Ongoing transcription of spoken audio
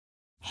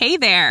Hey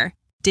there!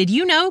 Did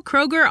you know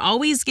Kroger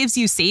always gives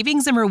you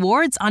savings and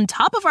rewards on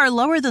top of our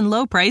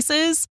lower-than-low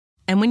prices?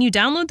 And when you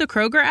download the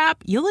Kroger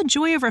app, you'll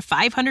enjoy over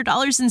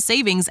 $500 in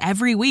savings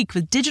every week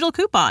with digital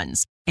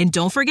coupons. And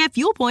don't forget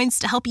fuel points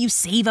to help you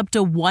save up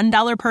to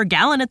 $1 per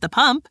gallon at the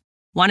pump.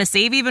 Want to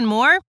save even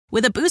more?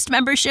 With a Boost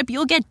membership,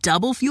 you'll get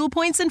double fuel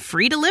points and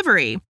free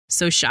delivery.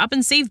 So shop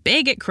and save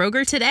big at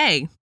Kroger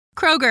today.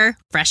 Kroger,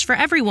 fresh for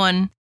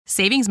everyone.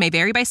 Savings may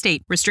vary by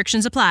state.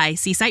 Restrictions apply.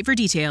 See site for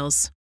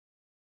details.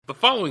 The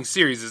following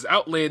series is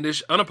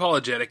outlandish,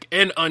 unapologetic,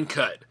 and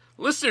uncut.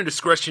 Listener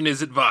discretion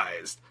is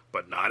advised,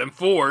 but not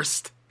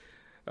enforced.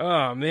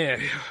 Oh, man.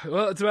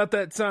 Well, it's about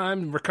that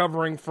time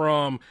recovering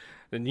from,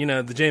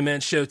 the J-Man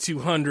Show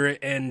 200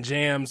 and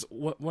Jams.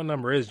 What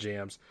number is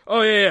Jams?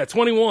 Oh, yeah,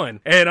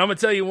 21. And I'm going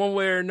to tell you one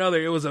way or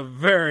another, it was a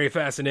very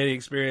fascinating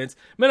experience.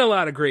 Met a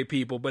lot of great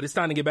people, but it's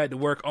time to get back to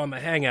work on the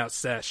Hangout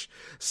sesh.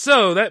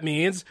 So that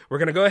means we're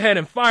going to go ahead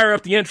and fire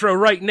up the intro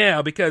right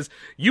now because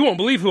you won't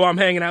believe who I'm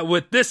hanging out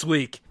with this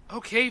week.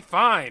 Okay,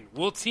 fine.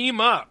 We'll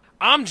team up.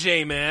 I'm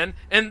J-Man,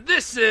 and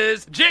this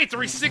is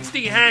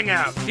J360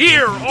 Hangout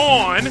here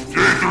on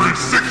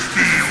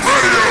J360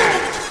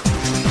 Radio!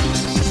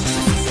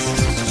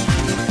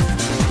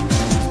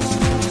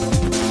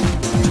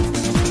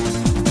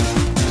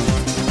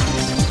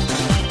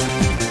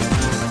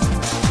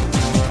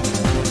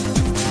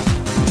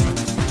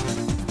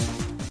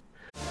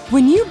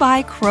 When you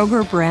buy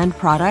Kroger brand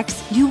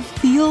products, you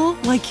feel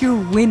like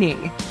you're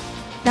winning.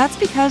 That's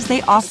because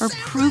they offer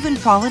proven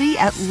quality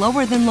at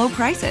lower than low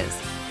prices.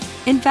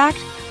 In fact,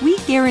 we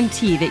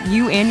guarantee that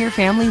you and your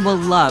family will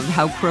love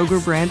how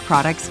Kroger brand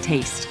products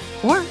taste,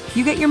 or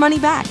you get your money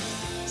back.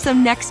 So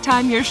next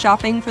time you're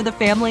shopping for the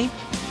family,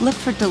 look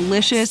for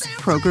delicious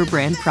Kroger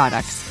brand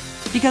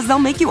products, because they'll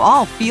make you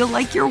all feel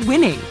like you're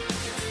winning.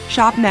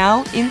 Shop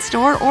now,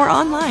 in-store, or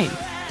online.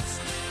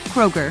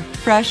 Kroger,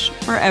 fresh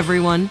for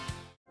everyone.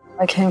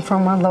 I came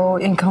from a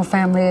low-income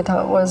family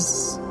that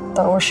was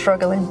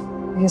struggling.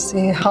 You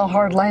see how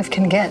hard life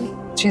can get.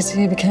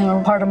 GC became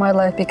a part of my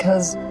life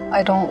because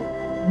I don't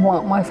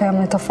want my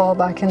family to fall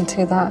back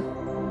into that.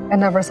 I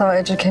never thought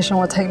education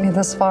would take me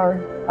this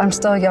far. I'm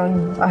still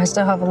young. I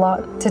still have a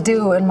lot to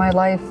do in my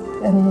life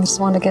and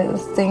just want to get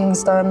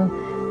things done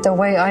the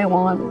way I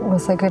want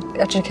with a good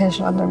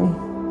education under me.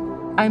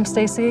 I'm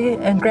Stacy,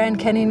 and Grand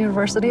Canyon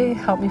University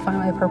helped me find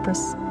my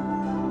purpose.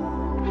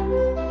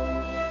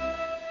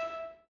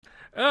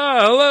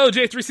 Hello,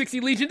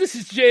 J360 Legion. This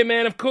is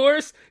J-Man, of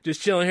course.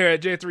 Just chilling here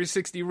at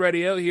J360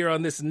 Radio here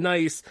on this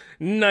nice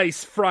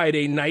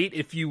Friday night,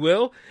 if you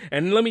will.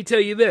 And let me tell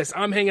you this,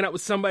 I'm hanging out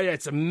with somebody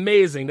that's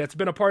amazing, that's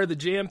been a part of the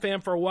Jam Fam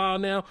for a while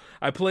now.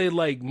 I played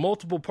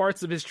multiple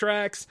parts of his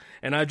tracks,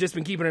 and I've just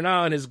been keeping an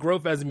eye on his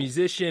growth as a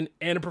musician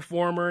and a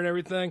performer and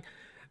everything.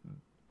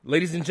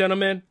 Ladies and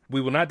gentlemen,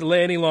 we will not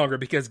delay any longer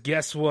because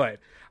guess what?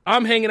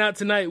 I'm hanging out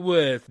tonight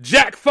with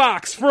Jack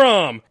Fox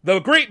from the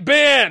great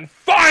band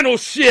Final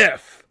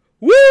Shift.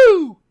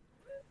 Woo!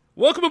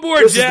 Welcome aboard,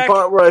 Jack. This is the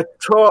part where I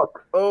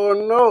talk. Oh,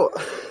 no.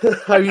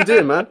 How you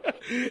doing, man?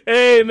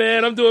 Hey,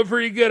 man, I'm doing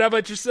pretty good. How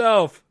about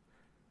yourself?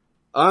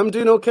 I'm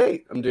doing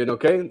okay.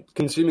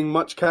 Consuming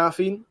much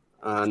caffeine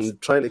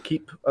and trying to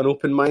keep an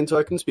open mind so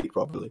I can speak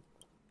properly.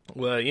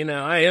 Well,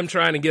 I am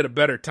trying to get a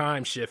better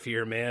time shift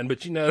here, man.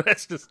 But,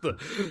 that's just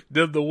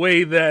the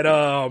way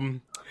that...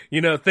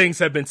 things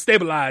have been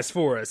stabilized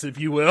for us, if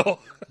you will.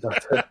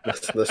 That's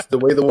the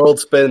way the world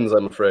spins,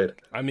 I'm afraid.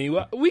 I mean,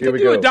 we could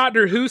do a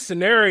Doctor Who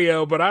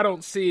scenario, but I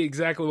don't see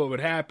exactly what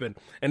would happen.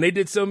 And they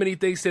did so many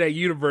things to that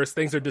universe,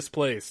 things are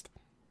displaced.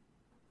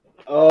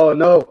 Oh,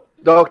 no.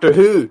 Doctor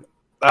Who.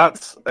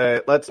 That's,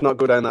 let's not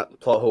go down that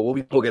plot hole.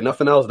 We'll get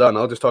nothing else done.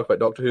 I'll just talk about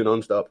Doctor Who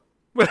nonstop.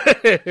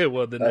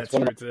 Well, then that's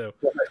true, too.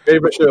 One of my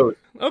favorite shows.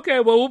 Okay,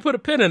 well, we'll put a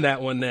pin in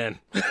that one, then.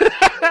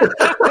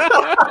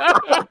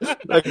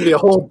 That could be a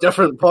whole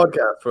different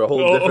podcast for a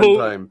whole different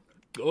time.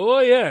 Oh,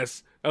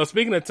 yes. Oh,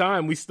 speaking of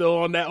time, we still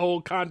on that whole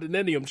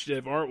Continennium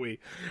shift, aren't we?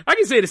 I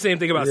can say the same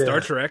thing about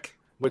Star Trek.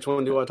 Which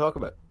one do you want to talk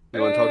about?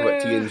 You want to talk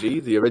about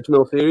TNG, the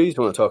original series?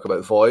 You want to talk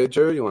about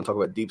Voyager? You want to talk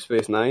about Deep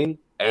Space Nine?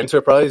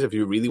 Enterprise, if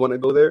you really want to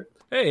go there?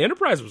 Hey,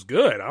 Enterprise was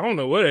good. I don't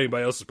know what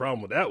anybody else's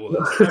problem with that was.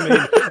 I mean,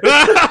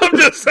 I'm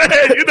just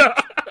saying,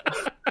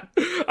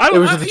 It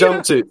was the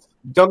jumpsuit.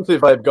 Jumpsuit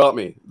vibe got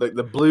me.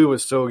 The blue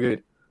was so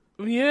good.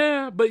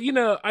 Yeah, but,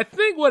 I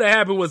think what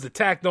happened was the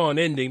tacked-on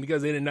ending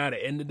because they didn't know how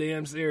to end the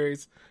damn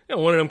series.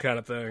 One of them kind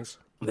of things.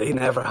 They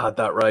never had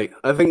that right.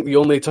 I think the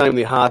only time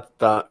they had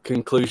that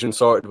conclusion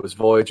sorted was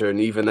Voyager,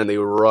 and even then they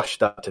rushed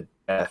that to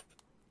death.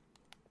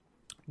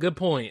 Good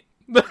point.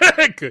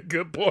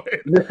 Good point.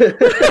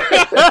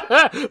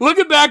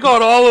 Looking back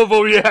on all of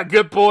them, yeah,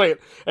 good point.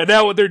 And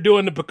now what they're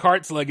doing to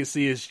Picard's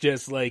legacy is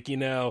just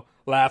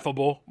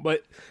laughable.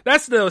 But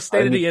that's the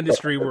state of the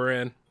industry we're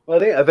in.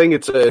 Well, I think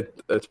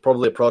it's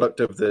probably a product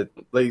of the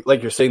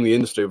like you're saying, the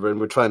industry.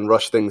 We're trying to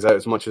rush things out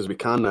as much as we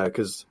can now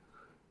because,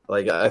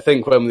 I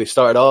think when they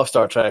started off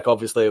Star Trek,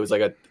 obviously it was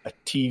like a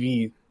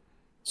TV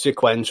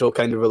sequential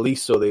kind of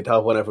release, so they'd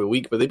have one every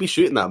week, but they'd be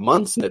shooting that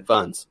months in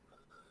advance.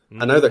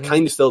 Mm-hmm. And now they're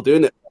kind of still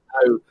doing it.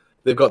 Now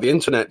they've got the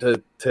internet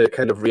to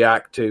kind of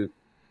react to.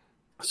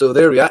 So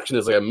their reaction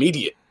is like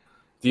immediate.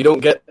 You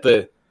don't get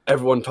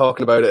everyone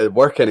talking about it at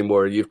work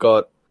anymore. You've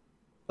got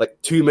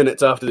like 2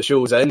 minutes after the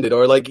show's ended,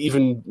 or like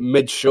even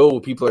mid-show,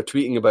 people are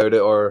tweeting about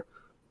it or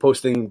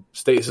posting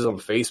statuses on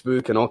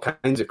Facebook and all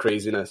kinds of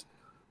craziness.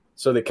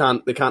 So they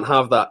can't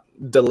have that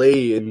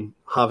delay in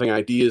having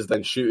ideas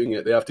then shooting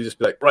it. They have to just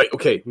be like, right,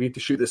 okay, we need to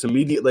shoot this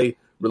immediately,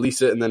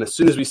 release it, and then as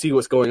soon as we see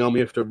what's going on, we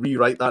have to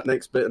rewrite that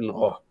next bit. And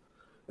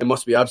it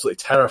must be absolutely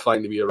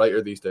terrifying to be a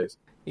writer these days.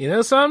 You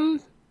know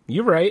something?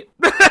 You're right.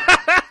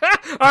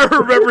 I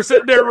remember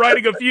sitting there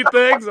writing a few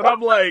things, and I'm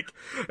like,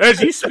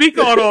 as you speak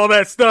on all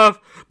that stuff,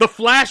 the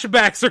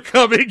flashbacks are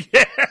coming.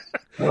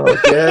 Oh,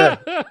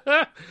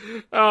 yeah.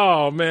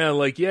 Oh, man.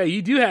 Like, yeah,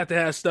 you do have to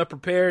have stuff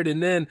prepared.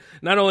 And then,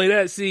 not only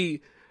that,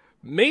 see,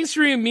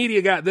 mainstream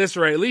media got this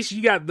right. At least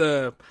you got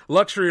the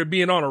luxury of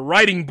being on a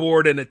writing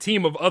board and a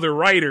team of other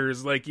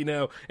writers, like, you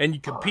know, and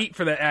you compete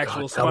for that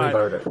actual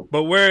spot.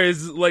 But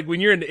whereas, like, when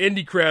you're in the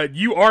indie crowd,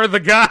 you are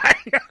the guy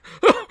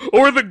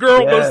or the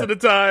girl most of the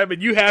time,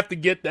 and you have to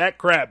get that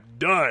crap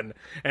done.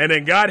 And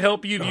then God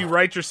help you if you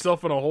write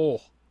yourself in a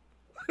hole.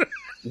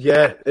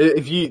 Yeah,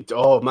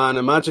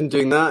 imagine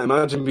doing that.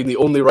 Imagine being the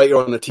only writer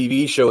on a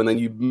TV show, and then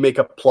you make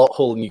a plot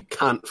hole and you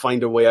can't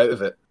find a way out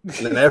of it.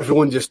 And then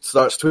everyone just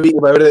starts tweeting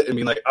about it and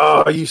being like,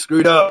 oh, you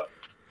screwed up.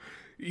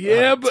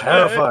 Yeah, but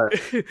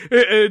terrifying.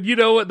 And you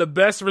know what? The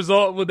best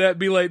result would that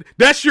be like,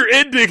 that's your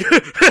ending.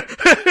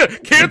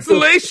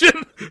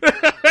 Cancellation.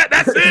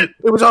 That's it.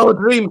 It was all a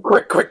dream.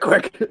 Quick.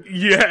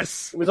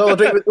 Yes. It was all a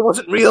dream. It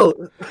wasn't real.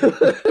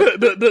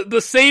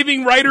 the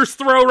saving writer's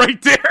throw right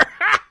there.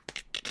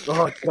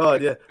 Oh,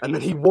 God, yeah. And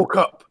then he woke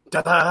up.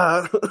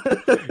 Ta-da!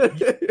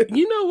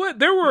 You know what?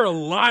 There were a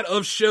lot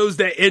of shows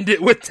that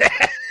ended with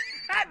that.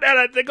 Now that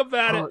I think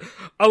about it.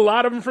 A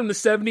lot of them from the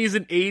 70s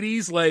and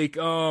 80s, like,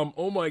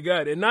 oh my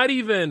God. And not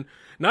even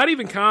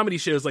comedy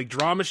shows, like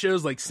drama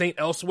shows like Saint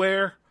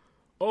Elsewhere.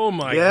 Oh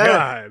my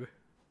God.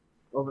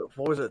 Oh,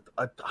 what was it?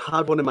 I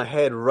had one in my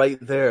head right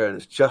there, and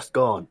it's just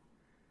gone.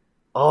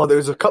 Oh,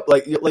 there's a couple,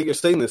 like you're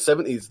saying, the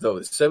 70s, though.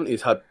 The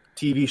 70s had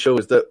TV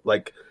shows that,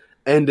 like,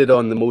 ended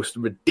on the most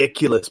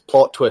ridiculous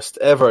plot twist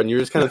ever, and you're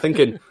just kind of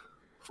thinking,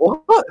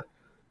 what?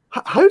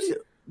 How did you...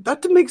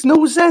 That makes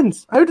no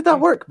sense. How did that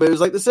work? But it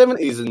was like the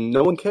 70s, and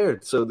no one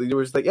cared. So they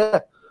were just like,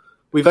 yeah,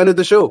 we've ended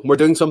the show. We're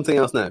doing something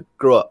else now.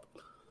 Grow up.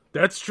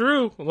 That's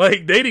true.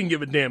 Like, they didn't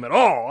give a damn at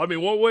all. I mean,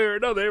 one way or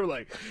another, they were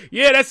like,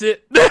 yeah, that's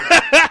it. We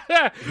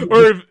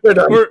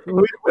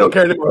don't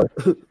care anymore.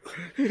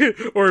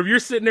 Or if you're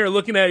sitting there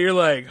looking at it, you're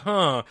like,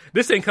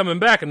 this ain't coming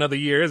back another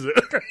year, is it?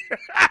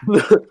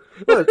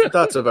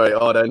 That's a very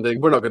odd ending.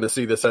 We're not going to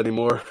see this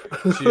anymore.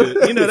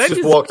 Shit. You know, that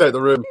just walked out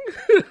the room.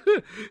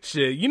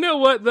 Shit. You know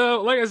what,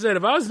 though? Like I said,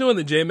 if I was doing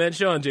the J-Man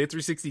show on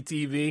J360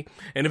 TV,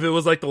 and if it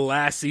was like the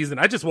last season,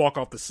 I'd just walk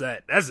off the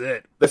set. That's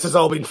it. This has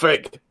all been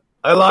fake.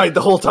 I lied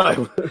the whole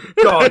time.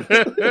 Gone.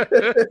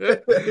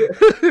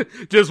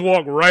 Just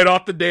walk right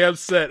off the damn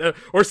set.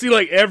 Or see,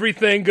 like,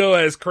 everything go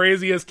as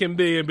crazy as can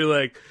be and be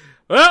like,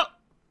 well,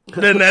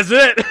 then that's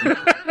it.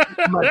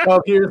 My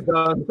talk here is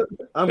done.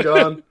 I'm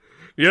gone.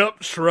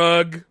 Yep,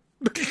 shrug.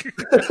 See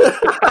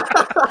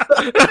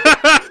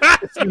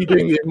you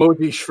doing the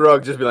emoji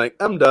shrug, just be like,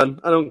 I'm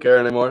done. I don't care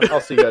anymore. I'll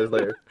see you guys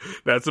later.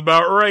 That's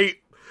about right.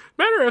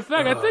 Matter of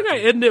fact, I think I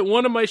ended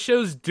one of my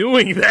shows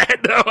doing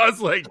that. No, I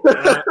was like,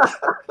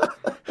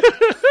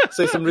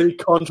 say some really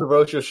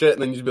controversial shit,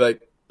 and then you'd be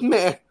like,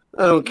 meh,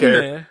 I don't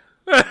care.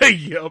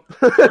 Yep.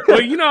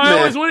 Well, you know,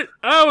 I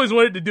always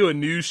wanted to do a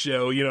news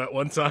show, you know, at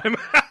one time.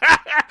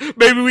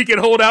 Maybe we can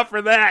hold out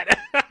for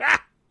that.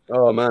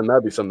 Oh man,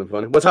 that'd be something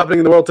funny. What's happening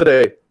in the world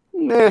today?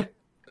 Nah.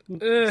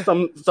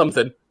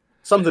 Something.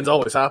 Something's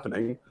always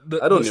happening.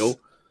 I don't know.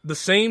 The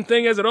same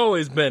thing as it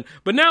always been.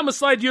 But now I'm going to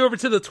slide you over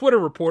to the Twitter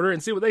reporter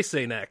and see what they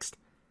say next.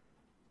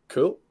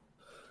 Cool.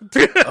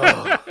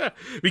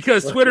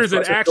 Because Twitter's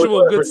an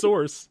actual good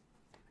source.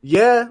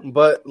 Yeah,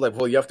 but like,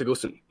 well, you have to go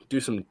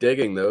do some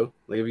digging though.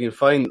 Like, if you can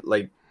find,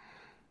 like,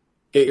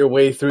 get your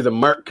way through the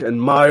murk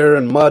and mire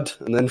and mud,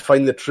 and then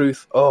find the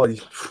truth. Oh,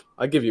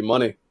 I give you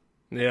money.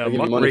 Yeah, I give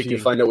you money if you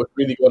can find out what's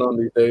really going on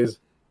these days.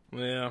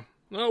 Yeah.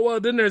 Oh well,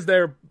 then there's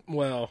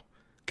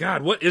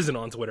God, what isn't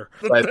on Twitter?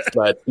 Let's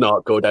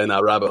not go down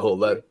that rabbit hole.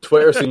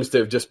 Twitter seems to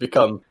have just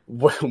become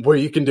where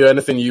you can do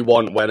anything you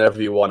want,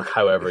 whenever you want,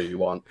 however you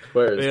want.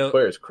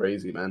 Twitter's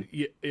crazy, man.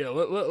 Yeah.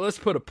 Let's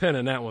put a pin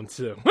in that one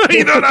too.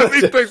 You know what I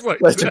mean? Things like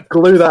let's just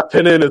glue that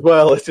pin in as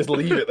well. Let's just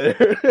leave it there.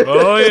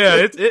 Oh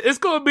yeah, it's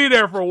going to be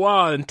there for a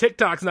while, and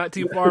TikTok's not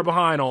too far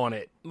behind on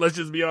it. Let's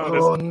just be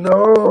honest. Oh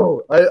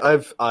no,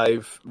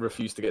 I've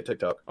refused to get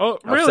TikTok. Oh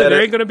really?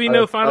 There ain't going to be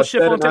no final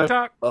shift on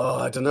TikTok? Oh,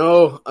 I don't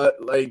know.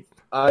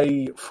 I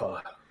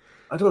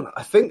don't know.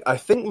 I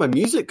think my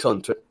music's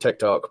on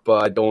TikTok,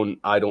 but I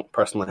don't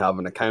personally have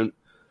an account.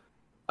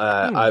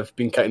 I've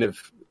been kind of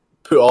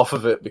put off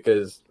of it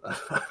because I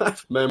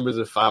have members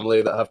of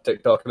family that have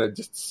TikTok, and I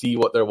just see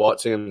what they're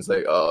watching, and it's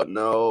like, oh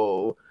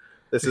no,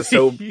 this is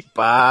so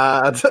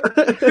bad.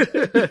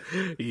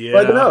 Yeah, But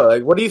I don't know.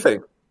 Like, what do you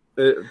think?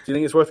 Do you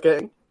think it's worth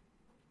getting?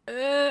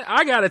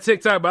 I got a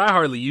TikTok, but I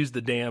hardly use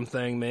the damn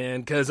thing,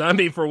 man. Because, I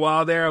mean, for a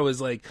while there, I was,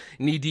 like,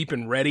 knee-deep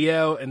in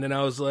radio, and then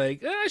I was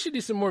like, I should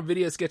do some more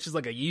video sketches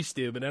like I used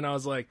to. But then I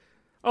was like,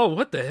 oh,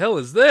 what the hell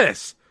is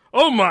this?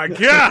 Oh, my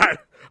God!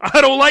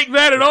 I don't like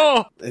that at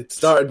all! It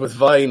started with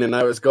Vine, and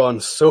now it's gone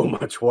so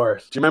much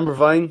worse. Do you remember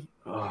Vine?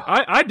 Oh.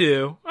 I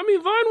do. I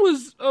mean, Vine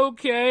was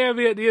okay. I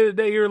mean, at the end of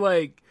the day, you're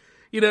like,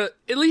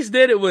 at least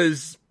then it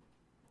was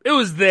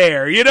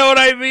there. You know what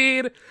I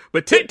mean?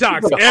 But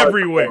TikTok's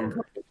everywhere.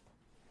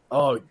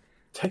 Oh,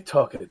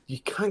 TikTok, you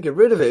can't get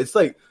rid of it. It's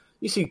like,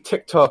 you see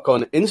TikTok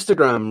on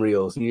Instagram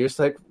Reels, and you're just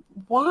like,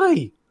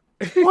 why?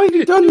 Why have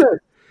you done that?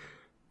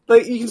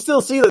 Like, you can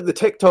still see that the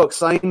TikTok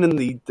sign and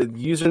the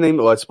username.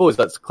 Well, I suppose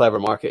that's clever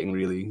marketing,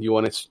 really. You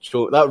want to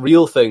show that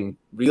reel thing.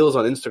 Reels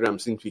on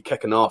Instagram seem to be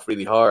kicking off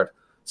really hard.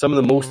 Some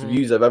of the most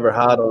views I've ever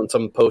had on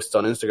some posts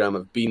on Instagram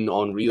have been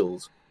on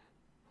Reels.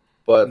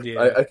 But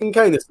yeah. I can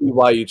kind of see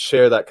why you'd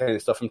share that kind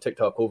of stuff from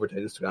TikTok over to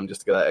Instagram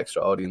just to get that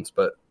extra audience.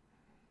 But,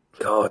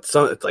 God,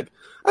 it's like,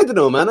 I don't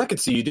know, man. I could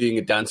see you doing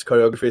a dance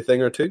choreography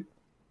thing or two.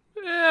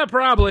 Yeah,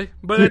 probably.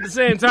 But at the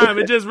same time,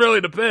 it just really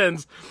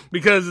depends.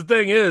 Because the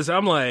thing is,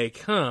 I'm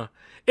like,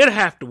 it'd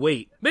have to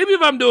wait. Maybe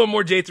if I'm doing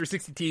more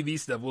J360 TV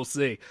stuff, we'll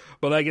see.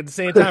 But, like, at the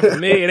same time, for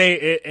me,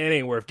 it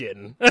ain't worth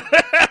getting.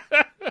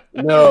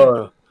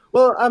 No.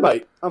 Well, I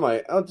might.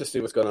 I'll just see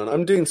what's going on.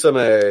 I'm doing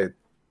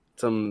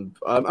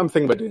I'm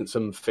thinking about doing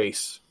some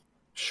face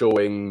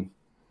showing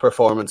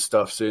performance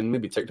stuff soon.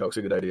 Maybe TikTok's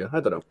a good idea. I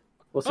don't know.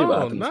 We'll see what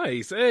happens. Oh,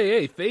 nice.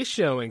 Hey, face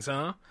showings,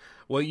 huh?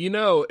 Well,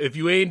 if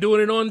you ain't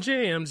doing it on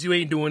jams, you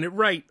ain't doing it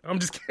right. I'm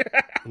just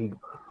kidding.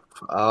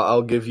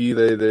 I'll give you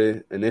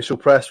the initial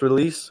press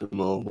release, and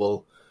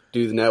we'll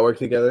do the network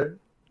together.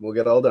 We'll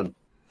get it all done.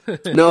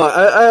 No,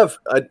 I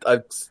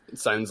it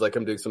sounds like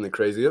I'm doing something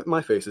crazy.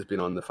 My face has been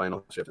on the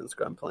Final Shift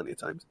Instagram plenty of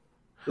times.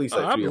 At least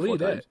like 3 or 4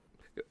 times.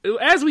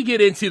 As we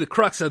get into the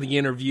crux of the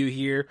interview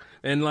here,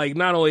 and like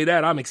not only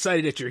that, I'm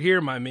excited that you're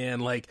here, my man.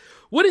 Like,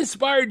 what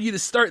inspired you to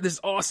start this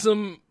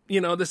awesome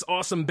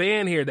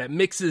band here that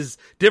mixes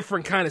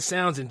different kind of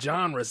sounds and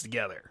genres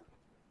together?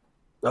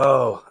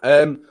 Oh,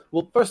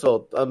 well, first of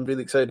all, I'm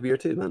really excited to be here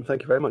too, man.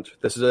 Thank you very much.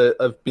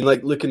 I've been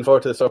like looking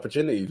forward to this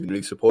opportunity. You've been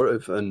really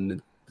supportive,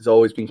 and it's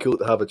always been cool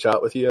to have a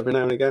chat with you every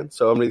now and again.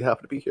 So I'm really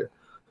happy to be here.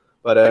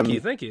 But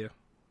thank you.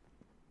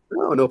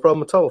 No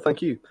problem at all.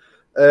 Thank you.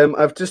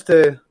 I've just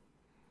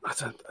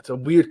that's a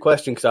weird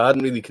question because I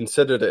hadn't really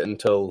considered it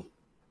until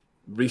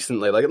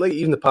recently. Like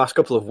even the past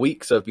couple of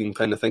weeks, I've been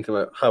kind of thinking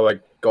about how I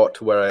got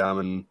to where I am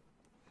and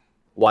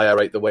why I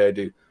write the way I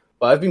do.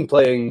 But I've been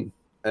playing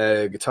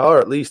guitar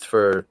at least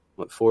for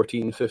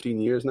 14,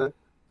 15 years now.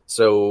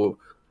 So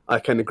I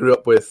kind of grew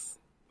up with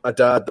a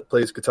dad that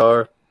plays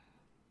guitar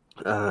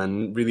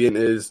and really into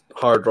his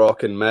hard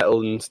rock and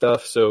metal and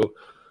stuff. So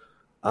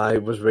I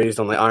was raised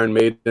on like Iron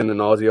Maiden and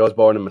Ozzy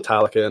Osbourne and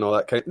Metallica and all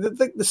that kind of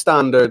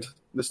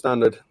the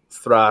standard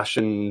thrash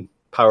and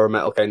power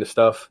metal kind of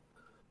stuff.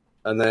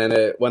 And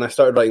then when I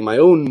started writing my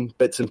own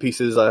bits and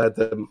pieces, I had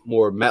the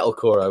more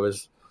metalcore. I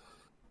was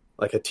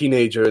like a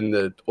teenager in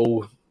the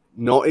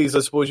noughties,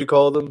 I suppose you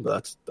call them.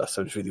 But that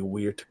sounds really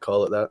weird to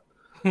call it that.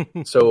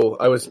 So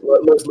I was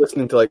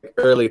listening to like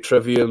early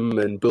Trivium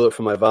and Bullet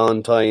for My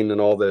Valentine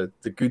and all the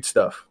good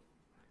stuff.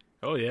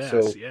 Oh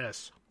yes,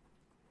 yes.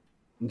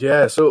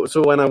 Yeah, so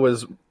when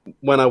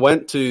I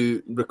went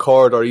to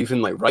record or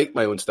even like write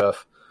my own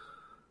stuff,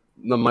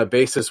 my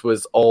basis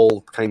was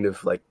all kind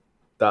of like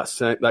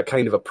that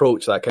kind of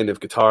approach, that kind of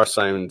guitar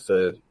sound.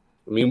 I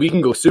mean, we can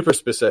go super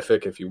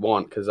specific if you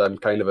want, because I'm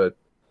kind of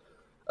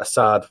a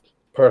sad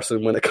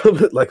person when it comes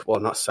to, like, well,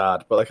 not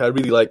sad, but like I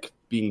really like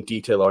being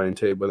detail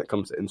oriented when it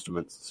comes to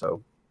instruments.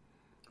 So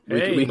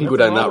we can go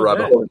down that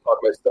rabbit hole and talk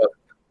about stuff.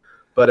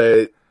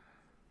 But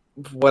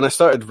when I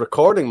started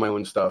recording my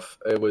own stuff,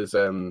 it was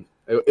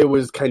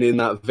kind of in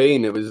that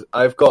vein.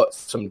 I've got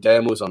some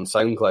demos on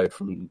SoundCloud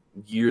from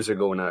years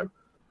ago now,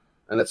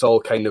 and it's all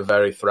kind of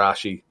very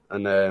thrashy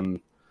and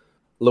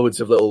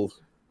loads of little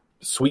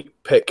sweep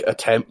pick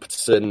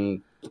attempts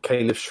and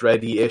kind of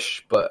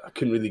shreddy-ish, but I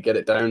couldn't really get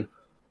it down.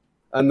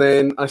 And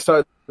then I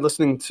started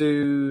listening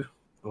to,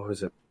 what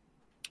was it?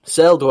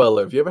 Cell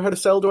Dweller. Have you ever heard of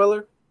Cell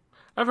Dweller?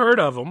 I've heard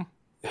of him.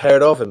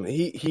 Heard of him.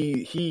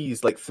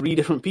 He's like 3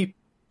 different people.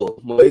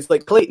 Well, he's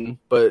like Clayton,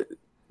 but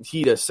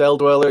he does Cell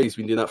Dweller. He's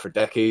been doing that for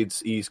decades.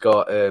 He's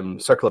got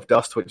Circle of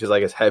Dust, which is I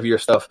guess heavier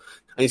stuff,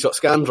 and he's got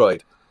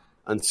Scandroid.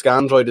 And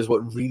Scandroid is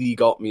what really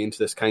got me into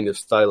this kind of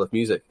style of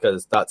music,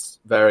 because that's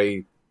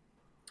very...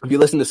 If you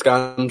listen to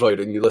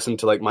Scandroid and you listen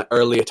to like my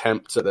early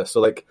attempts at this, so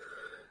like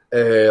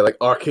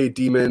Arcade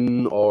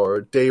Demon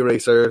or Day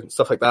Racer,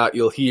 stuff like that,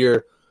 you'll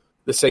hear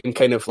the same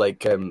kind of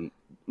like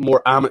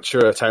more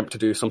amateur attempt to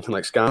do something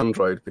like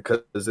Scandroid,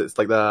 because it's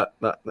like that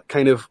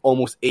kind of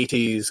almost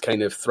 80s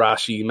kind of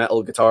thrashy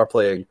metal guitar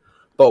playing,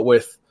 but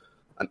with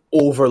an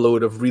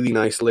overload of really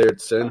nice layered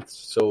synths.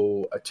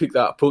 So I took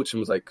that approach and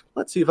was like,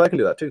 let's see if I can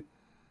do that too.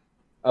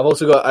 I've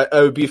also got,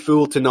 I would be a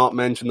fool to not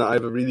mention that I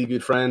have a really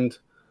good friend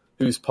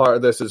who's part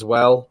of this as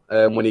well,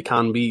 when he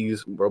can be.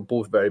 We're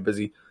both very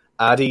busy.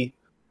 Addy,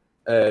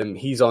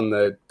 He's on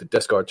the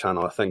Discord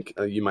channel. I think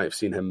you might have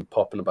seen him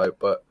popping about.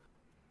 But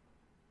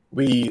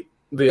the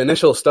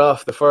initial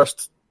stuff, the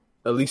first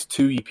at least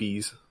 2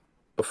 EPs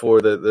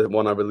before the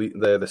one I released,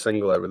 the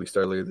single I released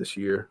earlier this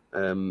year.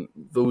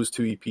 Those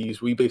 2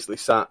 EPs, we basically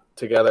sat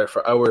together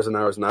for hours and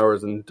hours and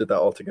hours and did that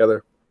all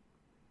together.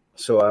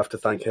 So I have to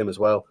thank him as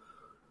well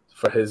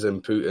for his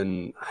input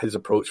and his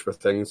approach for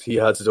things. He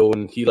has his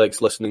own. He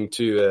likes listening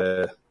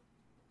to.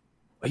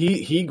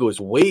 He goes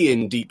way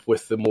in deep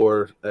with the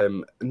more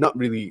not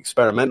really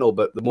experimental,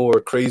 but the more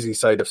crazy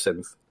side of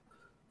synth.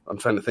 I'm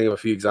trying to think of a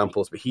few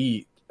examples, but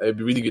it'd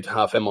be really good to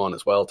have him on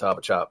as well to have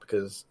a chat,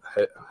 because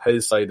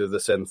his side of the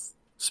synth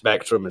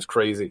spectrum is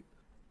crazy.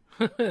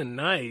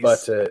 Nice.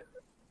 But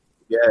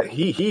yeah,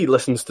 he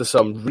listens to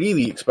some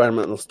really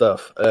experimental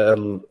stuff.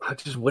 I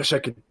just wish I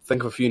could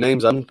think of a few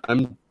names.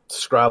 I'm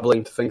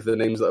scrabbling to think of the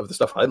names of the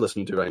stuff I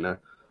listen to right now.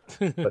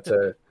 But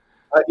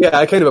yeah,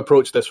 I kind of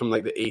approach this from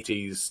like the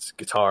 80s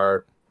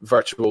guitar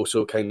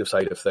virtuoso kind of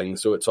side of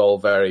things. So it's all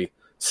very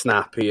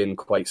snappy and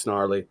quite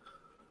snarly,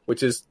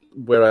 which is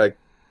where I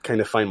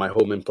kind of find my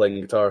home in playing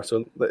guitar.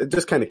 So it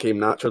just kind of came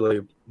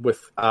naturally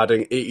with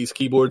adding 80s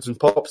keyboards and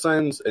pop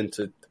sounds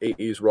into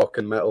 80s rock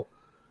and metal.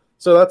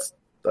 So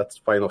that's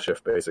Final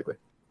Shift, basically.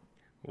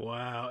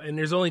 Wow. And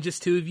there's only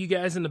just 2 of you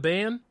guys in the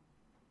band?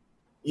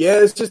 Yeah,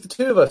 it's just the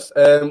 2 of us.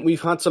 We've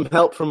had some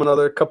help from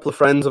another couple of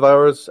friends of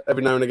ours.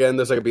 Every now and again,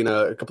 there's been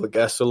a couple of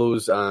guest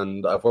solos,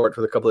 and I've worked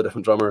with a couple of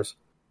different drummers.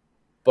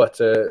 But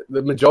the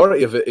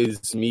majority of it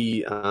is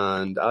me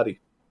and Addy.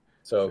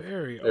 So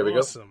Very there we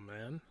awesome,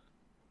 man.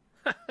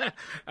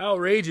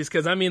 Outrageous,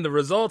 because I mean the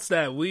results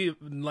that we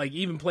like,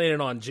 even playing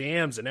it on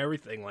jams and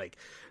everything, like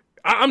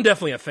I'm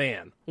definitely a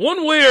fan.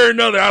 One way or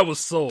another, I was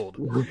sold.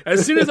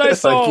 As soon as I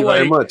saw Thank you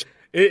very much.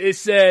 It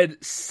said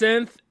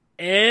synth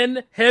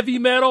and heavy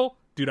metal,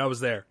 dude, I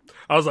was there.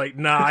 I was like,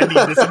 nah, I need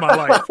this in my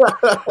life.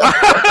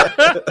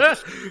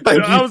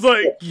 I was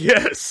like,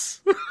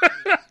 yes.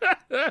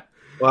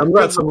 Well, I'm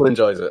glad someone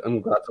enjoys it. I'm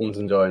glad someone's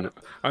enjoying it.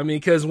 I mean,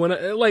 because when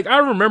I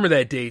remember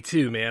that day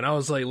too, man. I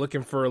was like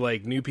looking for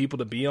like new people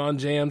to be on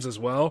jams as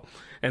well,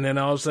 and then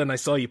all of a sudden I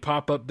saw you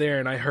pop up there,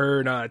 and I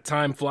heard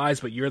 "Time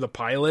Flies," but you're the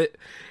pilot,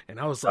 and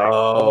I was like,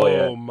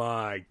 oh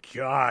my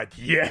god,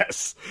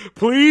 yes!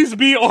 Please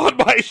be on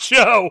my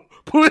show,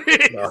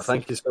 please. Oh,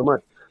 thank you so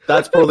much.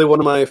 That's probably one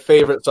of my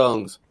favorite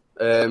songs.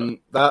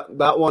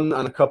 That one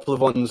and a couple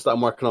of ones that I'm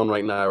working on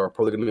right now are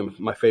probably going to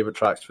be my favorite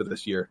tracks for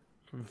this year.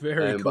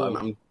 Very cool.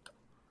 But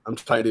I'm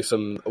trying to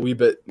do a wee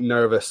bit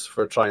nervous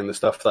for trying the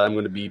stuff that I'm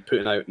going to be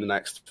putting out in the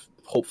next,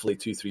 hopefully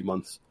 2-3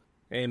 months.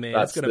 Hey man,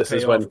 it's going to pay off.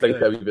 This is when things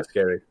get a wee bit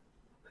scary.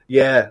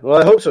 Yeah,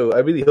 well, I hope so. I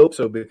really hope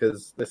so,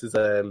 because this is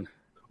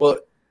well,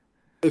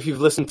 if you've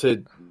listened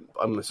to,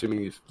 I'm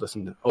assuming you've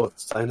listened to. Oh,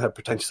 I have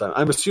pretentious.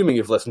 I'm assuming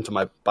you've listened to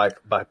my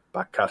back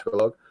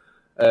catalogue.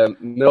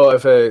 No,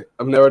 I've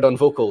never done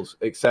vocals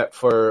except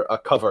for a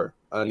cover,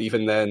 and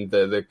even then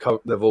the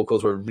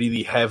vocals were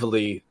really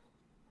heavily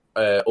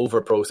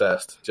over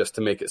processed just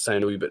to make it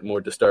sound a wee bit more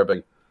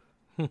disturbing.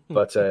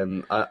 But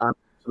I'm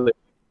actually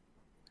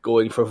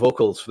going for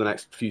vocals for the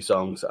next few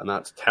songs, and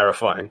that's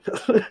terrifying.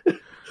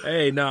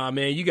 Hey, nah,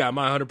 man, you got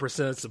my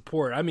 100%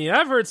 support. I mean,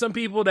 I've heard some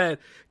people that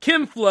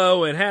can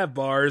flow and have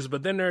bars,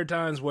 but then there are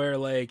times where,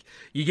 like,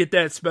 you get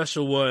that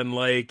special one,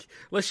 like,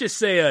 let's just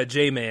say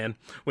J-Man,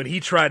 when he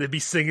tried to be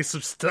singing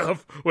some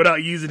stuff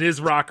without using his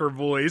rocker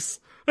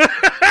voice.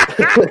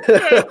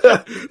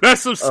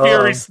 That's some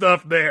scary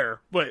stuff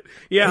there. But,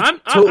 yeah,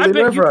 I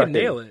bet you can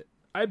nail it.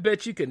 I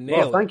bet you can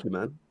nail it. Thank you,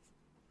 man.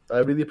 I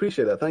really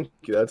appreciate that. Thank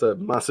you. That's a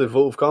massive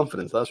vote of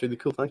confidence. That's really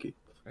cool. Thank you.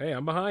 Hey,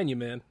 I'm behind you,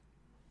 man.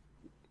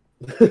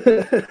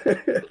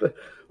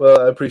 Well,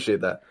 I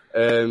appreciate that.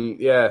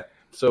 Yeah,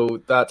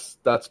 so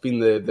that's been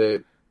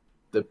the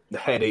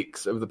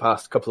headaches of the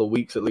past couple of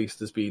weeks, at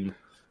least, has been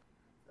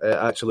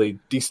actually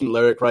decent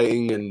lyric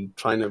writing and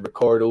trying to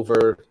record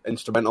over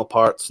instrumental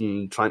parts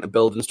and trying to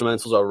build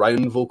instrumentals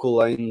around vocal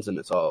lines, and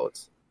it's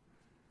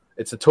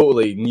a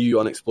totally new,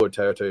 unexplored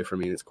territory for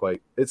me.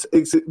 It's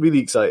really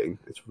exciting.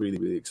 It's really,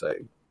 really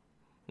exciting.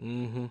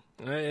 Mm-hmm.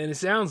 And it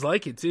sounds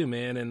like it too,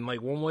 man. And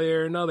like one way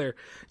or another,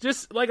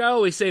 just like I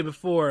always say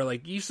before,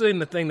 like you've seen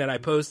the thing that I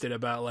posted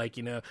about, like,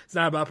 you know, it's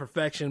not about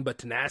perfection, but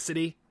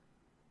tenacity.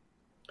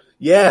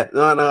 Yeah,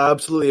 no, I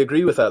absolutely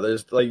agree with that.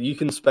 There's like, you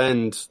can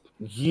spend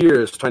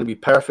years trying to be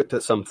perfect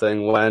at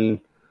something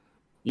when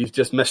you've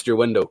just missed your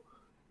window.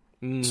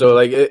 Mm. So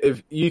like,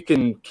 if you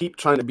can keep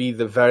trying to be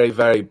the very,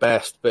 very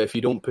best, but if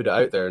you don't put it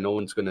out there, no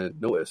one's going to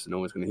notice, no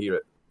one's going to hear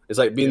it. It's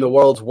like being the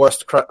world's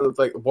world's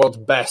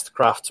best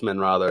craftsman,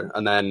 rather,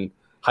 and then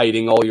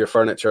hiding all your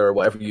furniture or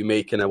whatever you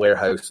make in a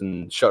warehouse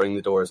and shutting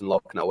the doors and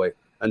locking it away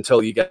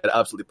until you get it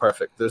absolutely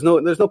perfect. There's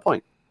no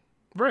point.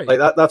 Right. Like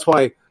that. That's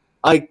why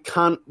I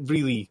can't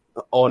really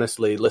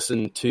honestly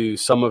listen to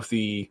some of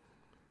the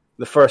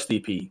first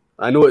EP.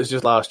 I know it's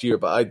just last year,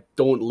 but I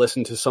don't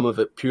listen to some of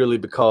it purely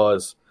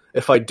because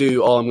if I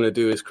do, all I'm going to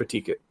do is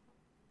critique it.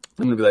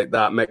 I'm going to be like,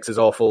 that mix is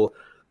awful.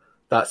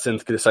 that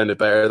synth could have sounded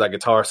better. That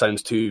guitar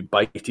sounds too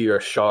bitey or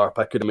sharp.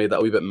 I could have made that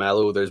a wee bit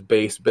mellow. There's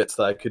bass bits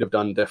that I could have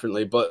done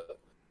differently. But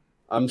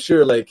I'm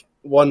sure, like,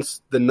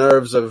 once the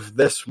nerves of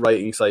this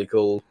writing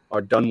cycle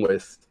are done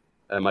with,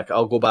 like,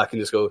 I'll go back and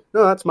just go,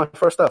 no, that's my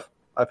first stuff.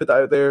 I put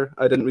that out there.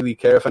 I didn't really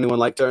care if anyone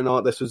liked it or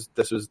not. This was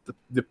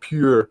the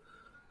pure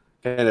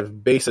kind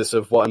of basis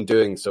of what I'm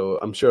doing. So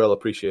I'm sure I'll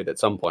appreciate it at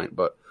some point.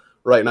 But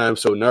right now I'm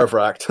so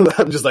nerve-wracked that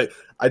I'm just like,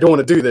 I don't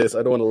want to do this.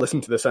 I don't want to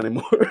listen to this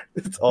anymore.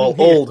 It's all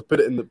old. Put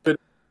it in the...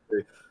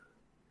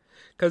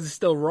 Because it's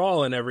still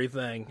raw and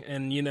everything.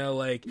 And, you know,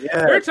 like,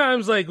 there are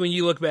times, like, when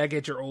you look back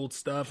at your old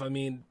stuff, I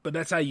mean, but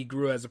that's how you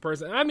grew as a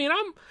person. I mean,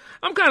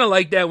 I'm kind of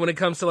like that when it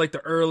comes to, like, the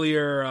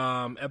earlier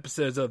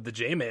episodes of the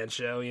J-Man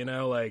show, you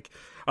know? Like,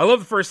 I love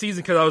the first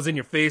season because I was in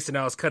your face and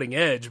I was cutting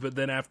edge, but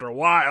then after a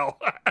while,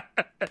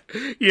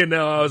 you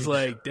know, I was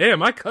like,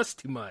 damn, I cuss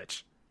too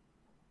much.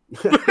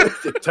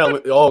 Tell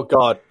me, oh,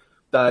 God,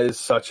 that is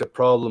such a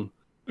problem.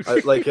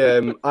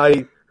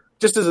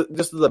 Just as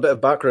a bit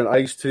of background, I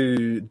used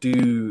to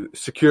do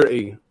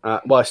security.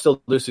 I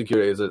still do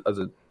security as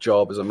a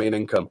job, as a main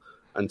income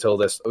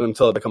until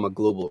I become a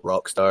global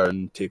rock star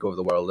and take over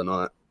the world and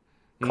all that.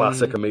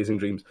 Classic, amazing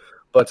dreams.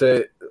 But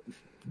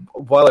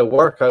while I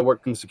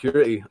worked in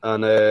security,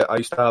 and I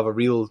used to have a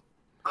real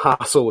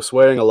hassle with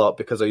swearing a lot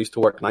because I used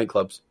to work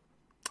nightclubs.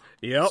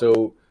 Yeah.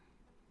 So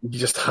you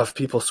just have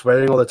people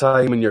swearing all the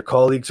time, and your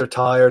colleagues are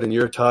tired, and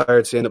you're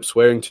tired, so you end up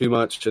swearing too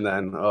much, and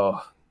then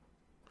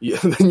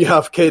then you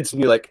have kids,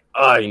 and you're like,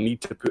 I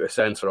need to put a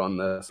censor on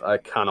this. I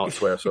cannot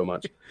swear so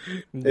much.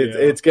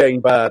 It's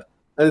getting bad.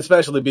 And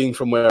especially being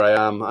from where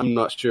I am, I'm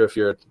not sure if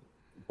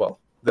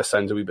this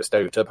sounds a wee bit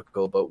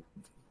stereotypical, but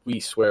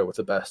we swear with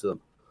the best of them.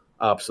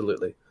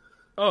 Absolutely.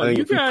 Oh, I think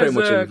you guys pretty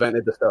much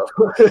invented the stuff.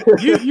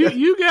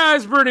 you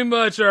guys pretty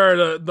much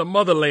are the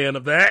motherland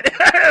of that.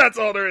 That's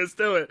all there is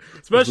to it.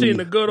 Especially in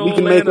the good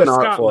old land of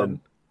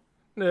Scotland.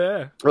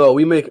 Yeah. Oh,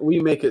 we make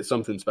it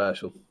something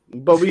special.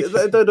 But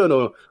I don't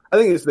know. I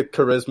think it's the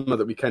charisma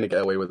that we kind of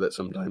get away with it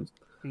sometimes.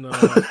 No.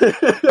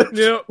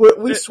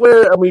 we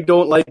swear and we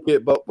don't like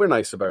it, but we're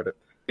nice about it.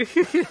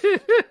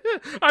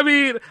 I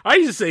mean, I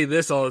used to say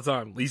this all the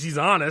time. At least he's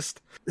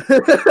honest.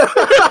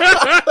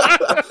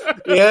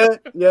 yeah,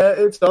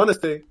 it's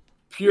honesty.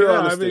 Pure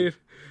honesty. I mean,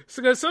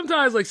 because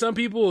sometimes, like, some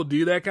people will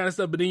do that kind of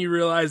stuff, but then you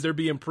realize they're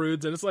being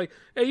prudes, and it's like,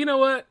 hey, you know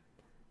what?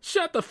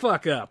 Shut the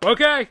fuck up,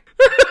 okay?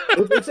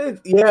 I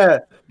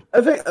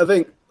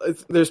think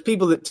there's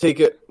people that take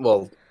it.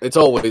 Well, it's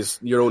always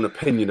your own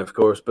opinion, of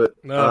course. But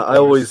I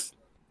always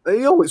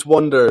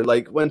wonder,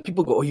 like, when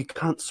people go, "Oh, you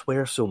can't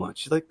swear so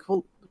much." You're like,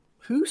 well,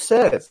 who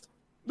says?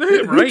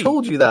 Who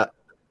told you that?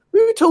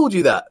 Who told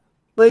you that?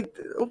 Like,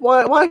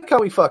 why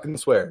can't we fucking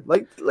swear?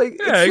 Like,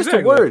 it's just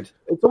a word.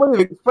 It's a way of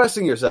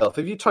expressing yourself.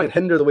 If you try and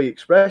hinder the way you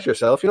express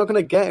yourself, you're not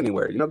going to get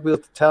anywhere. You're not going to be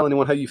able to tell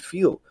anyone how you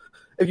feel.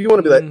 If you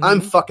want to be like,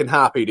 I'm fucking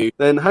happy, dude,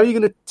 then how are you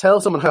going to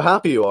tell someone how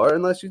happy you are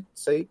unless you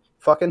say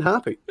fucking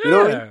happy? You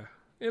know what I mean?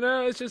 You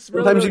know, it's just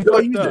really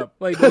fucked up.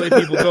 Like, the way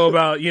people go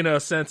about, you know,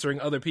 censoring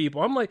other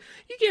people. I'm like,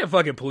 you can't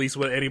fucking police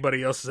what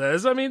anybody else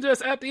says. I mean,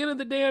 just at the end of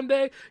the damn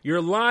day,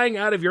 you're lying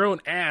out of your own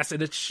ass,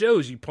 and it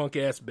shows, you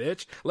punk-ass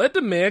bitch. Let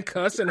the man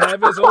cuss and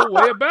have his own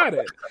way about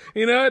it.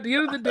 You know, at the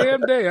end of the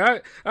damn day,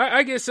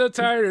 I get so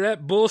tired of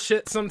that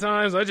bullshit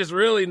sometimes. I just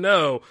really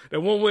know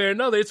that one way or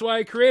another, it's why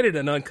I created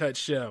an uncut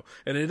show.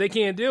 And if they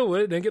can't deal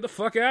with it, then get the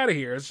fuck out of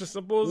here. It's just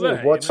simple as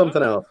that. Watch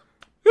something else.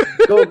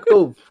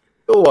 Go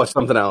watch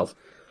something else.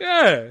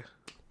 Yeah.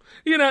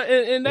 You know,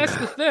 and that's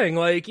the thing.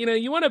 Like, you know,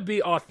 you want to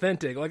be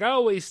authentic. Like, I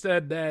always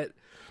said that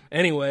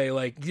anyway.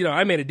 Like, you know,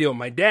 I made a deal with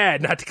my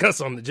dad not to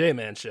cuss on the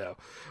J-Man show.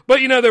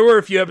 But, you know, there were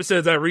a few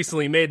episodes I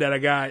recently made that I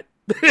got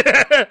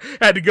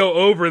had to go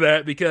over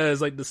that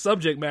because, like, the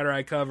subject matter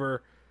I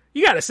cover,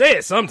 you got to say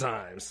it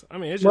sometimes. I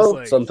mean, it's just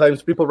like...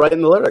 sometimes people write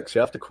in the lyrics.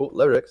 You have to quote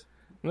lyrics.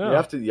 No. You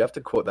have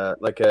to quote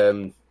that. Like,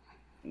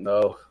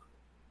 no.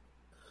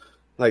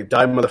 Like,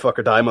 die,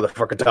 motherfucker,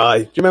 die.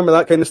 Do you remember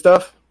that kind of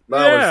stuff?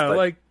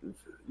 Like,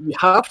 you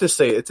have to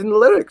say it. It's in the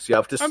lyrics. You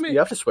have to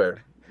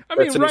swear. I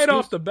mean, right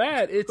off the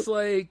bat, it's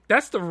like,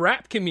 that's the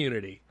rap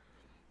community.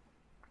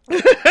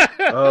 Pretty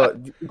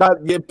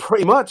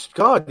much.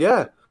 God,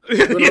 yeah. You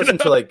want to listen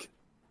to, like,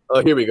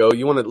 here we go.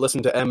 You want to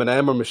listen to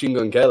Eminem or Machine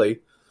Gun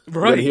Kelly. Right.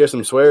 You're going to hear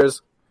some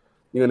swears.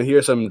 You're going to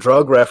hear some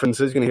drug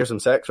references. You're going to hear some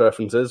sex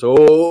references.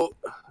 Oh,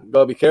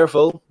 gotta be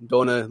careful.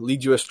 Don't want to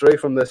lead you astray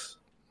from this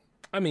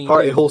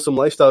wholesome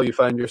lifestyle you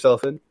find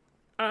yourself in.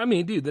 I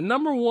mean, dude, the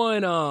number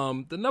one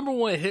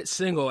hit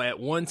single at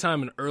one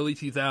time in the early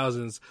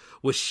 2000s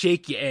was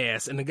 "Shake Your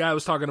Ass," and the guy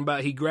was talking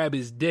about he grabbed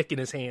his dick in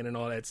his hand and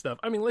all that stuff.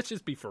 I mean, let's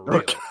just be for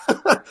real.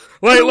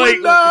 like,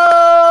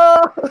 no!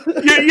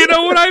 you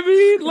know what I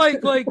mean?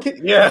 Like,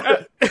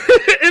 yeah.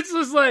 It's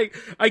just like,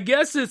 I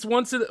guess it's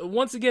once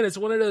again, it's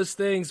one of those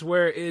things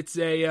where it's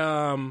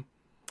a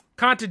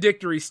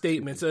contradictory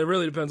statement. So it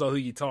really depends on who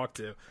you talk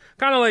to.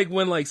 Kind of like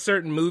when, like,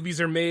 certain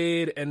movies are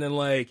made, and then,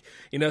 like,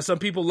 you know, some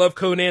people love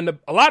Conan.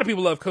 A lot of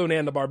people love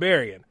Conan the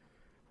Barbarian,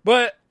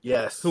 but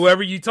yes,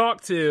 whoever you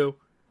talk to,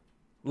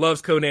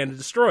 loves Conan the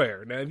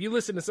Destroyer. Now, if you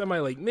listen to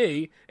somebody like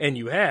me, and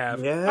you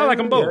have, I like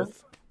them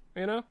both.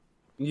 You know?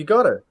 You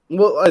gotta.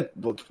 Well,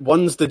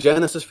 one's the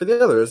genesis for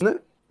the other, isn't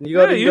it? You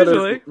gotta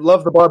usually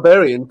love the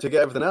Barbarian to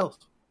get everything else.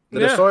 The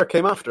Destroyer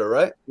came after,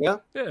 right? Yeah.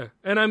 Yeah.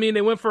 And I mean,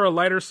 they went for a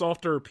lighter,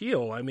 softer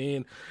appeal. I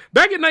mean,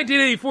 back in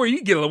 1984, you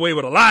could get away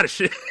with a lot of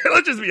shit.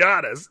 Let's just be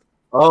honest.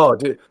 Oh,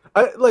 dude.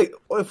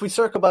 If we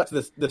circle back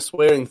to the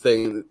swearing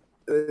thing,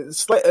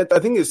 I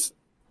think it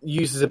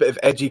uses a bit of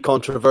edgy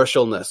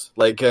controversialness.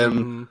 Like,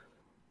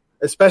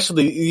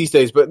 especially these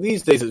days, but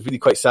these days it's really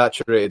quite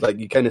saturated. Like,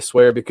 you kind of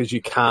swear because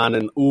you can,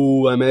 and,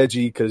 ooh, I'm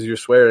edgy because you're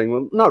swearing.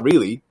 Well, not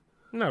really.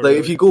 Not like, really.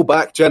 if you go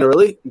back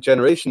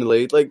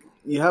generationally, like,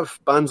 you have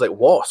bands like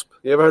Wasp.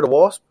 You ever heard of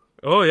Wasp?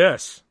 Oh,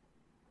 yes.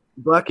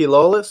 Blackie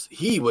Lawless,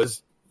 he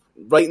was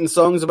writing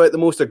songs about the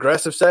most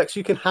aggressive sex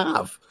you can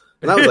have.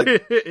 And that was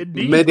like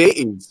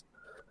mid-80s.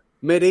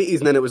 Mid-80s,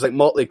 and then it was like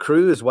Motley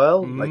Crue as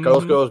well. Like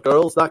Girls, Girls,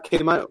 Girls, that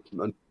came out.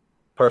 A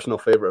personal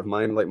favorite of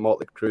mine, like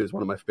Motley Crue is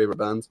one of my favorite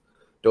bands.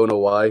 Don't know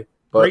why.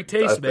 But great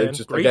taste, man.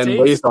 Just, great again,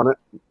 taste. based on it.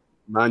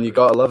 Man, you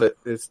gotta love it.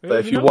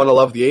 If you want to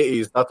love the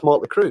 80s, that's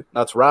Motley Crue.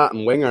 That's Rat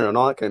and Winger and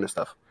all that kind of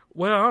stuff.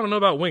 Well, I don't know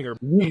about Winger.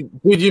 Dude,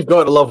 you've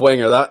got to love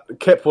Winger. That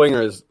Kip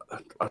Winger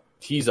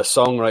he's a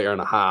songwriter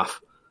and a half.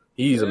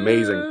 He's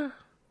amazing.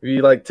 If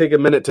you like take a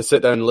minute to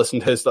sit down and listen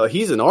to his stuff,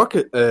 he's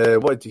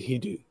what did he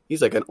do?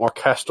 He's like an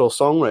orchestral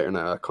songwriter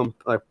now,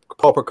 a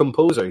proper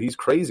composer. He's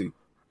crazy.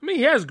 I mean,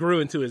 he has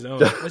grew into his own.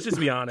 Let's just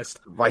be honest.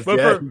 He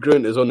grew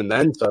into his own and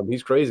then some.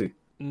 He's crazy.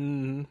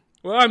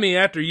 Well, I mean,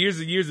 after years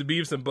and years of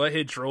Beavis and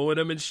Butthead trolling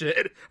him and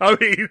shit, I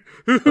mean,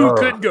 who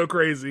couldn't go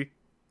crazy?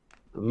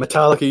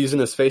 Metallica using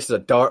his face as a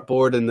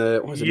dartboard in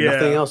the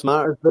Nothing Else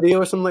Matters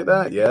video or something like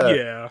that? Yeah.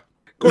 Yeah.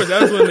 Of course,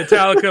 that was when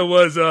Metallica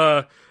was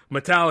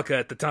Metallica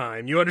at the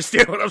time. You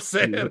understand what I'm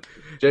saying? Yeah.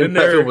 James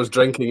Hetfield was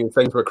drinking and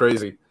things were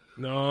crazy.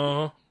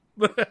 No.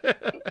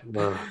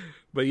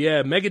 But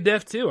yeah,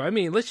 Megadeth too. I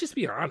mean, let's just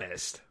be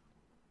honest.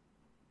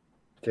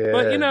 Yeah,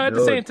 but, at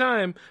the same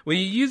time, when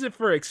you use it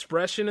for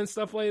expression and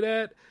stuff like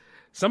that,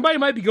 somebody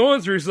might be going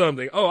through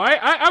something. Oh,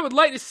 I would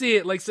like to see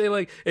it, like, say,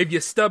 like, if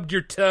you stubbed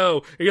your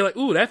toe, and you're like,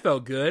 ooh, that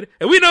felt good.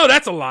 And we know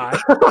that's a lie.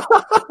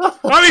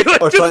 I mean,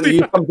 like, or trying to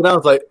use something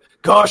else, like,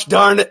 gosh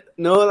darn it.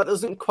 No, that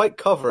doesn't quite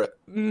cover it.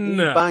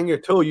 No. You bang your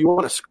toe, you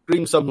want to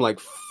scream something like,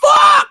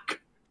 fuck!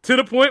 To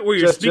the point where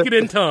you're speaking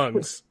in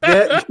tongues.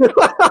 Yeah.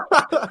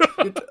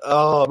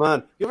 Oh,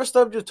 man. You ever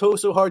stubbed your toe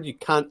so hard you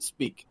can't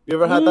speak? You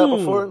ever had that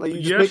before? Like,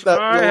 you just make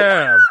that I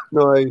have.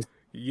 noise.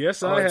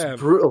 Yes, I have.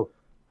 It's brutal.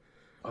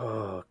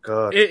 Oh,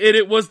 God.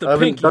 It was the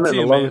pinky, too, man. I haven't done it in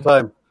a long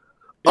time.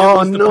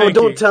 Oh, no,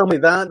 don't tell me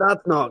that.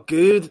 That's not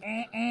good.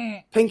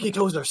 Pinky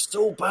toes are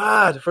so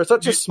bad. For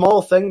such a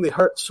small thing, they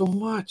hurt so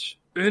much.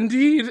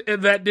 Indeed,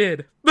 and that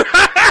did.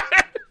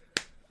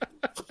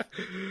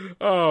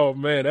 Oh,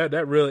 man,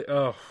 that really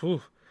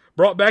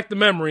brought back the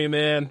memory,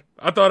 man.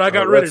 I thought I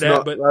got rid of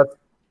that, but...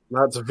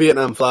 That's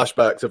Vietnam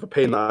flashbacks of a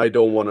pain that I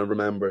don't want to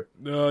remember.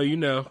 Oh,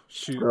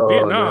 shoot. Oh,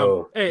 Vietnam.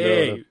 No,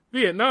 hey,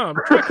 Vietnam.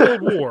 Try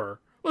Cold War.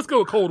 Let's go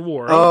with Cold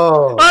War.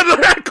 Oh. I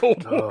love that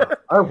Cold War.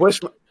 I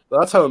wish...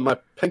 That's how my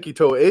pinky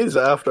toe is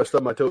after I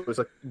stub my toe. It was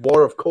like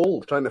war of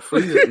cold, trying to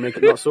freeze it and make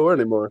it not sore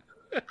anymore.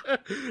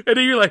 And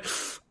then you're like,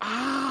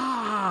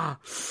 like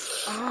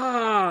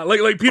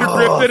Peter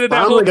Griffin and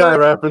that whole Family Guy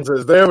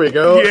references. There we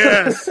go.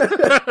 Yes.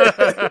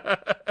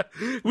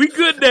 We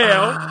good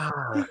now.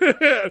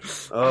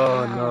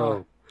 Oh,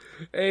 no.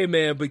 Hey,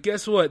 man, but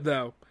guess what,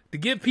 though? To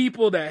give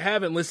people that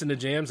haven't listened to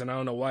Jams, and I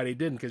don't know why they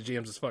didn't, because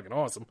Jams is fucking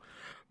awesome.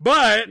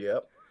 But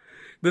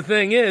the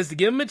thing is, to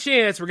give them a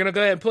chance, we're going to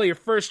go ahead and play your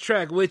first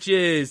track, which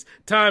is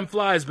Time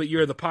Flies, But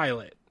You're the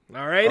Pilot.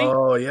 All righty?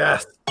 Oh,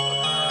 yes.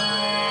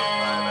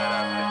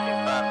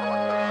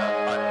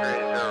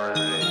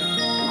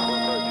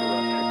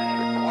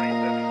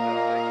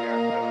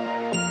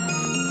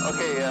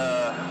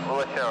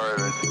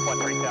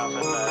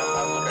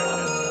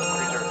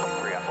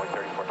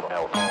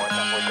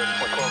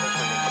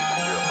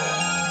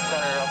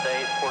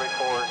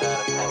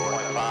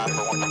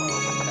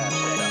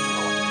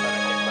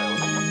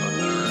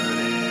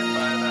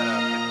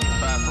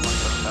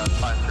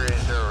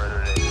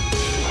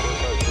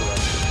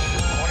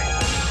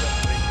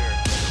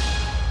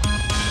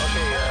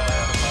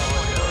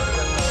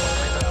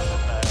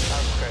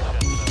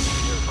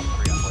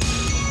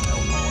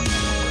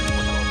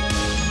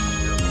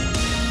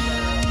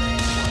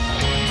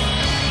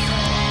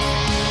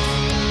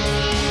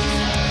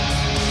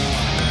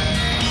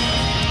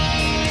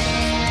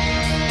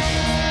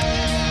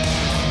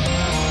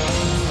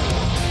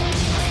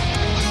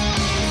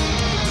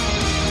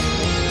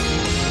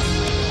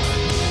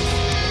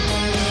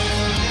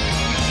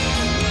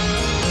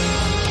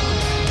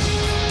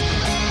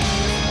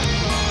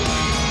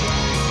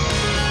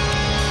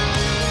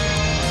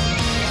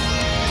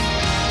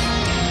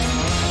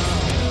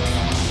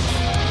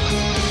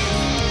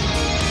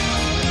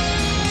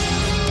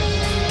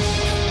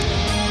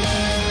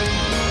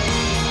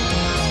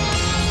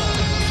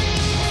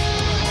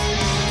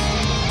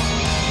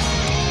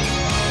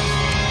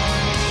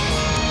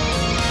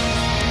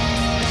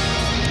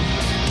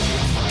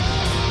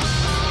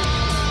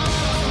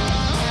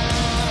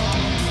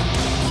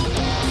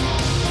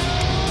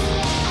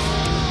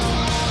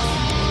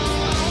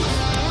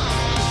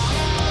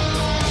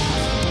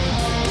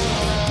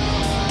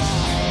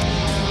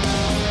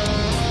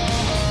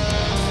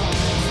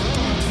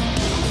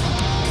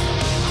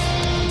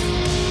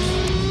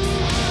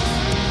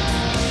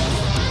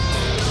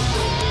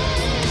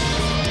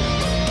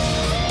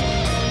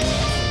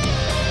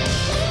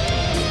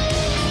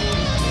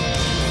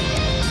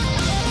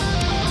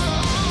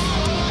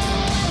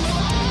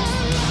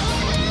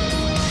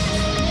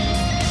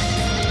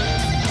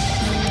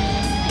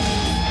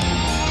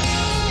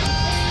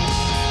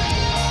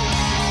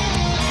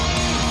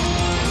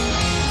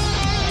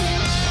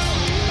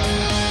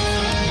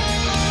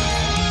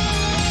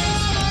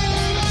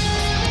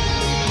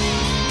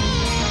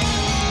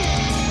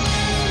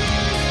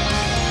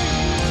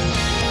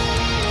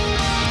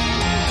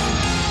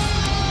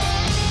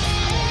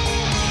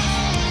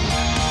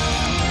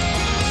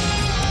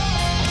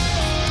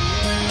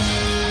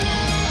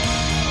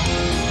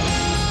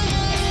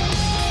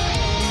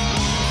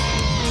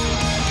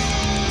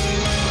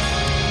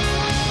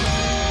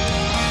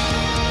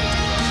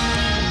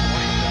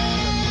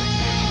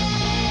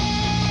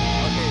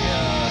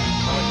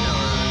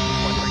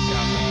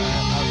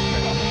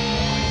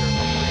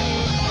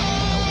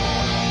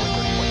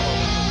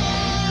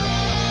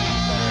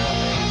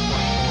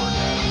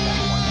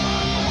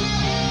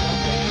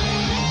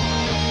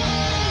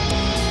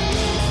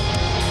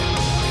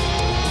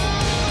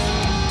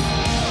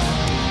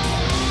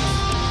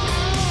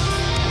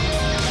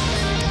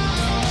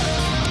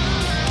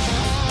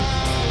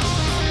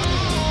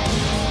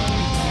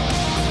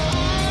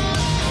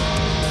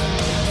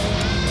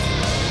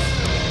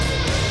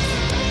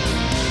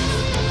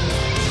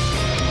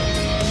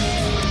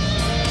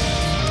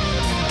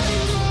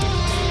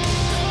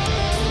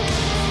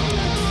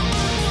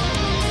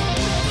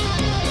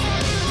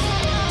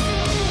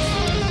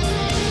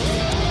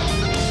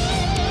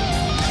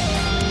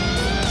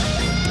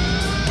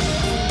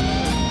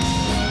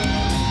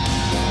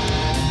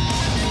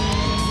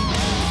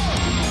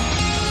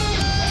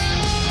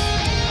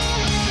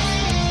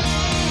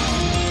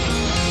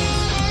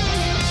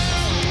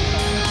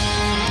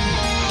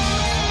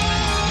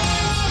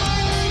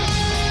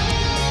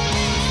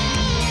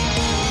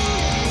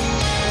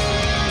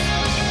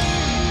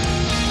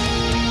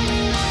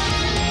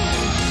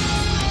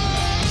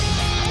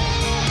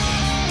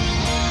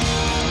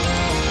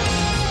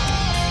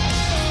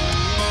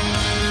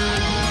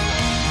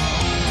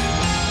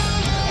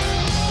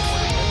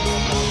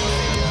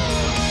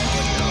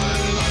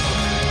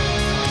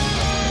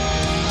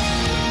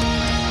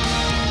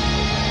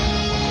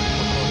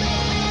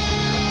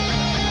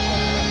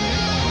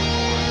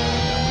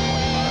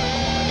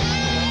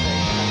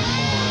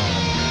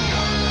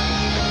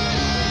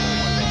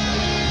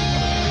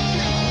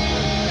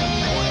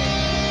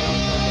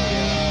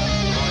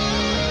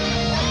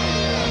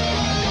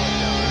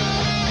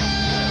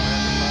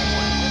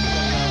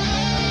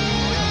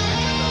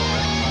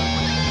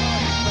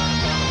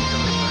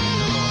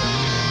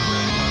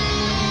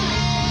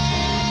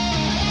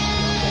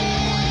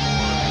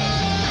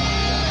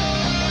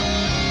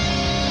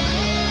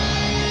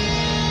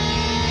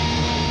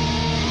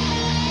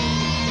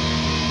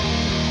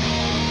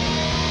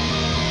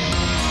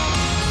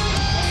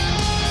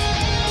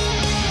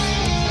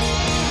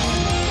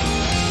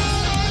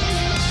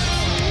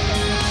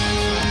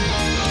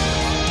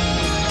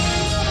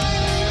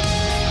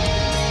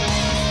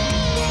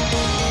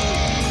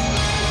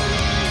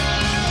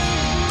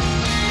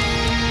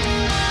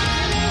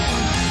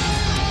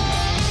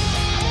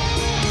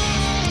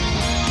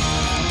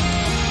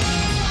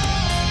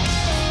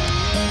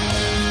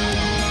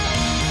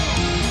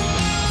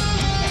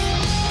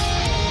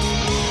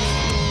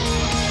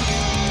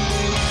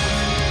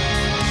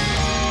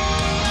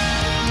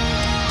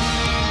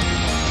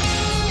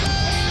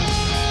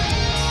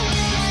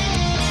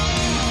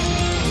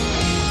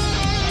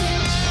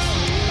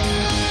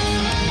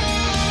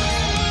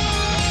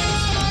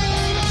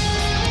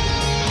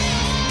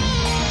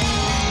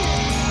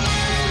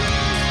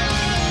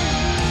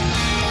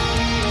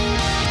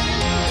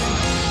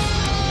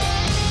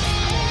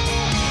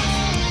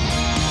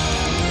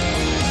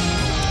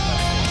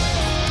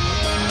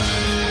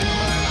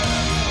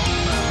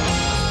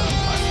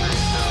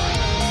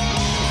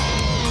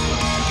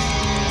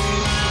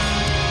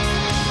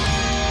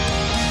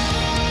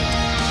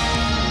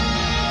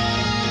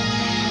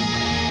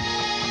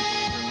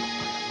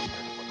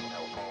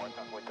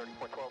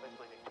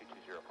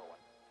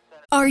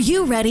 Are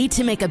you ready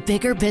to make a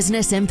bigger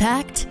business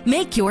impact?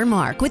 Make your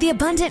mark with the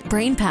abundant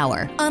brain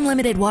power,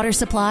 unlimited water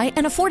supply,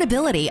 and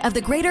affordability of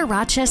the greater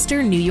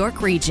Rochester, New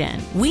York region.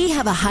 We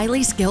have a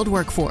highly skilled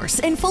workforce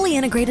and fully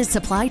integrated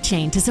supply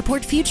chain to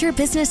support future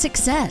business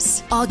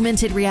success.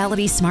 Augmented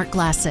reality smart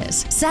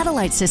glasses,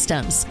 satellite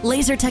systems,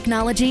 laser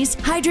technologies,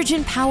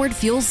 hydrogen-powered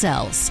fuel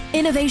cells.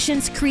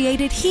 Innovations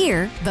created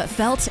here, but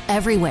felt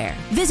everywhere.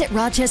 Visit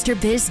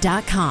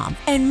rochesterbiz.com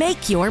and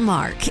make your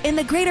mark in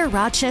the greater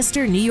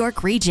Rochester, New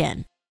York region.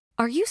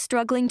 Are you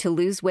struggling to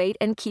lose weight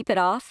and keep it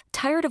off?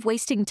 Tired of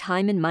wasting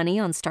time and money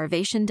on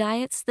starvation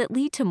diets that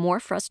lead to more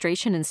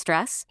frustration and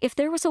stress? If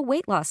there was a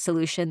weight loss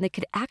solution that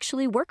could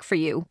actually work for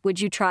you, would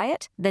you try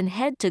it? Then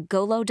head to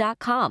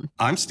Golo.com.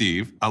 I'm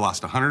Steve. I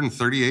lost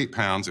 138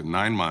 pounds in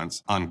 9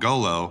 months on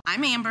Golo.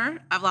 I'm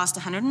Amber. I've lost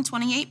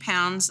 128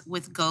 pounds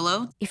with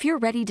Golo. If you're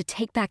ready to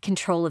take back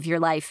control of your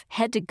life,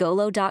 head to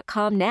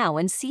Golo.com now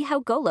and see how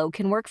Golo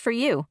can work for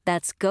you.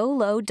 That's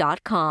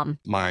Golo.com.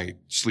 My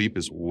sleep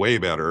is way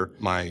better.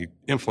 My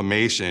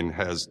inflammation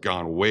has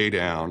gone way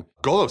down.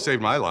 Golo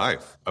saved my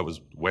life. I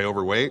was way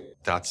overweight.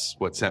 That's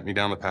what sent me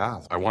down the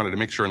path. I wanted to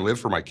make sure and live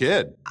for my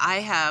kid. I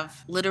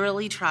have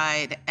literally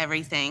tried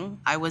everything.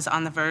 I was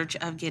on the verge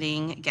of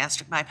getting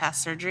gastric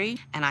bypass surgery,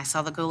 and I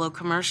saw the Golo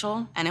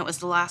commercial, and it was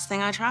the last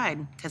thing I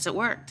tried because it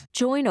worked.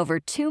 Join over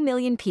 2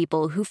 million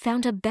people who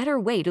found a better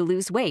way to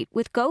lose weight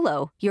with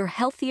Golo. Your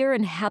healthier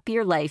and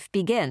happier life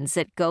begins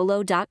at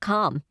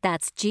Golo.com.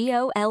 That's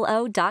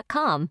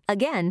Golo.com.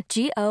 Again,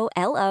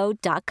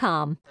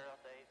 Golo.com.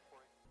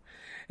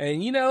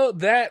 And you know,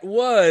 that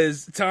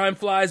was Time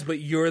Flies, But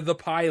You're the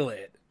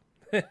Pilot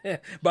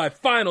by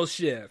Final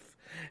Shift.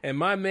 And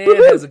my man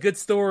has a good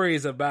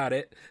stories about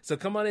it. So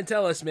come on and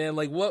tell us, man,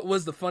 like, what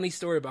was the funny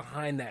story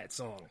behind that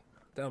song?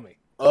 Tell me.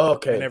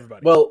 Okay. And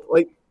everybody. Well,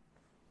 like,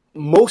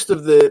 most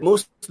of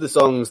the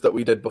songs that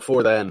we did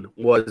before then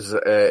was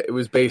it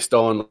was based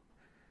on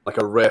like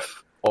a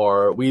riff,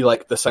 or we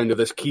liked the sound of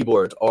this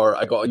keyboard, or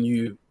I got a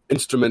new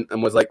instrument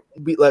and was like,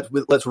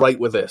 let's write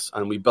with this,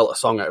 and we built a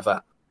song out of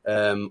that.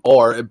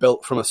 Or it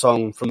built from a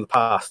song from the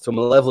past. So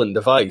Malevolent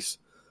Device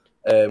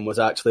was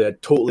actually a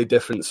totally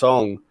different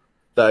song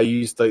that I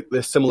used like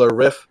this similar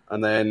riff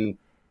and then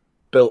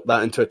built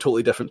that into a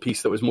totally different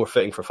piece that was more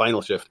fitting for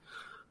Final Shift.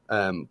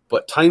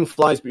 But Time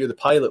Flies, But You're the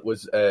Pilot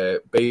was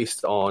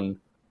based on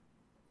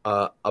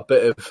a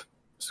bit of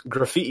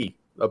graffiti,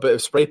 a bit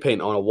of spray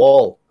paint on a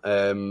wall.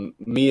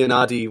 Me and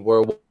Addy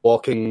were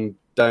walking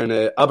down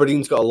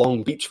Aberdeen's got a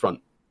long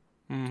beachfront.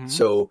 Mm-hmm.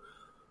 So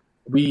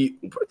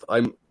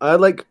I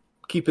like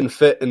keeping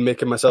fit and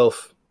making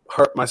myself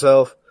hurt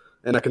myself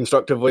in a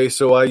constructive way.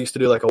 So I used to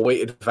do like a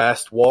weighted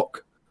vest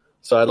walk.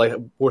 So I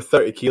wore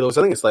 30 kilos.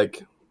 I think it's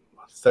like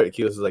 30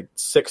 kilos is like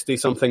 60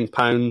 something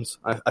pounds.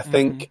 I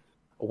think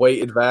a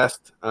weighted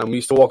vest. We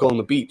used to walk along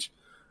the beach,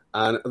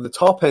 and at the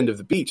top end of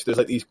the beach, there's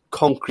like these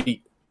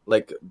concrete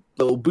like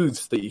little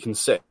booths that you can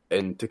sit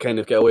in to kind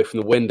of get away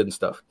from the wind and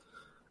stuff.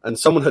 And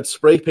someone had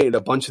spray painted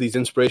a bunch of these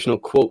inspirational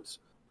quotes.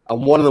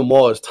 And one of them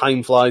was,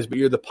 "Time flies, but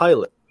you're the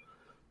pilot."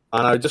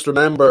 And I just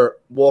remember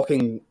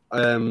walking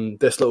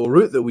this little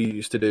route that we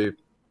used to do.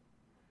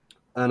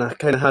 And I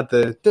kind of had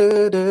the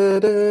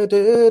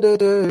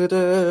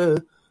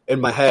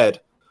in my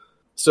head.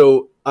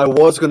 So I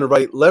was going to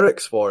write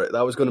lyrics for it.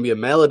 That was going to be a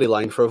melody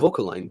line for a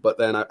vocal line. But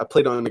then I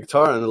played it on the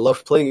guitar, and I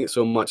loved playing it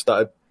so much that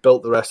I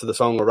built the rest of the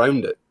song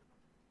around it.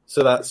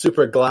 So that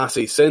super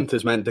glassy synth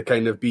is meant to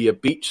kind of be a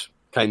beach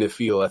kind of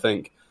feel, I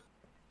think,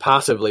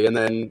 passively. And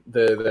then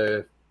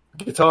the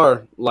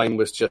guitar line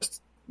was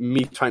just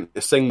me trying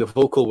to sing the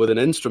vocal with an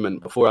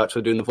instrument before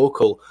actually doing the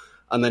vocal,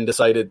 and then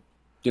decided,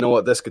 you know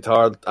what, this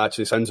guitar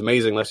actually sounds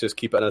amazing, let's just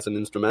keep it as an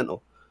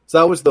instrumental. So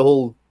that was the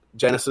whole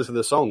genesis of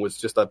the song, was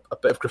just a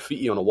bit of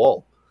graffiti on a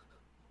wall.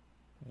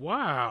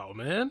 Wow,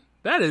 man.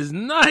 That is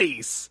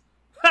nice.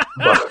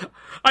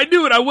 I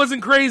knew it. I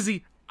wasn't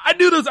crazy. I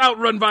knew those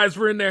Outrun vibes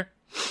were in there.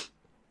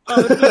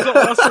 Oh, that's so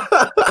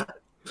awesome.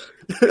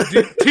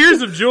 Dude,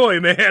 tears of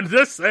joy, man.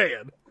 Just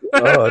saying.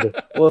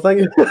 Well,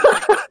 thank you.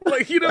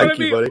 Like, you know thank what I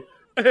mean? You,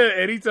 buddy.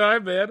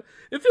 Anytime, man.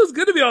 It feels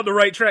good to be on the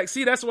right track.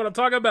 See, that's what I'm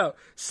talking about.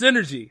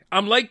 Synergy.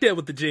 I'm like that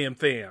with the Jam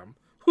Fam.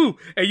 Whew.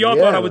 And y'all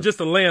thought I was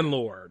just a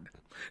landlord.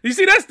 You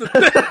see, that's the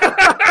thing.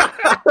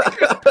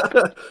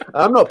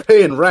 I'm not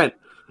paying rent.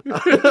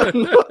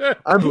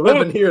 I'm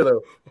living here,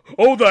 though.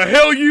 Oh, the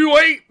hell you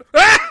ain't!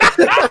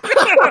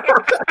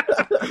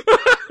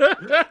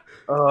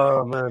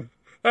 Oh, man.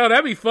 Oh,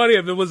 that'd be funny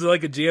if it was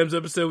like a Jams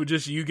episode with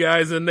just you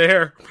guys in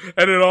there,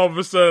 and then all of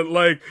a sudden,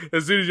 like,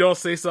 as soon as y'all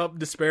say something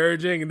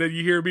disparaging, and then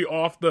you hear me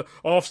off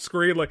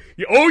screen, like,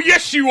 oh,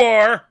 yes, you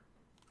are!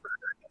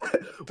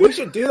 We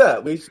should do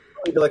that. We should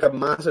do like a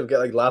massive, get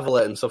like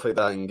Lavalette and stuff like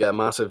that, and get a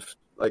massive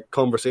like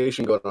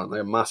conversation going on,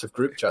 like a massive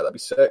group chat. That'd be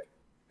sick.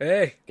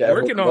 Hey,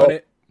 working on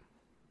it.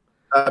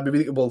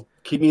 Well,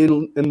 keep me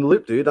in the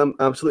loop, dude. I'm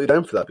absolutely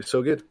down for that. It'd be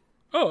so good.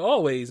 Oh,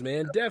 always,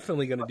 man.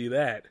 Definitely gonna do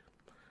that.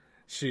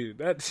 Shoot,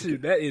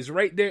 that is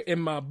right there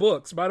in my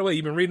books. By the way,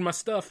 you been reading my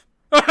stuff?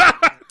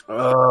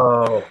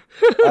 Oh,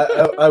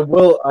 I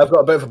will. I've got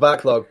a bit of a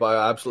backlog, but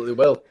I absolutely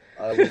will.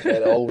 I will get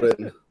it all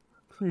written,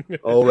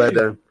 all read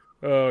down.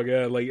 Oh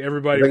god, like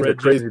everybody Things are read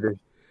crazy, dude.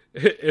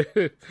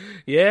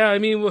 Yeah, I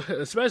mean,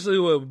 especially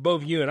what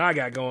both you and I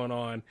got going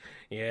on.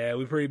 Yeah,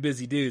 we're pretty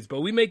busy dudes,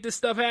 but we make this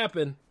stuff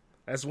happen.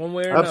 That's one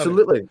way or another.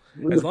 Absolutely,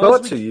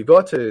 you've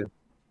got to.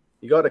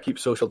 You got to keep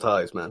social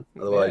ties, man.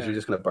 Otherwise, you're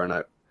just going to burn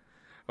out.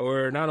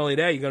 Or not only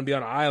that, you're going to be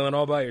on an island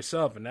all by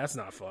yourself, and that's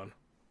not fun.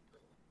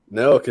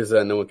 No, because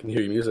no one can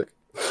hear your music.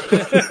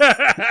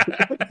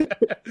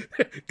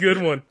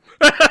 Good one.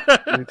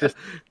 Just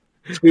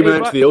screaming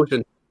out to the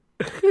ocean.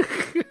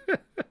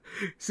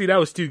 See, that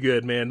was too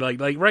good, man.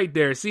 Like right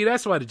there. See,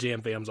 that's why the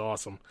Jam Fam's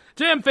awesome.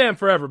 Jam Fam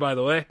forever, by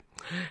the way.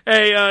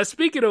 Hey,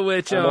 speaking of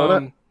which,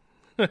 Jack,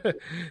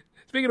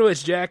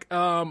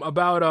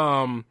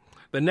 about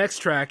the next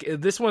track.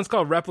 This one's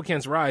called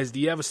Replicant's Rise. Do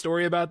you have a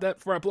story about that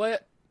before I play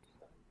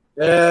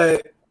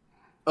it?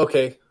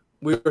 Okay.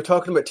 We were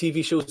talking about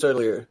TV shows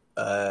earlier.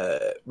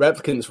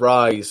 Replicant's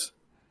Rise.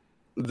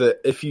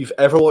 If you've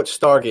ever watched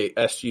Stargate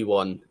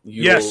SG-1,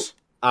 you will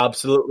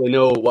absolutely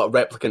know what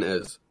Replicant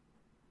is.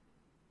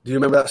 Do you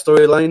remember that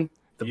storyline?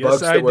 The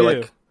bugs that were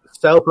like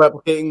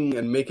self-replicating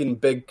and making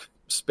big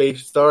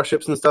space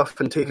starships and stuff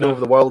and taking over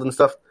the world and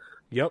stuff?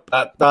 Yep.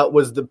 That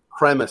was the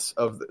premise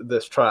of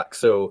this track.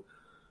 So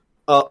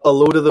a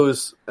load of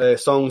those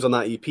songs on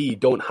that EP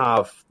don't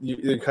have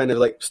the kind of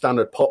like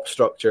standard pop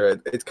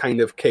structure. It's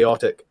kind of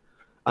chaotic.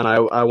 And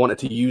I wanted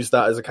to use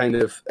that as a kind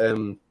of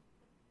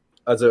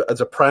as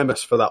a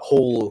premise for that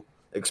whole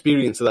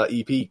experience of that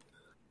EP.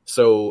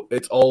 So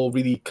it's all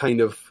really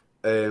kind of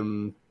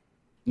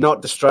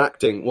not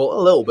distracting, well, a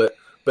little bit,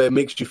 but it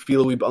makes you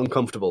feel a wee bit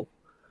uncomfortable.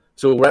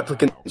 So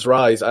Replicant's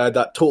Rise, I had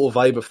that total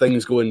vibe of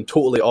things going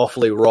totally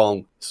awfully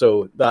wrong.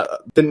 So that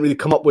didn't really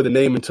come up with a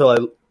name until I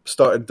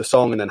started the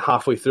song, and then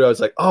halfway through I was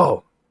like,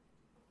 oh,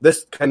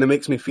 this kind of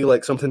makes me feel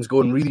like something's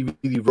going really,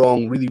 really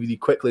wrong really, really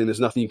quickly and there's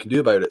nothing you can do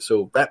about it.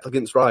 So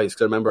Replicant's Rise,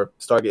 because I remember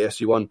Stargate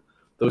SG-1,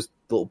 those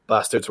little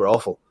bastards were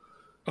awful.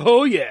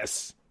 Oh,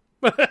 yes.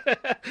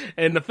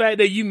 And the fact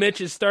that you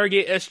mentioned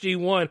Stargate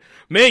SG-1,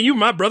 man, you're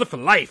my brother for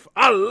life.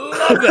 I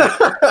love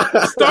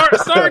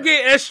that.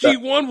 Stargate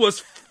SG-1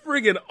 was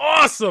friggin'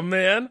 awesome,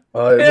 man.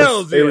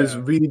 It was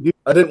really good.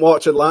 I didn't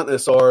watch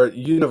Atlantis or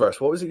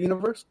Universe. What was it,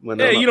 Universe?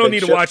 Yeah, you don't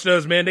need to watch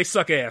those, man. They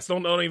suck ass.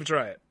 Don't even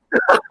try it.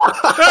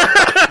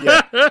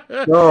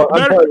 No,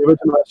 I'm part of the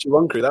original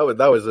SG-1 crew.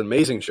 That was an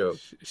amazing show.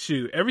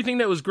 Shoot, everything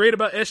that was great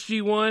about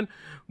SG-1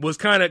 was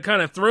kind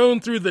of thrown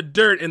through the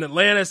dirt in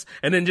Atlantis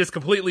and then just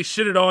completely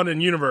shitted on in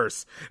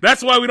Universe.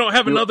 That's why we don't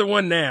have another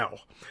one now.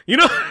 You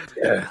know?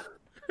 Yeah.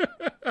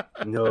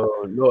 No,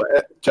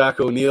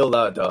 Jack O'Neill,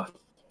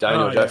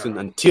 Dino Jackson,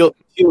 and Teal'c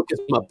is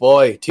my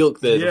boy. Teal'c,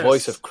 the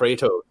voice of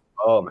Kratos.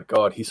 Oh my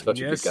god, he's such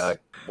a good guy.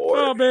 Boy.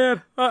 Oh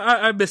man,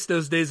 I miss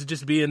those days of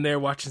just being there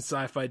watching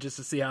sci-fi just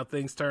to see how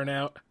things turn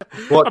out.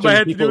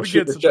 Watching people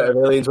shoot the jet of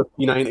aliens with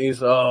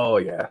P-90s. Oh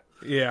yeah.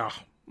 Yeah.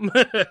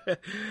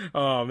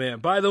 Oh man.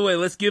 By the way,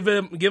 let's give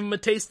him a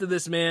taste of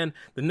this, man.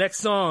 The next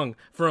song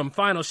from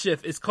Final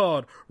Shift is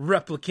called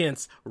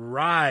Replicant's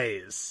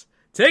Rise.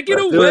 Take it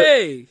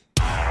away.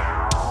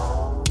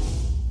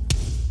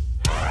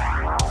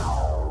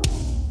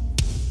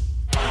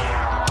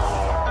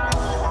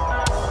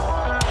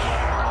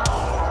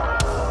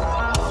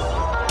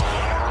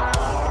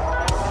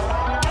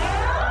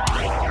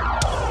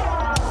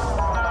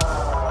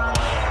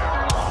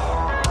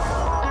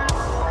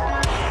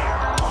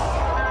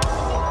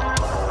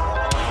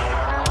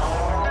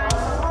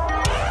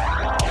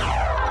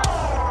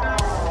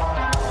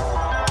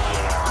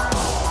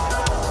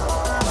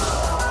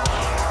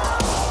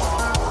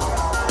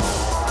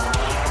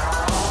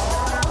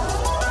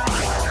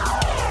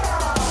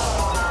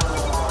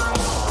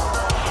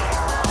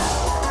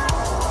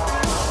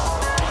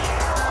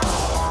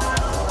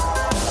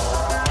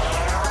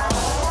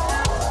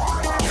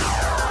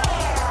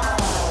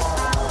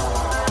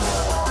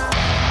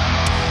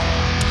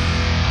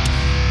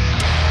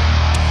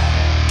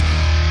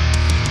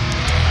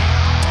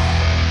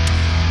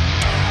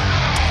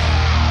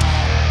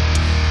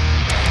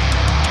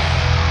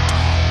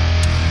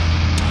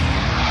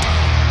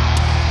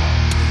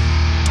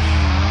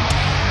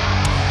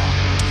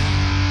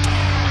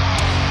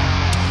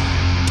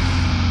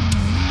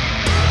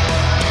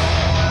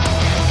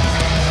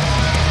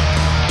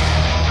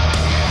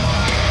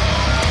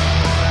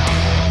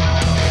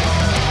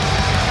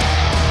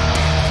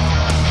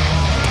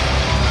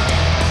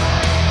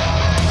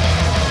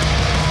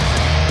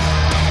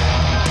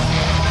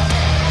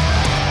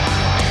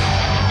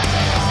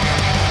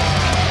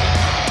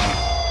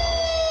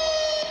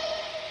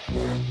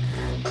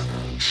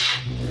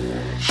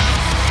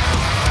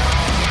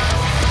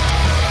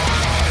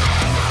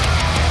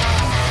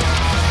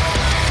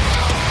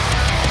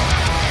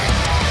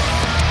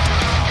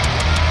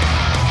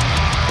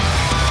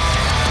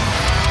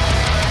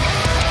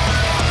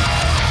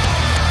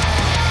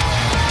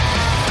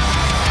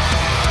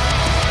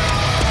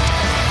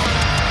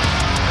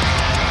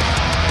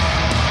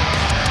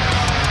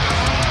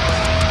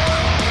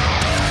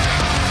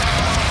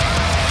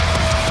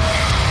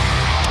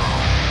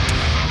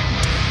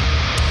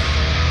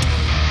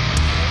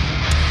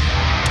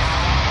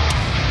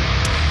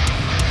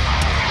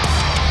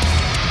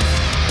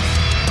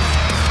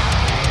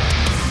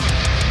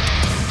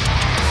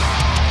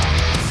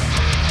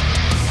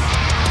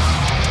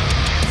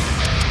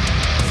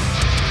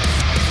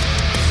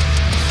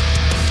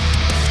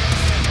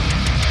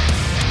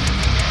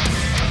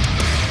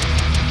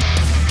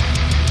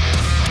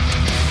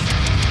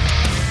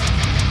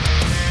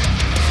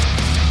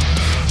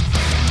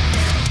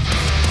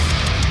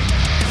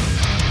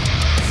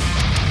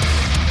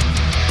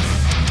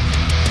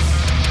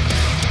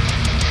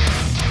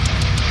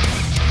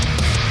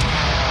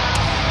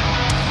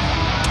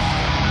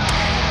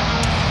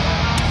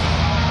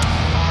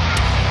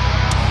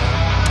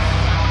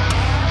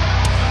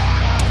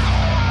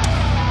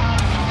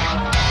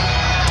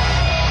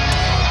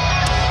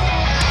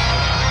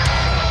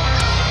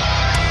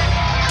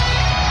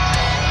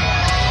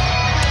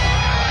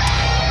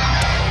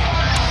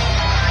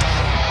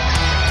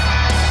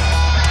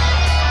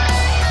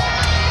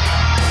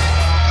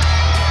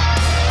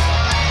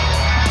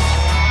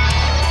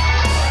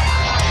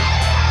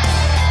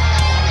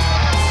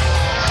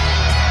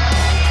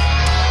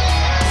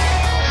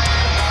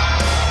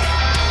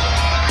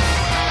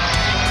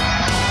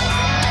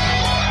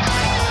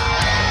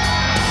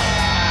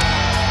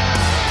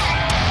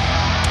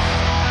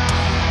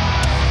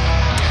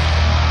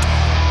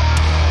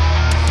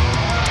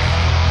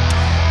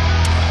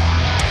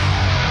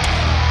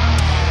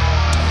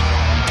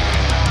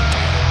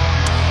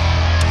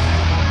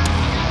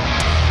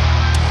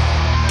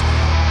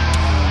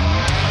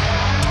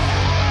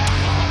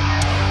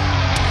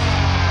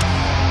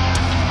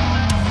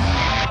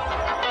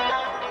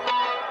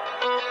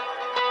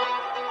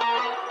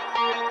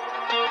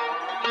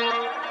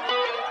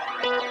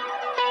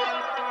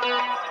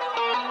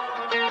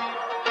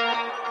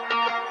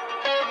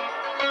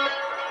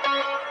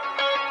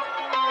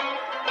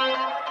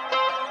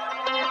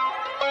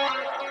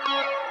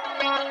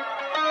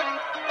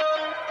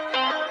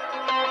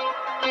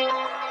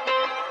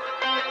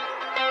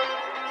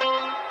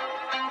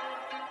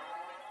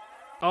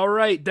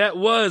 right. That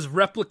was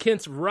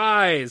Replicant's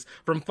Rise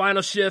from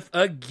Final Shift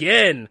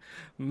again.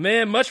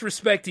 Man, much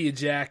respect to you,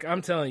 Jack.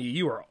 I'm telling you,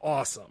 you are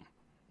awesome.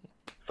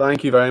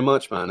 Thank you very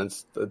much, man.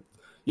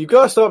 You've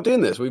got to stop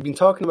doing this. We've been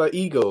talking about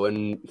ego,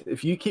 and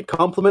if you keep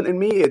complimenting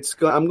me,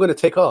 I'm going to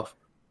take off.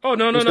 Oh,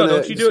 no.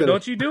 Don't you do it.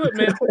 Don't you do it,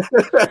 man.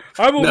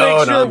 I will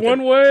make sure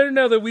one way or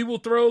another we will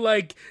throw,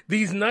 like,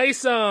 these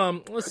nice,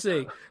 let's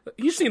see.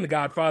 You've seen The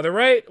Godfather,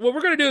 right? What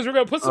we're going to do is we're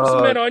going to put some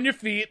cement on your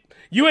feet.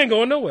 You ain't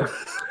going nowhere.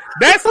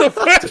 That's the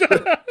first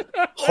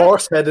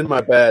horse head in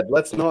my bed.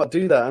 Let's not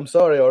do that. I'm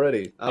sorry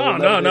already.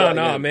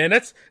 No, man.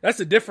 That's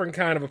a different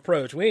kind of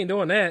approach. We ain't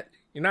doing that.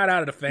 You're not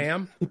out of the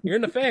fam. You're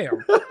in the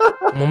fam.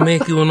 I'm going to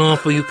make you an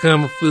offer you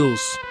can't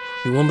refuse.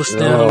 You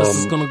understand how this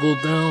is going to go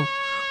down?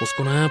 What's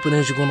going to happen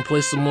is you're going to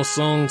play some more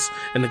songs,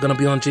 and they're going to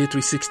be on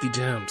J360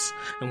 Jams.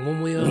 And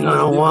one way or another,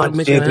 I want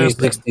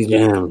J360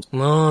 Jams.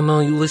 No,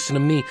 you listen to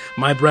me.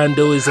 My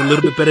Brando is a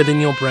little bit better than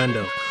your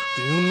Brando.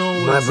 Do you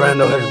know my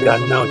Brando has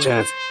got no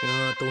chance?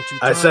 Don't you?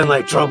 I sound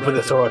like Trump with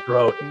a sore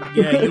throat.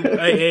 Yeah,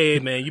 hey,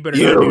 man, you better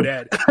not do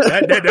that.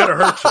 That'll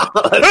hurt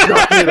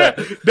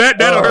you.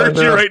 That'll hurt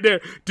you right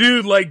there,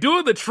 dude. Like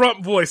doing the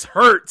Trump voice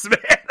hurts,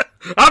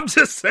 man. I'm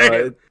just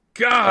saying.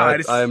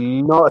 God,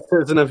 I'm not a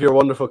citizen of your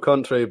wonderful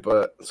country,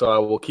 but so I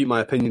will keep my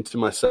opinion to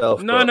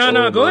myself.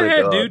 No. Go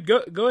ahead,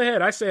 dude. Go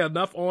ahead. I say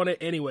enough on it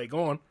anyway.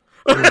 Go on.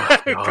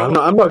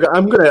 I'm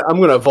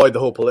gonna avoid the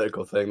whole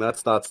political thing.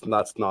 That's not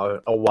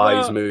a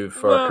wise move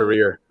for a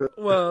career.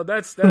 Well,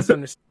 that's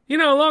understandable. You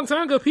know, a long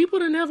time ago, people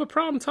didn't have a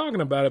problem talking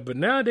about it, but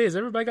nowadays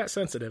everybody got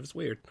sensitive. It's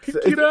weird.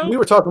 You know, we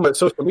were talking about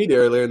social media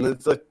earlier, and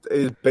it's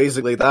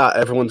basically that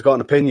everyone's got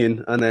an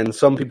opinion, and then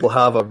some people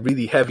have a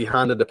really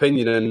heavy-handed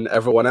opinion, and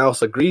everyone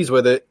else agrees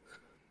with it.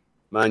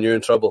 Man, you're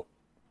in trouble.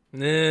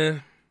 Nah.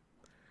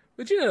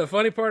 But you know the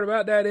funny part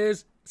about that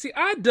is, see,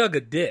 I dug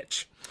a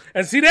ditch.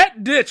 And see,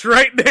 that ditch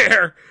right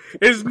there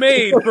is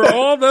made for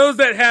all those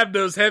that have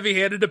those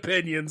heavy-handed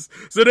opinions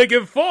so they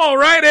can fall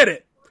right in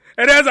it.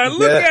 And as I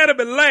look at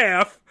them and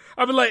laugh,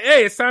 I'll be like,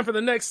 hey, it's time for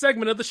the next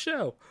segment of the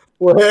show.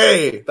 Well,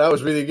 hey, that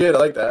was really good. I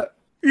like that.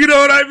 You know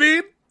what I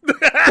mean?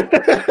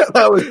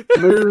 That was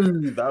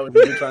smooth. That was a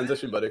good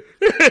transition, buddy.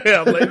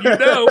 I'm letting you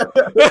know.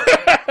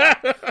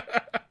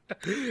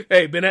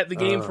 Hey, been at the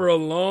game for a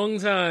long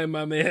time,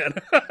 my man.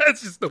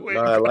 That's just the way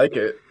I like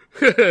it.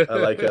 I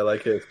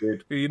like it,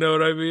 dude. You know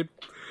what I mean?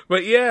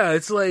 But yeah,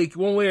 it's like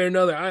one way or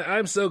another.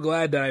 I'm so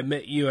glad that I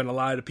met you and a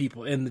lot of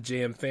people in the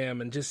Jam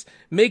fam, and just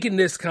making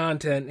this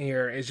content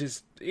here is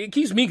just, it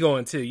keeps me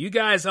going too. You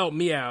guys help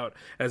me out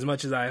as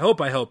much as I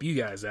hope I help you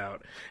guys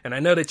out. And I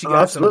know that you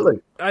got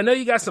I know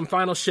you got some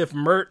Final Shift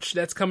merch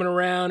that's coming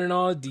around and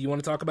all. Do you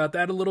want to talk about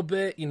that a little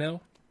bit? You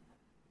know?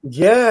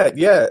 Yeah.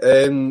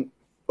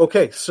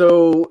 Okay,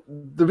 so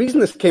the reason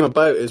this came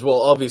about is,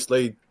 well,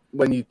 obviously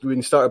when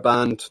you start a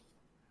band,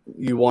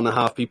 you want to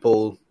have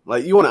people,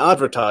 like, you want to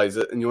advertise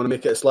it and you want to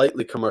make it a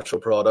slightly commercial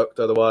product,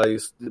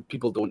 otherwise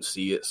people don't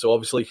see it. So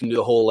obviously you can do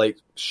the whole, like,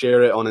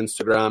 share it on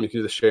Instagram, you can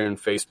do the share on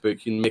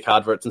Facebook, you can make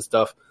adverts and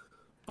stuff.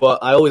 But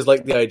I always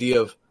like the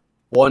idea of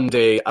one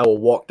day I will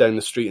walk down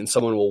the street and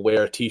someone will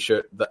wear a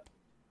t-shirt that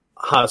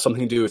has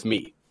something to do with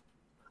me.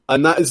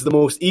 And that is the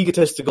most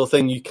egotistical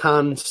thing you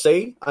can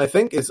say, I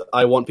think, is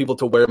I want people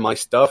to wear my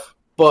stuff.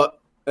 But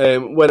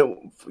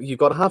you've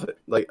got to have it.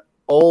 Like,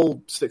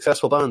 all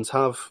successful bands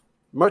have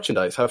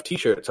merchandise, have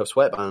t-shirts, have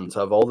sweatbands,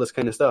 have all this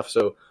kind of stuff.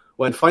 So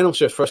when Final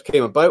Shift first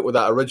came about with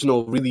that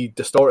original really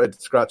distorted,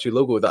 scratchy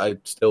logo that I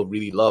still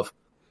really love,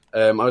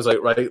 I was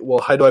like, right, well,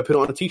 how do I put it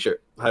on a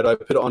t-shirt? How do I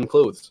put it on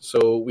clothes?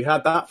 So we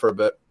had that for a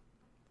bit.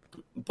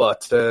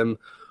 But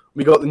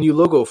we got the new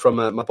logo from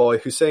my boy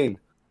Hussein.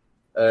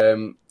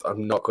 I'm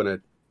not going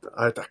to...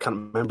 I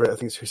can't remember it. I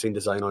think it's Hussein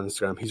Design on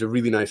Instagram. He's a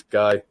really nice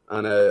guy,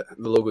 and the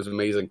logo is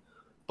amazing.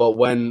 But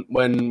when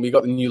we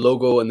got the new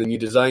logo and the new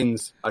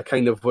designs, I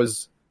kind of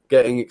was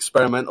getting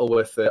experimental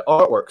with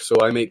artwork. So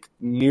I make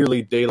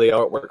nearly daily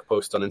artwork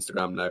posts on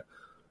Instagram now.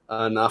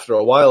 And after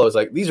a while, I was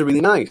like, these are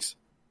really nice.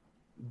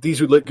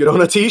 These would look good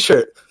on a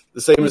t-shirt,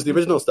 the same as the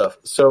original stuff.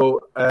 So,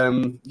 I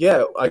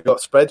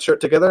got Spreadshirt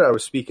together. I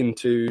was speaking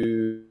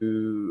to...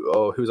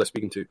 who was I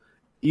speaking to?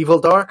 Evil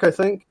Dark, I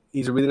think.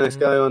 He's a really nice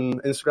guy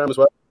on Instagram as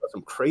well. Got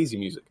some crazy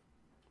music.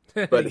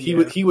 But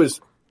he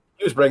was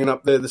bringing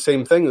up the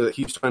same thing, that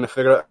he's trying to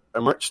figure out a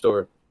merch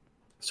store.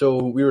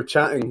 So we were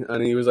chatting,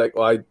 and he was like,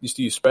 well, I used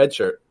to use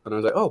Spreadshirt. And I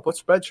was like, oh, what's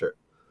Spreadshirt?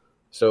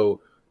 So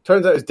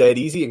turns out it's dead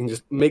easy. You can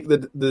just make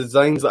the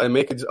designs that I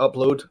make and just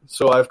upload.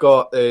 So I've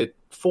got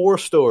 4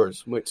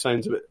 stores, which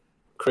sounds a bit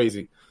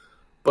crazy.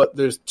 But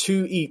there's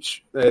 2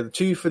 each.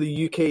 2 for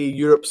the UK,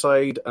 Europe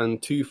side,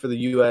 and 2 for the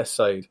US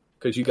side,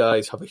 because you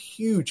guys have a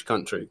huge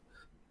country.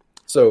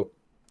 So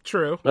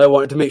true. I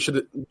wanted to make sure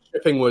that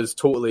shipping was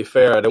totally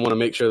fair. I don't want to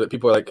make sure that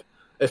people are like,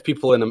 if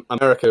people in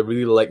America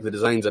really like the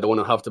designs, I don't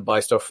want to have to buy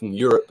stuff from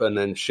Europe and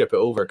then ship it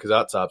over, because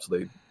that's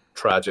absolutely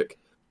tragic.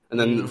 And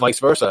then vice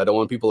versa. I don't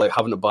want people like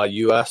having to buy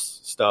US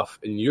stuff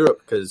in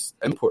Europe because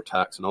import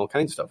tax and all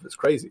kinds of stuff. It's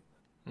crazy.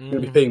 You're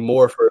going to be paying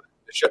more for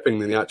the shipping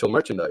than the actual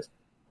merchandise.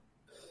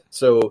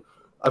 So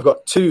I've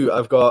got two.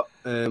 I've got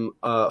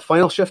a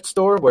Final Shift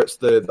store where it's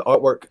the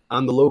artwork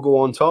and the logo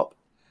on top.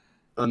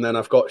 And then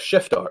I've got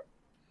Shift Art,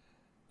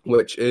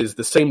 which is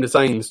the same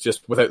designs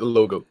just without the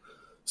logo.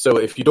 So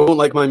if you don't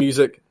like my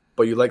music,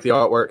 but you like the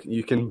artwork,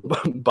 you can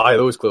buy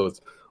those clothes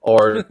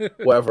or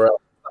whatever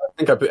else. I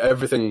think I put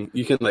everything.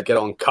 You can like get it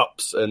on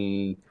cups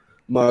and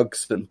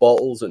mugs and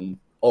bottles and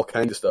all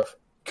kinds of stuff.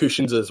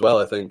 Cushions as well,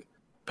 I think.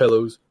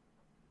 Pillows.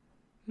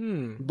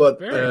 But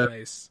very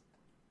nice.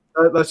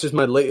 That's just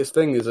my latest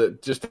thing, is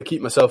that just to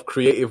keep myself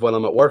creative when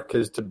I'm at work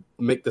is to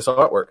make this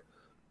artwork.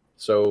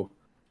 So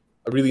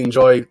I really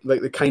enjoy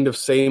like the kind of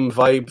same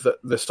vibe that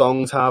the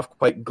songs have,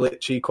 quite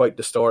glitchy, quite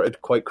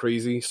distorted, quite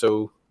crazy.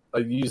 So I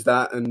use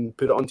that and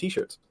put it on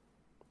t-shirts.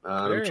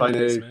 I'm trying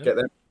to get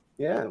them.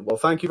 Yeah, well,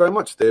 thank you very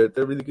much. They're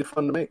really good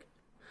fun to make.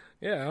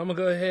 Yeah, I'm going to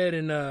go ahead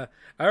and I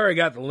already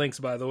got the links,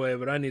 by the way,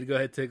 but I need to go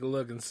ahead and take a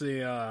look and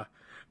see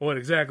what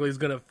exactly is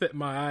going to fit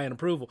my eye and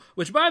approval.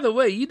 Which, by the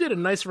way, you did a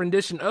nice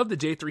rendition of the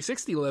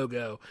J360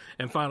 logo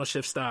in Final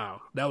Shift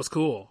style. That was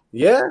cool.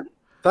 Yeah,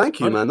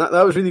 thank you, man. That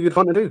was really good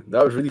fun to do.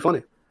 That was really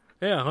funny.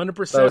 Yeah,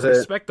 100%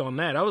 respect on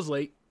that. I was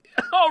like,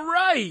 all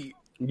right.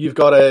 You've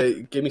got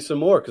to give me some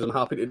more, because I'm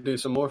happy to do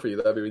some more for you.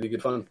 That'd be really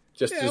good fun.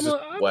 Just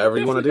whatever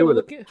you want to do with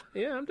it.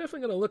 Yeah, I'm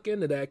definitely going to look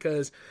into that,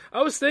 because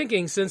I was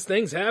thinking, since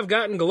things have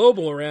gotten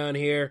global around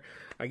here,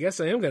 I guess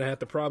I am going to have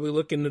to probably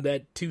look into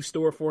that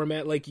 2-store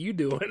format like you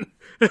doing,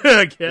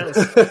 I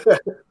guess.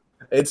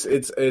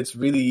 It's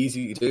really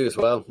easy to do as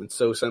well. It's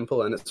so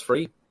simple and it's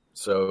free.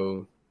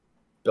 So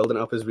building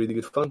it up is really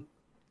good fun.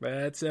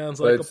 That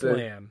sounds like a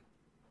plan.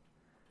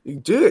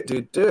 Do it,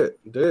 dude. Do it.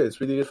 It's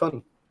really good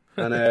fun.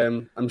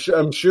 And I'm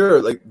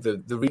sure like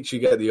the reach you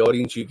get, the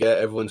audience you get,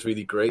 everyone's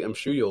really great. I'm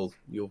sure you'll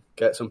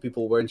get some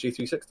people wearing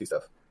J360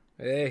 stuff.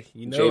 Hey,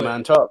 you know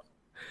J-Man top.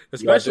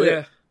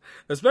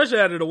 Especially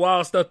out of the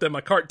wild stuff that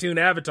my cartoon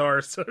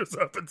avatar shows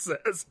up and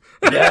says.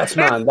 Yes,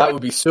 man, that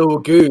would be so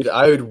good.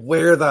 I would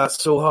wear that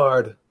so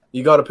hard.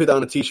 You got to put that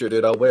on a t-shirt,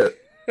 dude. I'll wear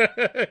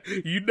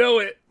it. You know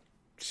it.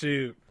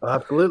 Shoot.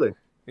 Absolutely.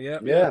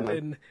 Yep, yeah,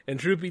 man. And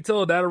truth be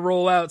told, that'll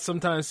roll out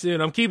sometime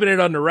soon. I'm keeping it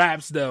under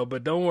wraps, though,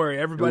 but don't worry.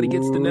 Everybody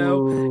gets to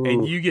know,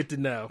 and you get to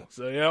know.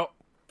 So, yep.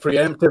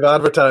 Preemptive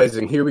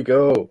advertising. Here we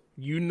go.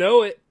 You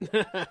know it.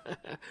 But,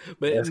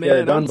 let's get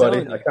it done,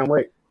 buddy. I can't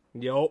wait.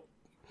 Yep.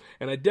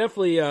 And I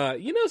definitely,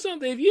 you know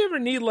something, if you ever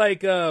need,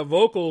 like,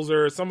 vocals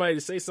or somebody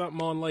to say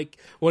something on, like,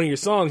 one of your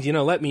songs,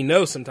 let me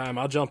know sometime.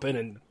 I'll jump in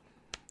and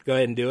go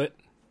ahead and do it.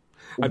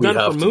 I've done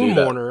it for Moon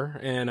Mourner,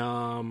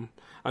 and,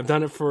 I've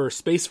done it for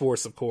Space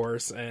Force, of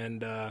course,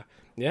 and,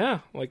 yeah,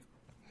 like,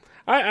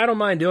 I don't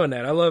mind doing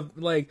that. I love,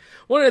 like,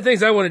 one of the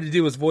things I wanted to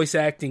do was voice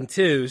acting,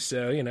 too,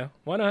 so,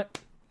 why not?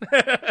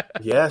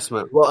 Yes,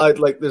 man. Well,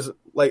 there's,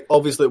 like,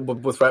 obviously,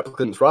 with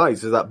Replicant's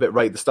Rise, there's that bit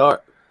right at the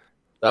start.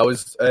 That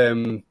was,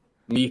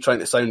 me trying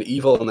to sound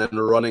evil and then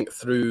running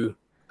through,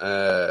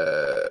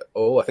 I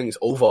think it's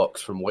Ovox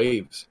from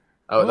Waves.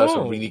 That's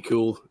a really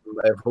cool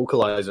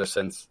vocalizer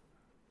synth.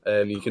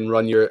 You can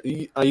run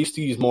I used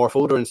to use Morph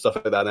Odor and stuff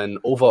like that,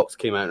 and Ovox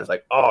came out and it's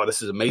like, oh,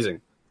 this is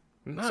amazing.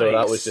 Nice. So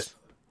that was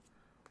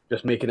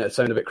just making it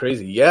sound a bit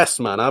crazy. Yes,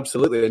 man,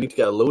 absolutely. I need to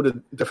get a load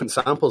of different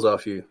samples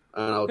off you,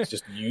 and I'll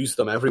just use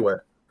them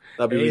everywhere.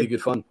 That'd be really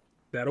good fun.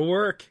 That'll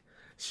work.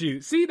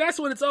 Shoot. See, that's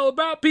what it's all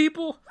about,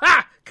 people.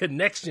 Ha!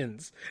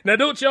 Connections. Now,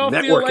 don't y'all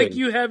feel like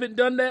you haven't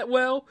done that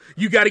well?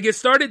 You got to get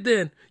started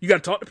then. You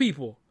got to talk to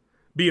people.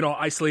 Being all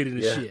isolated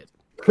and shit.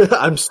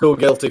 I'm so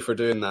guilty for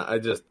doing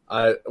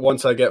that.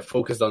 Once I get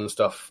focused on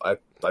stuff, I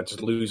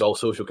just lose all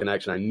social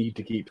connection. I need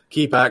to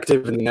keep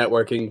active in the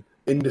networking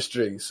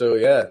industry. So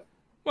yeah.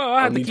 Well,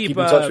 I have to keep in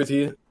touch with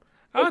you.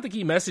 I'll have to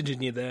keep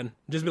messaging you then.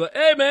 Just be like,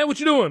 hey man, what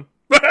you doing?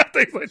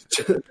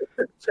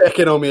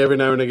 Checking on me every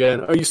now and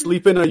again. Are you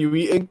sleeping? Are you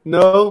eating?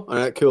 No? All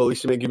right, cool. At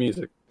least you make your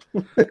music.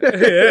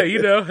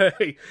 Yeah,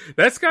 hey,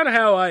 that's kind of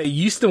how I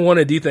used to want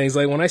to do things.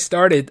 Like when I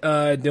started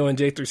doing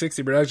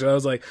J360 production, I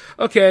was like,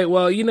 okay,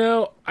 well,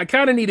 I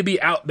kind of need to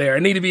be out there. I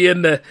need to be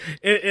in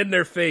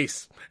their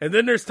face. And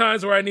then there's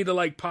times where I need to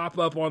like pop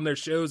up on their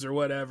shows or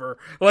whatever.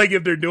 Like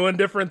if they're doing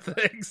different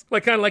things,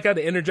 like kind of like how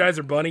the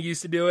Energizer Bunny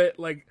used to do it.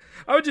 Like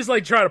I would just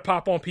like try to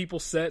pop on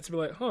people's sets and be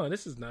like, huh,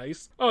 this is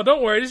nice. Oh,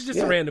 don't worry, this is just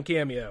a random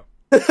cameo.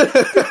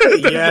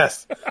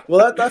 Yes.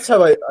 Well, that's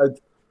how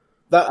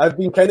I've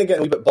been kind of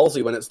getting a little bit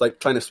ballsy when it's like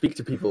trying to speak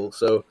to people.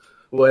 So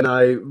when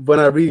I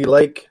really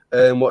like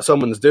what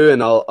someone's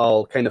doing,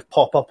 I'll kind of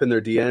pop up in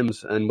their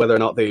DMs, and whether or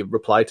not they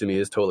reply to me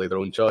is totally their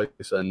own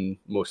choice, and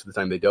most of the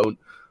time they don't.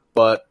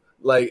 But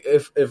like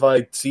if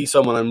I see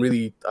someone I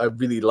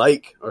really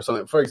like or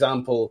something, for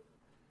example,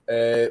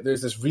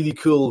 there's this really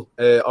cool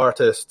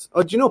artist.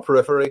 Oh, do you know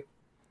Periphery?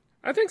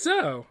 I think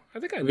so.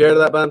 Have you heard of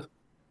that band?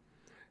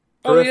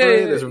 Periphery.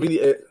 Yeah. There's a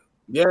really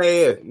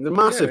the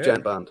massive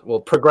gent band.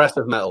 Well,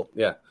 progressive metal.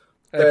 Yeah,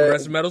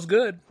 progressive metal's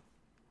good.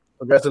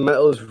 Progressive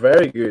metal is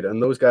very good,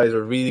 and those guys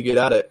are really good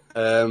at it.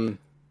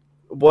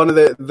 One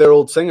of their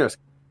old singers,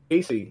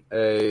 Casey,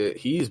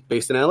 he's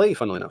based in LA.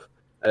 Funnily enough,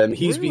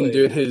 he's been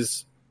doing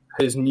his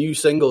new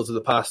singles of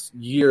the past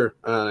year.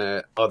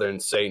 They're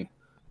insane.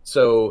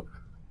 So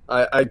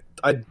I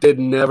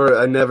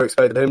never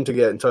expected him to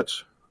get in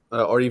touch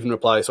or even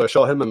reply. So I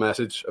shot him a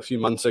message a few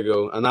months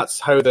ago, and that's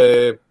how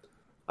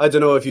I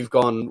don't know if you've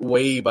gone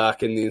way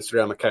back in the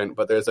Instagram account,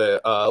 but there's a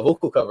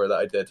vocal cover that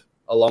I did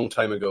a long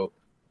time ago,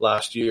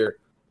 last year,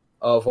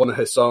 of one of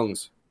his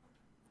songs,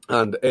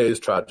 and it is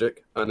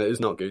tragic and it is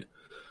not good.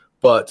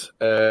 But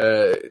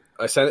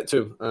I sent it to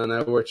him,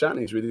 and we're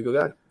chatting. He's a really good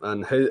guy,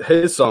 and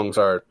his songs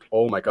are,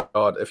 oh my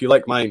god! If you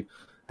like mine,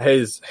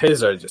 his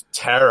are just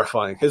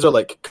terrifying. His are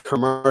like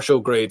commercial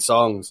grade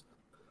songs.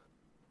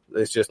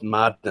 It's just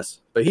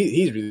madness. But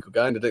he's a really good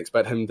guy, and I didn't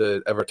expect him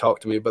to ever talk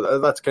to me. But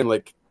that's kind of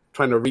like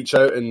trying to reach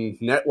out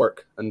and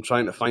network and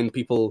trying to find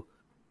people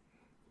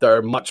that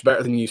are much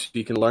better than you, so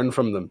you can learn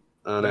from them.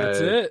 And that's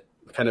it.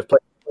 Kind of play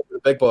with the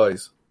big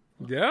boys.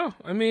 Yeah,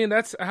 I mean,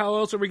 that's how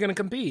else are we going to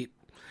compete?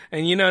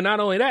 And, you know, not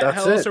only that,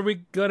 That's how else it. are we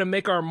going to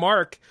make our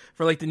mark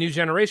for, like, the new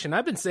generation?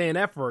 I've been saying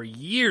that for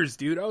years,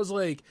 dude. I was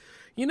like,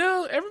 you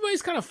know,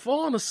 everybody's kind of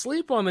falling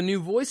asleep on the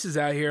new voices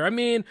out here. I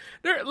mean,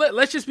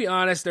 let's just be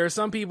honest. There are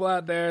some people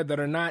out there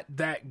that are not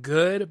that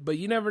good, but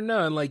you never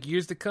know. In, like,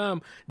 years to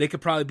come, they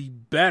could probably be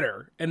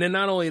better. And then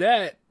not only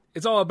that,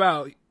 it's all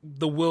about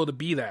the will to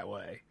be that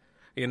way,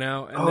 you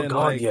know? And Oh, then,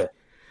 God, like, yeah.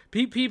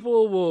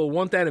 People will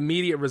want that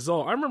immediate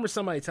result. I remember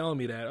somebody telling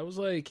me that. I was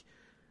like,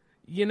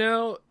 you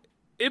know,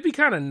 it'd be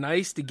kind of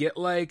nice to get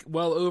like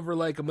well over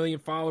like 1 million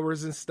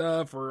followers and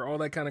stuff or all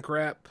that kind of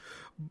crap.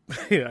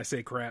 Yeah, I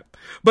say crap,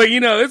 but you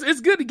know,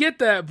 it's good to get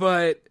that.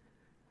 But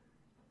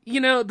you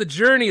know, the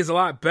journey is a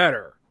lot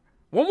better.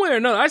 One way or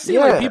another, I see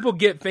like people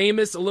get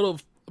famous a little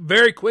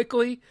very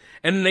quickly,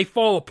 and then they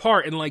fall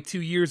apart in like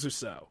 2 years or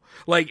so.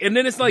 Like, and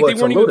then it's like they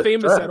weren't even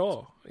famous at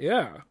all.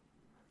 Yeah,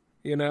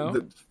 you know,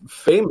 the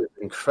fame is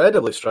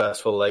incredibly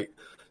stressful. Like,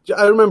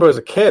 I remember as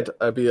a kid,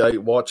 I'd be like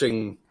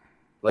watching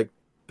like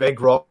big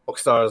rock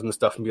stars and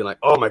stuff and being like,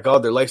 oh my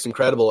god, their life's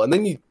incredible. And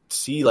then you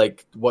see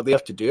like what they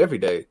have to do every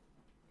day.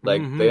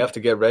 Like they have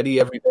to get ready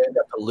every day, they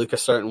have to look a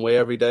certain way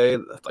every day,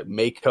 like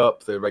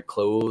makeup, the right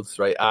clothes,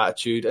 right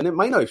attitude, and it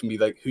might not even be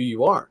like who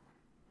you are.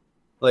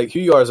 Like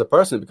who you are as a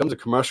person, it becomes a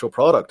commercial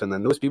product, and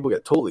then those people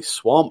get totally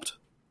swamped.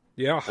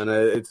 Yeah. And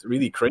it's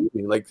really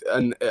crazy. Like,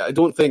 and I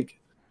don't think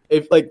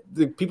if like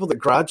the people that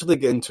gradually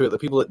get into it, the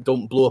people that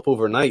don't blow up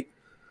overnight,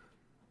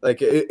 like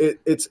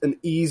it's an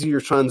easier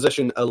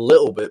transition a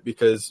little bit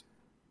because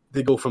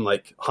they go from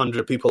like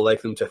 100 people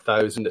like them to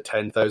 1,000 to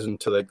 10,000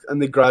 to like, and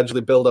they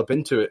gradually build up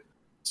into it.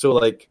 So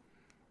like,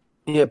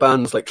 yeah,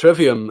 bands like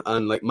Trivium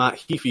and like Matt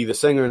Heafy, the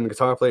singer and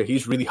guitar player,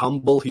 he's really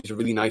humble. He's a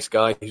really nice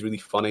guy. He's really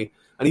funny,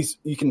 and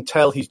you can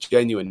tell he's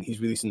genuine. He's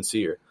really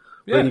sincere.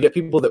 Yeah. When you get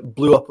people that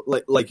blew up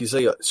like you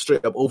say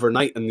straight up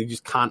overnight and they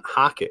just can't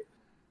hack it.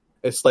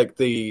 It's like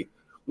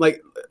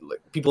like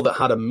people that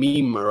had a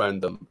meme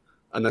around them,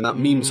 and then that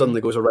meme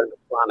suddenly goes around the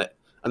planet,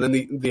 and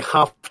then they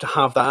have to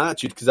have that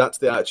attitude because that's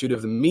the attitude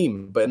of the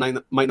meme, but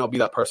it might not be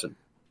that person.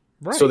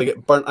 Right. So they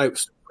get burnt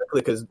out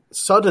quickly because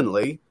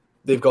suddenly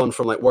they've gone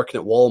from like working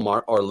at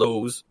Walmart or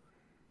Lowe's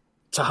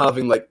to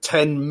having like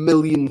 10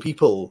 million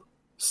people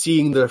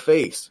seeing their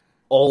face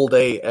all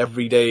day,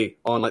 every day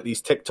on like these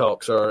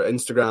TikToks or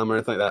Instagram or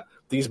anything like that.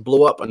 These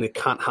blow up and they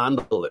can't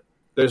handle it.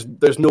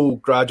 There's no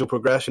gradual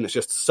progression. It's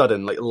just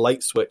sudden, like a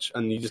light switch,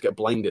 and you just get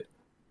blinded.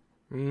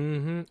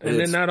 Mm-hmm. And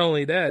then not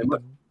only that,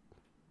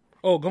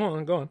 go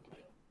on.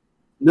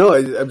 No,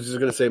 I was just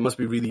going to say it must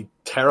be really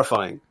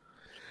terrifying.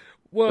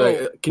 Well,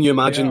 like, can you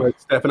imagine like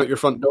stepping out your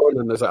front door and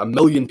then there's like 1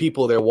 million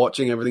people there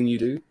watching everything you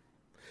do?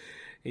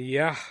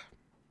 Yeah,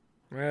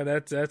 well,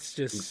 that's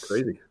just it's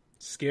crazy,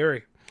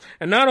 scary.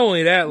 And not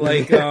only that,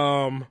 like,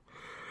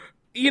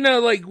 you know,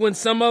 like when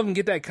some of them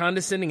get that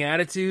condescending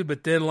attitude,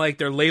 but then like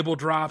their label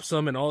drops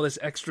them and all this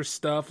extra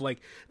stuff,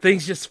 like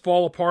things just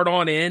fall apart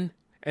on in,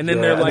 and then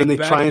they're like, and then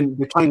they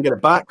try and get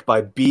it back by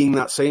being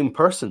that same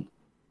person,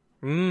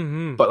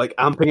 but like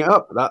amping it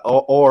up, that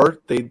or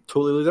they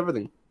totally lose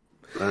everything.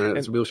 And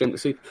it's a real shame to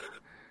see.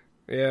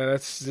 Yeah,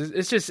 it's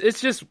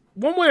just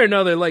one way or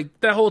another. Like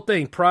that whole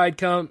thing, pride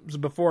comes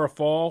before a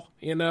fall.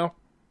 You know.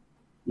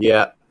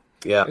 Yeah.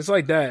 It's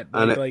like that.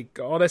 And like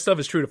all that stuff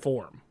is true to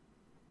form.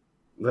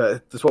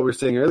 That's what we were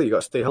saying earlier. You got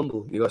to stay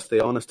humble. You got to stay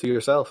honest to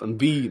yourself and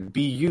be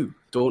you.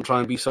 Don't try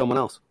and be someone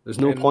else. There's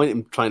no point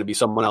in trying to be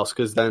someone else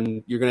because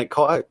then you're gonna get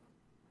caught out.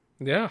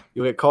 Yeah,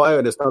 you'll get caught out,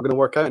 and it's not gonna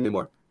work out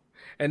anymore.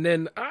 And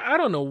then I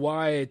don't know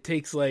why it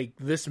takes like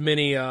this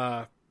many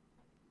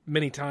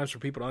times for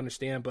people to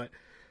understand, but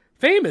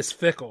fame is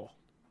fickle.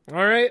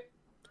 All right.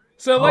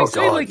 So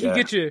like you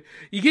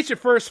get your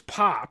first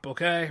pop,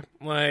 okay?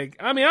 Like,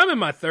 I mean, I'm in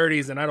my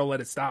 30s and I don't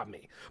let it stop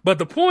me. But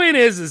the point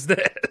is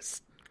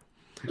this.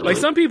 Like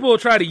some people will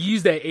try to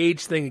use that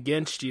age thing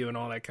against you and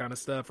all that kind of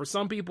stuff. Or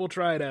some people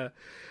try to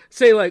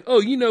say like, oh,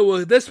 you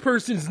know, this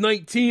person's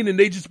 19 and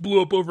they just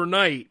blew up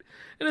overnight.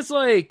 And it's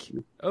like,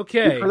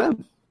 okay. Good for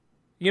them.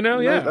 You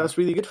know, that's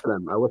really good for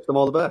them. I wish them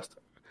all the best.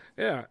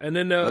 Yeah, and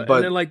then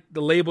like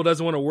the label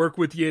doesn't want to work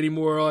with you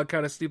anymore, all that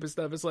kind of stupid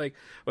stuff. It's like,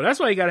 well, that's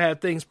why you got to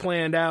have things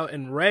planned out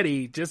and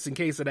ready just in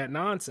case of that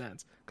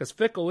nonsense. Because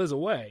fickle is a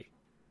way.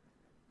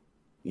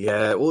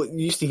 Yeah, well,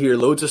 you used to hear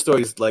loads of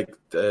stories like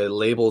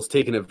labels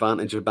taking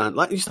advantage of bands.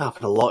 That used to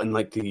happen a lot in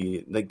like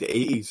the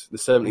 80s, the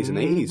 70s and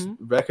 80s.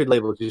 Record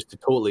labels used to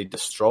totally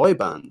destroy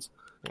bands.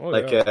 Oh,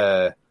 like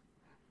yeah.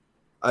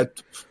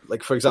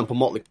 like for example,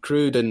 Motley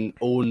Crue didn't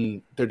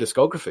own their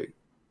discography.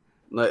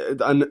 Like,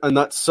 and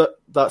that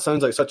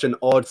sounds like such an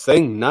odd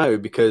thing now,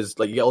 because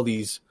like you get all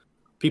these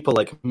people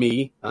like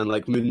me and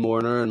like Moon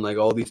Mourner and like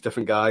all these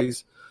different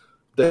guys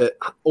that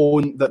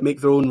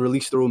make their own,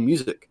 release their own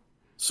music.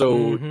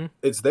 So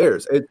it's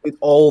theirs. It's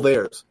all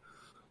theirs.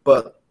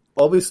 But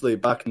obviously,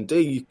 back in the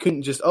day, you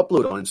couldn't just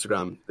upload on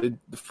Instagram.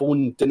 The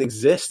phone didn't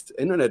exist.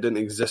 Internet didn't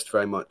exist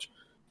very much.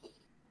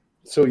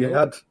 So you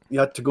had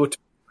to go to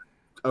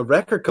a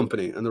record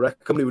company, and the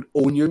record company would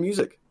own your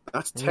music.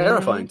 That's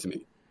terrifying to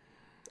me.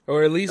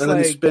 Or at least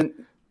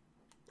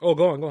Oh,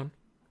 go on.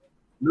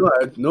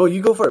 No,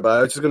 you go for it. But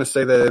I was just going to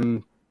say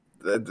that.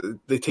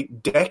 They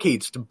take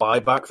decades to buy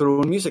back their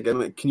own music. I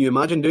mean, can you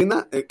imagine doing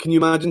that? Can you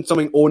imagine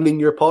someone owning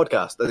your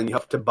podcast and then you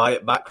have to buy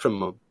it back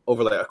from them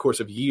over like a course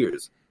of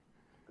years?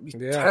 It'd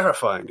be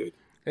terrifying, dude.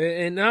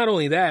 And not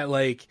only that,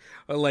 like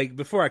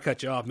before I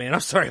cut you off, man, I'm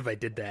sorry if I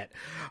did that.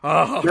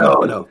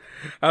 No.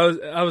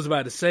 I was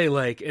about to say,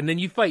 like, and then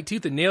you fight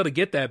tooth and nail to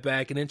get that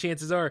back, and then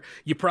chances are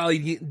you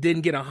probably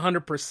didn't get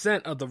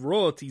 100% of the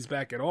royalties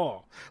back at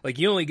all. Like,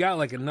 you only got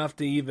like enough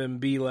to even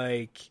be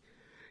like,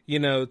 you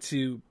know,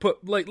 to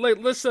put like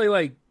let's say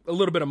like a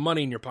little bit of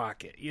money in your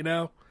pocket, you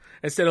know,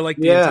 instead of like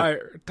the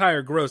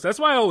entire gross. That's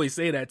why I always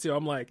say that too.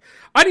 I'm like,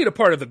 I need a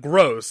part of the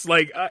gross.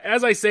 Like,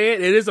 as I say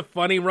it is a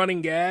funny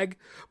running gag,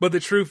 but the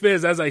truth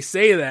is, as I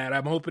say that,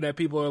 I'm hoping that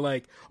people are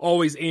like,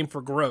 always aim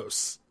for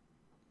gross.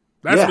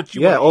 That's what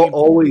you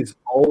always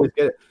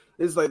get it.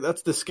 It's like,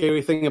 that's the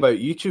scary thing about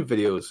YouTube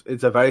videos.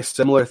 It's a very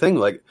similar thing.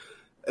 Like,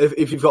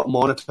 if you've got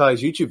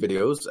monetized YouTube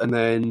videos and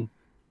then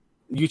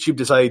YouTube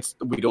decides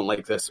we don't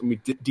like this and we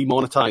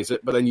demonetize it,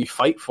 but then you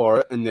fight for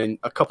it, and then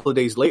a couple of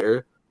days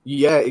later,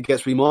 it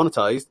gets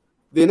remonetized.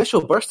 The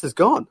initial burst is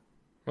gone.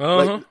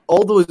 Like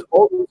all those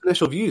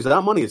initial views,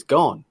 that money is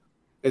gone.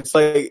 It's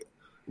like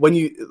when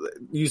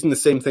using the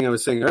same thing I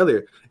was saying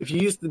earlier. If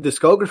you use the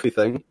discography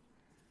thing,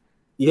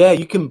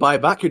 you can buy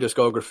back your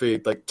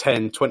discography like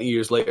 10, 20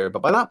 years later,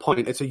 but by that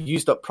point, it's a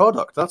used up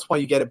product. That's why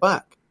you get it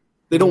back.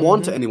 They don't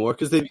want it anymore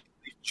because they've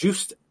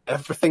juiced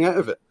everything out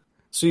of it.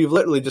 So you've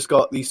literally just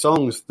got these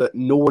songs that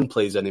no one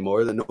plays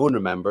anymore, that no one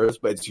remembers,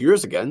 but it's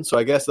yours again. So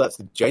I guess that's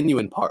the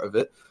genuine part of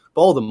it.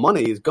 But all the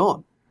money is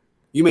gone.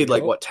 You made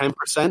like,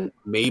 10%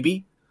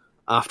 maybe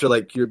after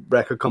like your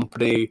record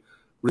company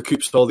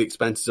recoups all the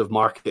expenses of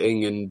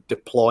marketing and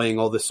deploying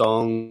all the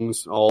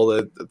songs, all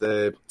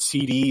the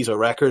CDs or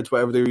records,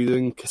 whatever they're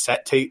using,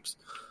 cassette tapes.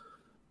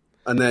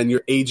 And then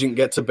your agent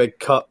gets a big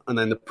cut, and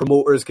then the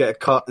promoters get a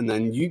cut, and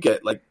then you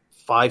get like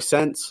 5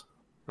 cents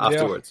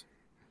afterwards.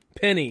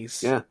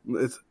 Pennies.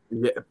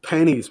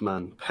 Pennies,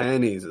 man.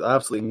 Pennies.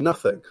 Absolutely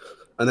nothing.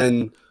 And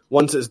then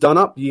once it's done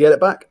up, you get it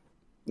back.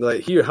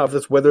 Like, here, have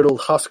this withered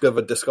old husk of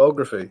a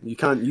discography. You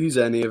can't use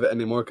any of it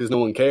anymore because no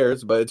one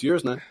cares, but it's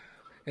yours now.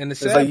 And the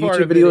sad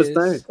part of it is...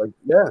 Go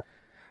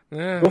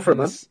for it,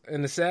 man.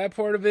 And the sad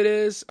part of it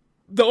is,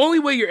 the only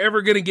way you're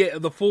ever going to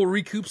get the full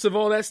recoups of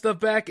all that stuff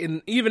back,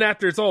 and even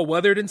after it's all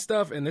weathered and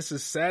stuff, and this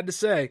is sad to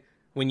say,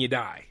 when you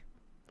die.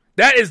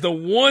 That is the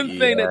one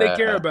thing that they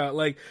care about.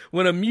 Like,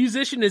 when a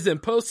musician is in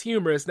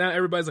posthumous, now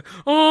everybody's like,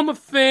 oh, I'm a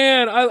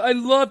fan. I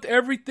loved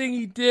everything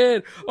he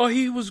did. Oh,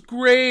 he was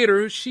great,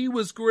 or she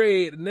was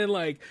great. And then,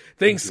 like,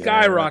 things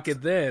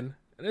skyrocket then.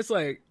 And it's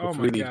like, oh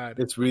my God.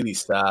 It's really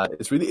sad.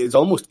 It's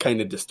almost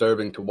kind of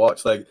disturbing to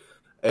watch. Like,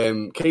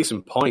 case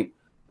in point,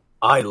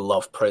 I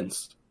love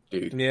Prince,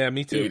 dude. Yeah,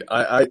 me too.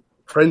 Dude,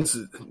 Prince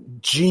is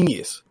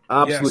genius.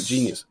 Absolute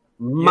genius.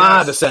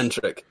 Mad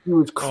eccentric. He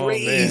was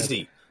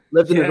crazy.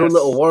 Lived in his own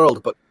little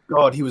world, but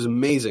God, he was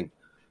amazing.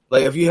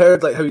 Like, have you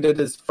heard like how he did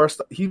his first?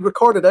 He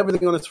recorded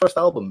everything on his first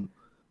album,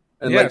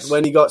 and like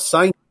when he got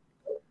signed,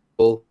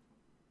 they're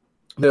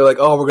like,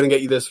 "Oh, we're going to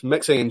get you this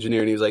mixing engineer,"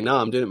 and he was like, "Nah,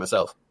 I'm doing it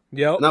myself."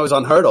 Yeah, and that was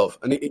unheard of,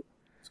 and he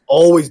was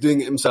always doing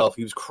it himself.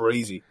 He was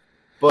crazy.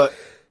 But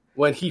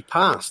when he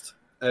passed,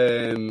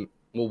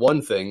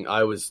 one thing,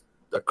 I was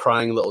a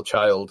crying little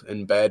child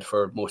in bed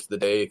for most of the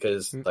day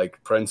because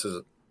like Prince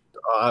is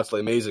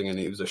absolutely amazing, and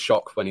it was a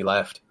shock when he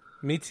left.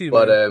 Me too,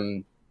 but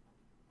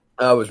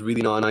that was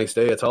really not a nice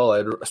day at all.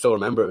 I still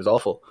remember it was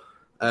awful.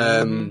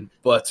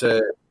 But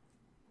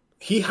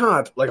he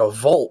had like a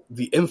vault,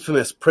 the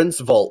infamous Prince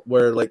vault,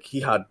 where like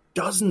he had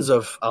dozens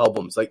of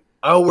albums, like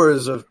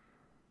hours of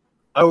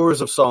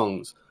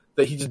songs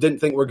that he just didn't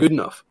think were good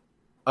enough.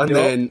 And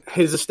then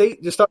his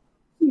estate just started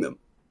making them.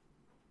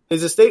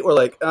 His estate were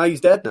like,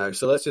 he's dead now,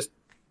 so let's just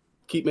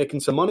keep making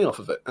some money off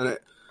of it. And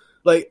it,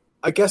 like,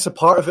 I guess a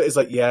part of it is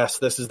like, yes,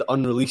 this is the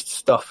unreleased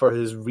stuff for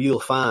his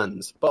real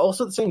fans, but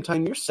also at the same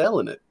time, you're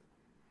selling it.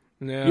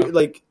 Yeah.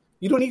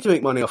 You don't need to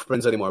make money off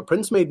Prince anymore.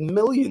 Prince made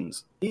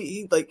millions.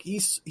 He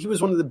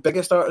was one of the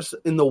biggest artists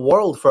in the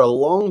world for a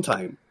long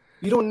time.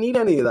 You don't need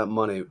any of that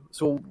money,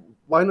 so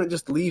why not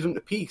just leave him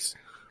to peace?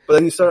 But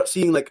then you start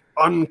seeing like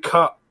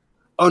uncut,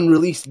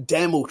 unreleased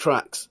demo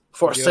tracks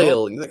for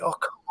sale. And you're like, oh,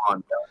 come on,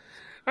 guys.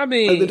 I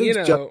mean,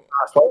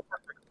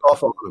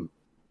 off on them.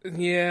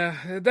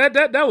 Yeah,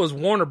 that was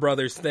Warner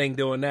Brothers' thing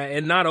doing that,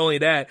 and not only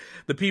that,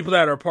 the people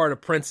that are part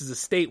of Prince's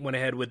estate went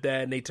ahead with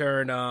that, and they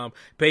turned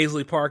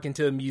Paisley Park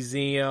into a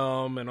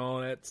museum and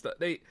all that stuff.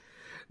 They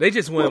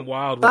just went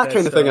wild with that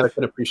kind of stuff. thing. I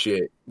can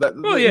appreciate that.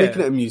 Making it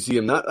a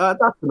museum, that's a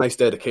nice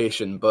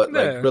dedication. But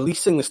like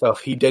releasing the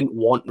stuff he didn't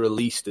want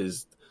released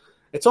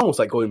it's almost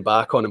like going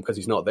back on him because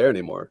he's not there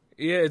anymore.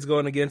 Yeah, it's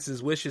going against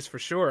his wishes for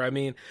sure. I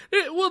mean,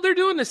 they're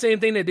doing the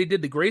same thing that they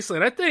did to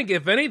Graceland. I think,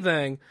 if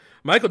anything,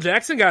 Michael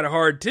Jackson got it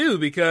hard too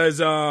because,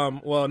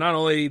 not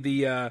only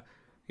the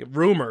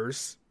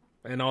rumors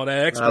and all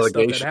that extra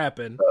stuff that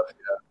happened,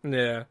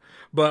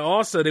 but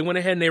also they went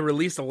ahead and they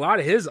released a lot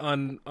of his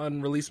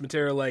unreleased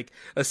material. Like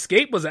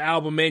Escape was an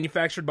album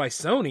manufactured by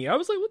Sony. I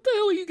was like, what the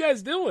hell are you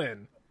guys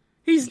doing?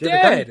 He's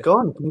dead. The guy's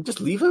gone. Can you just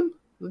leave him?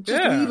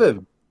 Leave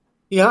him.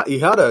 He had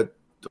a,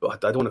 I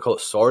don't want to call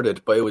it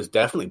sordid, but it was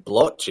definitely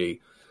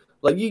blotchy.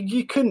 Like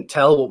you couldn't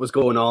tell what was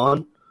going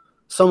on.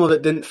 Some of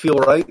it didn't feel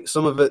right.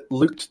 Some of it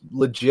looked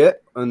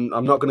legit, and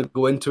I'm not going to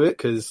go into it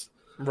because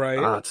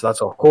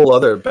that's a whole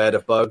other bed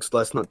of bugs.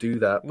 Let's not do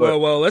that. But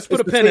well, let's put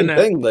a pin in that.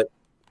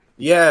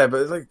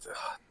 But it's like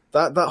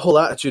that whole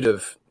attitude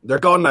of they're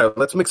gone now.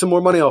 Let's make some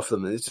more money off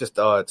them. It's just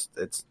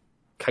it's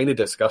kind of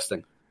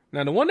disgusting.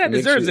 Now the one that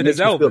deserves it is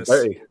Elvis.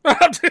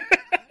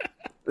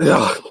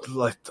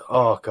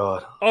 Oh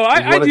God! Oh,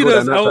 I do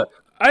those.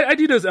 I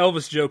do those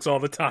Elvis jokes all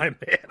the time,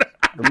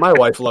 man. My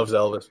wife loves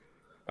Elvis.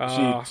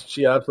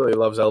 She absolutely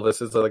loves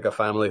Elvis. It's like a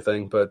family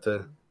thing, but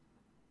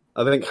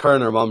I think her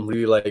and her mom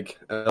really like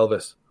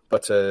Elvis.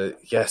 But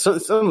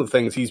some of the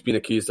things he's been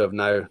accused of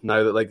now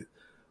that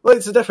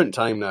it's a different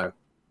time now,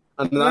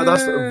 and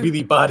that's a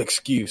really bad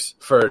excuse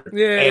for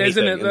anything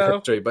isn't it, in though?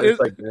 history. But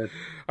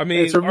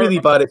it's a really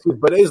bad excuse.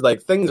 But it is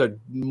like things are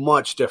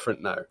much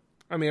different now.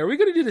 I mean, are we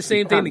going to do the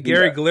same thing to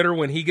Gary Glitter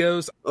when he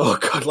goes? Oh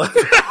God,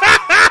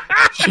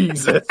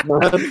 Jesus,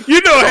 man!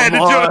 You know I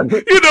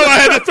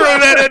had to throw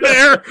that in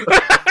there.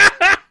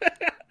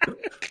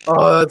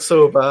 Oh, that's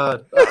so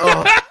bad.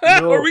 Oh,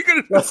 no. Are we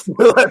going to? Let's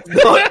not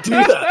do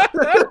that.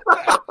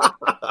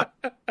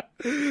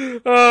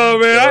 Oh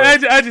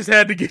man, I just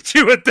had to get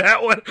you with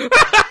that one.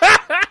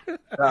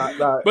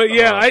 But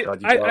yeah,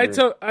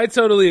 I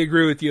totally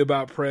agree with you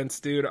about Prince,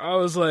 dude. I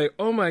was like,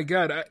 oh my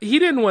God, he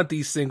didn't want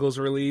these singles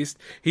released.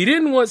 He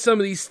didn't want some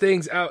of these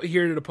things out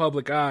here to the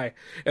public eye.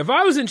 If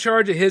I was in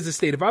charge of his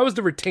estate, if I was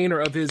the retainer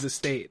of his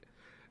estate,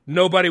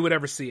 nobody would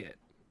ever see it.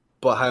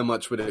 But how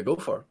much would it go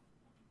for?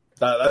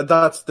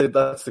 That's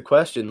the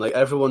question. Like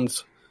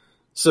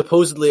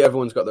supposedly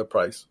everyone's got their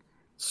price.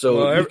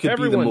 So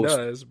everyone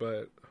does,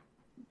 but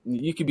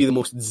you could be the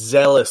most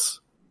zealous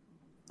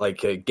a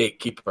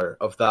gatekeeper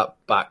of that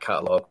back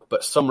catalogue,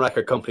 but some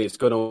record company is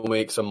going to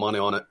make some money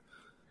on it,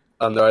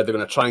 and they're either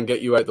going to try and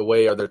get you out the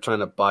way or they're trying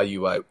to buy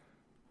you out,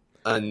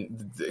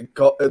 and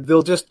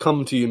they'll just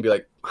come to you and be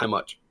like, how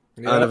much?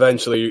 Yeah. And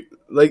eventually,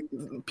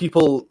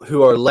 people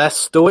who are less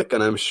stoic,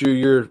 and I'm sure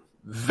you're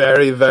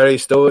very, very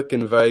stoic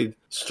and very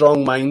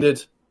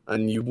strong-minded,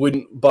 and you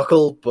wouldn't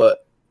buckle,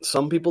 but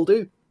some people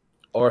do,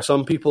 or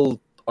some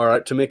people are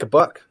out to make a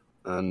buck,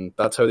 and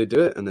that's how they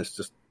do it, and it's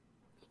just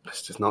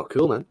not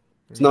cool, man.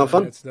 It's not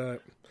fun. It's not.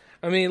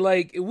 I mean,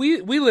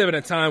 we live in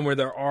a time where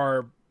there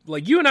are,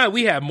 you and I,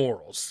 we have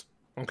morals,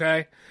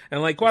 okay?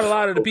 And quite a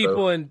lot of the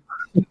people in,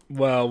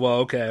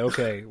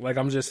 okay.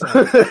 I'm just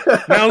saying.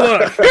 Now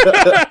look.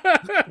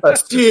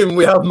 Assume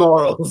we have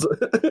morals.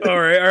 All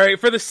right.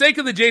 For the sake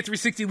of the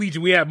J360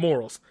 Legion, we have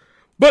morals.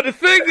 But the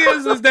thing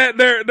is that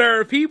there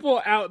are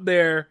people out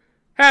there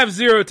have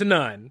 0 to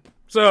none.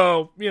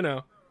 So,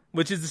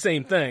 which is the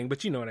same thing,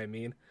 but you know what I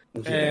mean.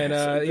 And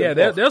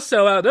they'll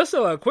sell out. They'll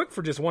sell out quick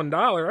for just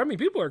 $1. I mean,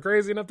 people are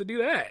crazy enough to do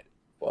that.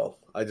 Well,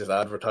 I just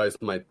advertised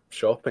my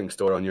shopping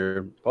store on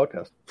your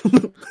podcast.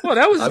 Well,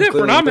 that was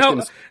different.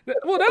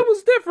 Well, that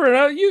was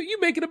different. You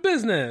make it a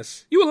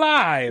business. You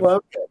alive?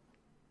 Well,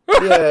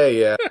 okay.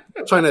 Yeah.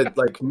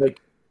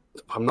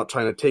 I'm not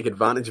trying to take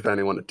advantage of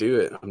anyone to do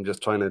it. I'm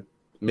just trying to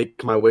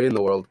make my way in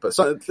the world. But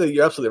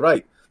you're absolutely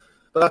right.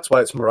 But that's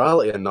why it's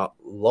morality and not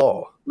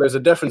law. There's a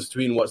difference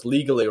between what's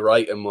legally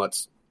right and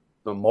what's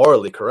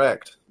morally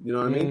correct. You know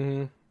what I mean?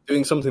 Mm-hmm.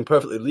 Doing something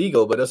perfectly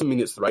legal, but doesn't mean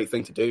it's the right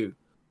thing to do.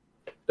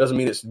 Doesn't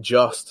mean it's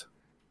just.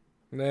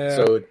 Yeah.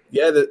 So,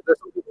 there's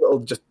people that'll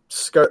just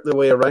skirt their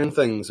way around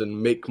things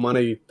and make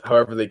money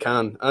however they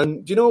can.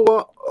 And you know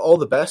what? All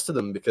the best to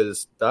them,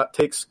 because that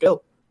takes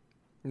skill.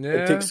 Yeah.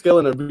 It takes skill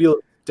and a real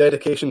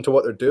dedication to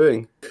what they're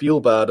doing. Feel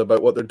bad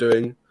about what they're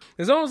doing.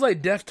 It's almost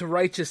like Death to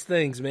Righteous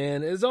Things,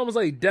 man. It's almost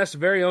like Death's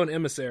very own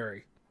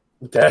emissary.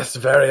 Death's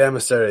very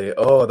emissary.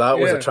 Oh, that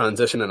was a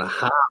transition and a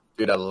half,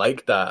 dude. I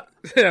like that.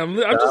 Yeah, I'm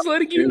just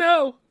letting you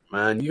know.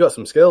 Man, you got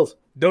some skills.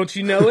 Don't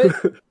you know it?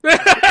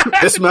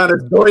 This man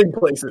is going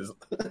places.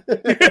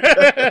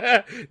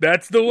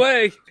 That's the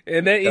way.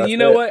 And you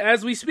know what?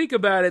 As we speak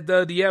about it,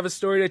 though, do you have a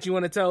story that you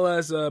want to tell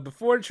us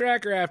before the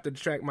track or after the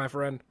track, my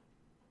friend?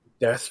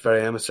 Death's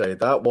very emissary.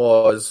 That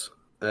was,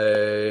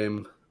 I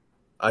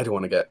I don't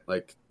want to get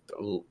like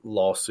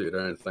lawsuit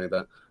or anything like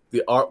that.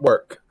 The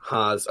artwork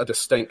has a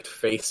distinct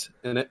face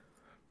in it.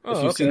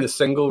 If you've seen the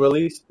single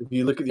release, if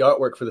you look at the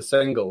artwork for the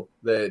single,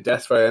 the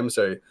Death Ferry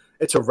Emissary,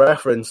 it's a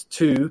reference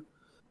to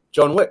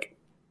John Wick.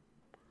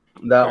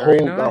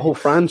 That whole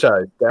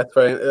franchise, Death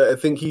Ferry. I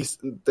think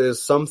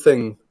there's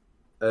something.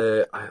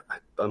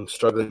 I'm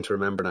struggling to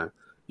remember now.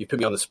 You put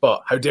me on the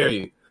spot. How dare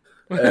you?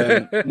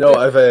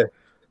 No,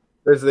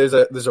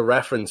 there's a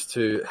reference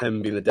to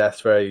him being the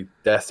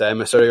Death's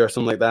emissary or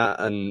something like that,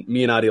 and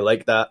me and Addy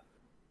liked that.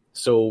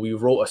 So we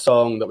wrote a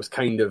song that was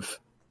kind of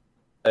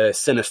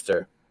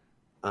sinister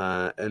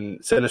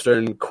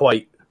and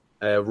quite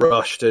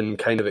rushed and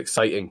kind of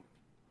exciting.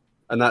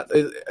 And that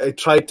I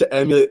tried to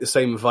emulate the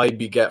same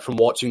vibe you get from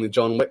watching the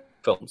John Wick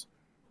films.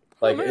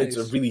 Like It's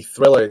a really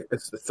thriller.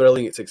 It's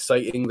thrilling. It's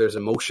exciting. There's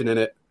emotion in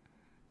it.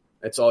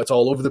 It's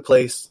all over the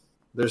place.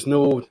 There's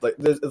no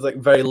it's like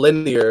very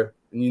linear,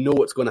 and you know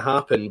what's going to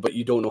happen, but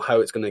you don't know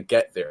how it's going to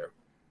get there.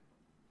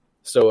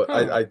 So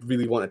I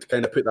really wanted to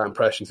kind of put that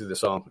impression through the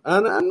song,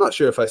 and I'm not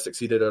sure if I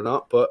succeeded or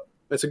not, but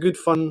it's a good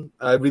fun.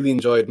 I really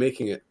enjoyed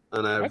making it,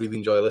 and I really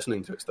enjoy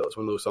listening to it. Still, it's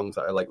one of those songs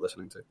that I like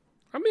listening to.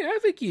 I mean, I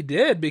think you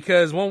did,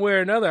 because one way or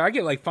another, I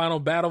get like Final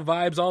Battle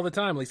vibes all the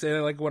time. Like say,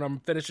 like when I'm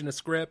finishing a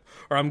script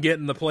or I'm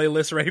getting the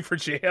playlist ready for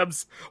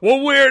jams.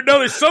 One way or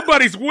another,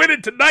 somebody's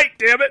winning tonight.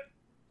 Damn it!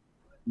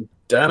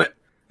 Damn it!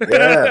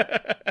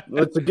 Yeah,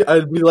 I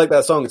really like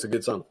that song. It's a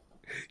good song.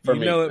 You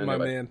know it, my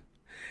man.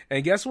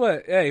 And guess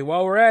what? Hey,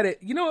 while we're at it,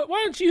 you know what?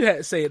 Why don't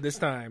you say it this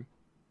time?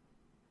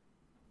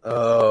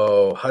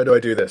 Oh, how do I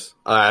do this?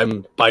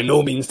 I'm by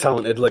no means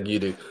talented like you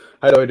do.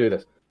 How do I do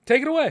this?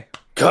 Take it away.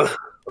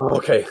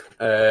 Okay.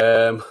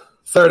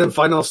 Third and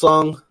final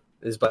song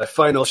is by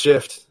Final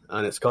Shift,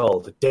 and it's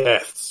called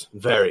Death's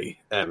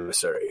Very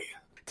Emissary.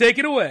 Take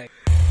it away.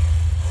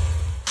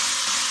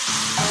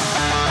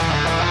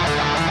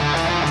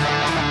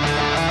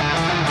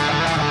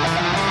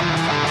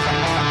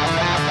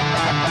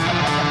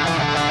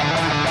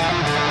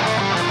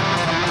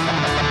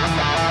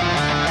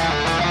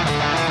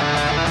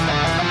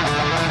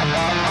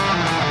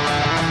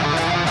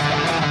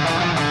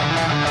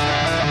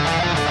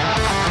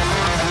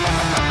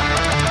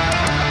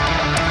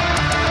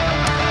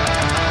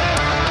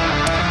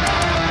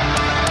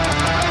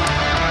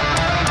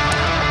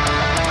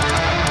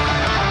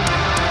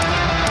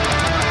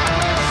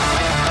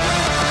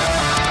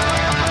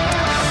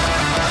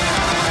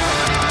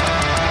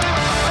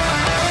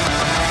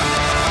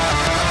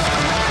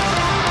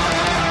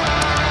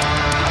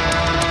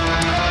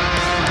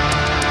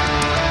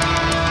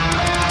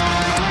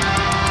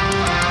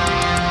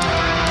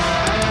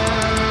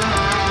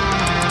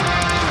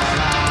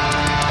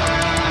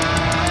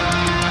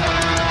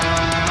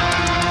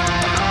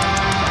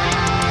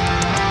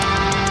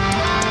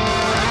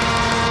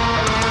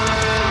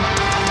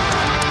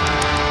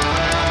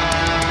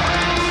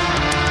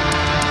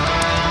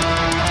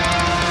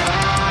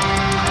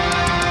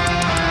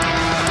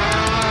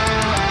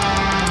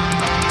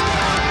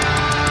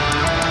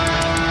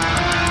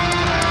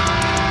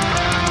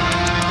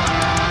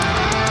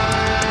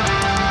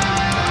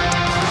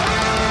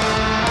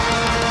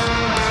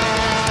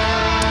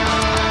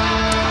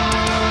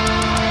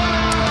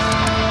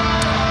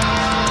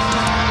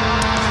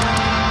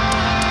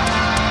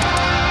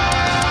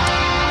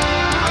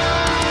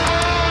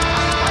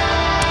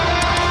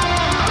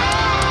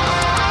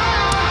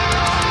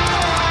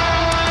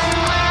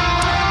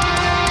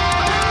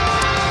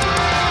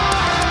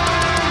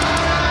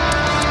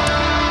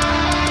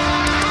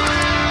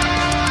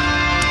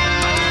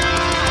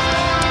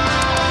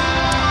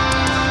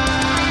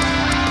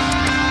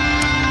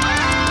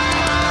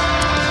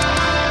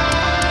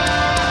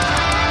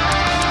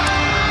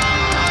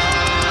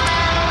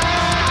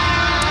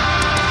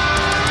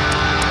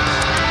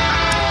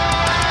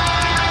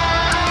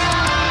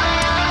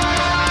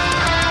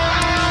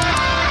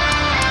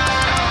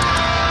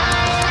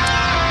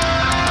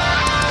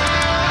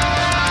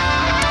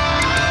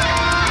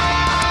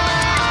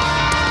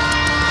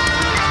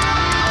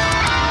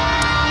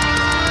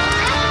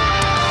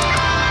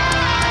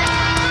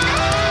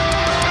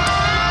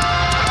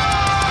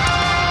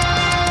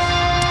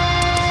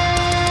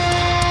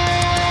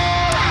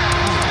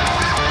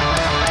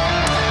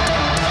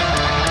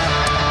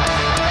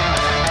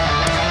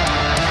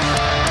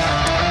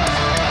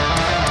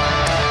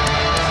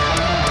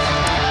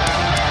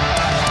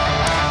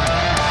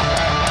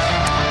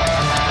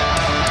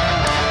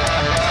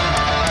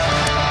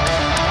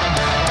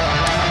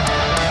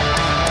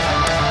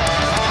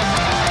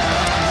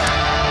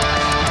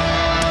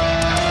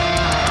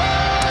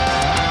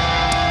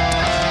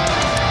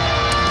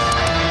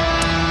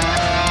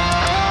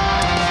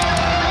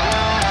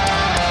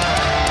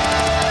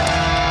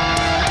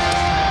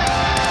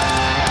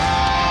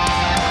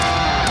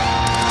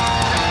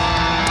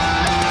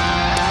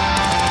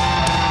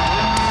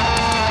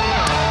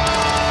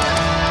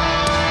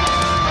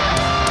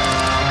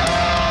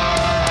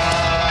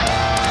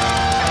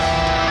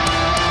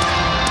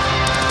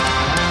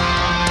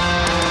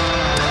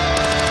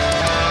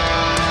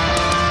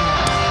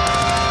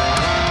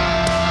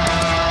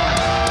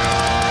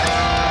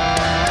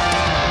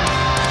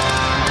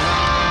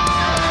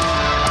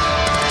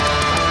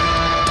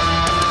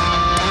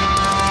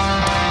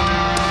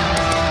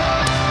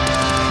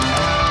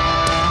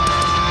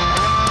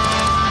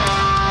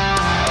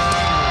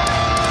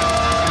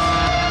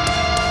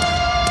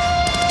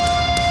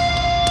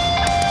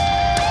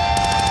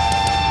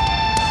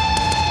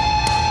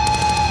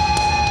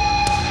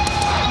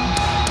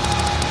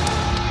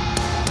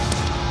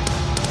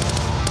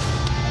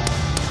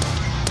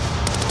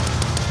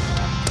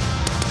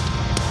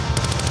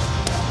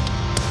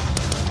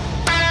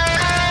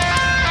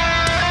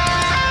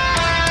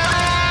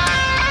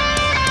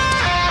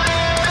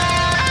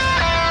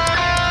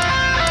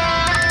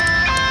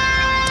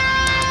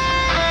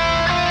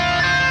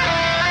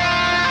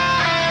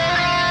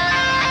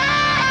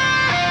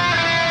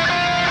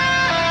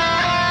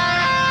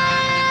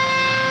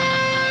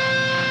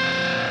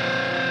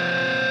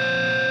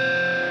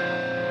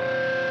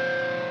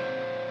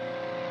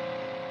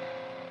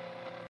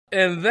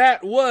 And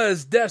that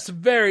was Def's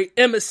very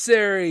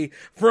emissary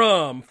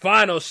from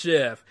Final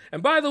Shift.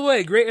 And by the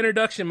way, great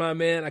introduction, my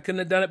man. I couldn't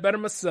have done it better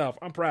myself.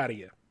 I'm proud of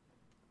you.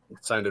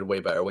 It sounded way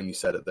better when you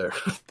said it there.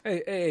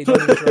 Hey,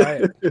 don't even try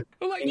it.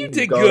 I'm like, you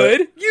did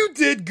good. You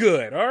did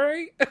good, all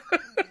right? I'm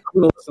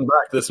going to listen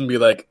back to this and be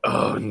like,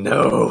 oh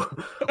no,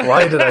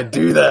 why did I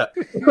do that?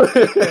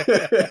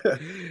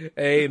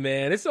 Hey,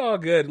 man, it's all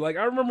good. Like,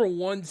 I remember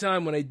one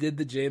time when I did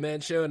the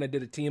J-Man show and I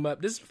did a team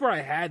up. This is before I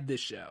had this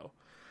show.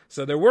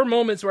 So there were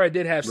moments where I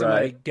did have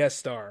somebody guest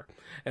star.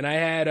 And I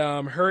had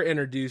her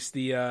introduce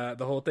the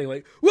whole thing,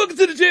 like, welcome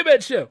to the J-Man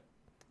show.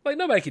 Like,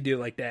 nobody could do it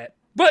like that.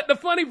 But the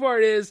funny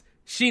part is,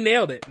 she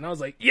nailed it. And I was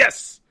like,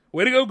 yes,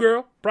 way to go,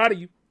 girl. Proud of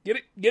you.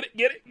 Get it.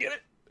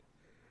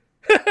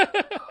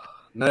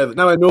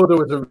 Now I know there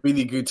was a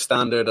really good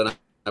standard and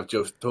I've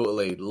just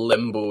totally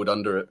limboed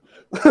under it.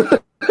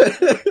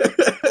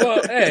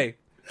 Well, hey,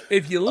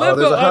 if you limbo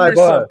there's a high under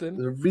bar. something.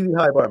 There's a really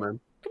high bar, man.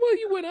 Well,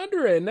 you went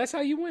under it, and that's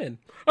how you win.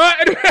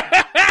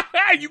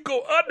 You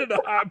go under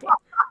the high bar.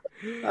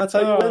 That's how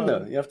you win,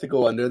 though. You have to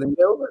go under, then you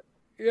get over.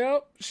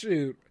 Yep,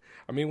 shoot.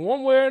 I mean,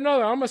 one way or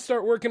another, I'm going to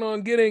start working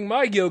on getting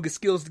my yoga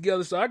skills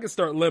together so I can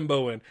start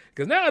limboing.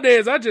 Because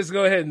nowadays, I just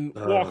go ahead and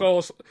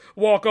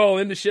walk all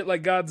into shit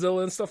like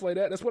Godzilla and stuff like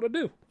that. That's what I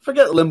do.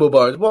 Forget limbo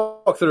bars.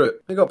 Walk through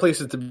it. You got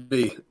places to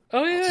be.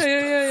 Oh,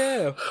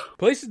 yeah.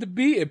 Places to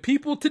be and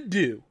people to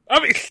do. I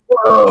mean,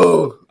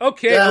 whoa.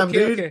 Okay.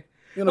 Okay.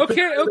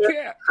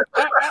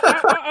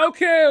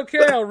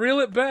 I'll reel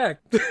it back.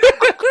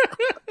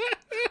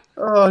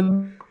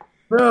 Oh,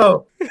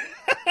 no.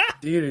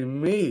 Dear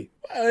me.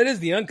 Well, it is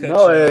the uncut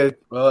show.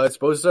 Well, I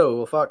suppose so.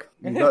 Well, fuck.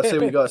 You gotta say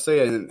what you gotta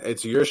say, and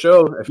it's your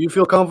show. If you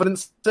feel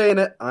confident saying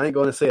it, I ain't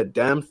gonna say a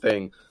damn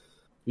thing. If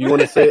you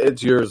want to say it,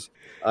 it's yours.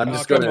 I'm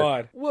just gonna come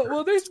on.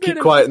 Well, there's keep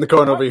quiet in the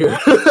corner over here.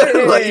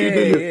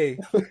 Hey.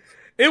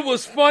 It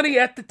was funny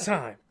at the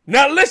time.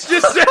 Now let's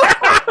just say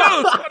it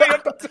was funny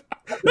at the time.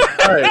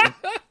 All right.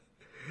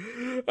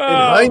 In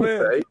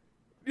hindsight. Man.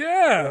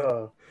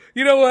 Yeah.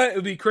 You know what?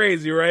 It'd be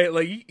crazy, right?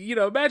 Like,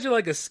 imagine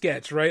like a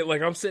sketch, right?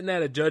 Like I'm sitting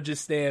at a judge's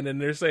stand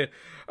and they're saying,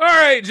 all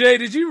right, Jay,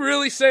 did you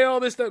really say all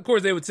this stuff? Of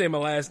course, they would say my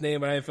last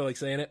name, but I didn't feel like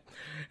saying it.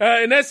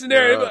 In that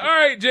scenario, all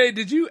right, Jay,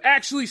 did you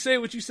actually say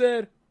what you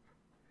said?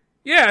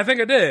 Yeah, I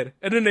think I did.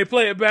 And then they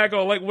play it back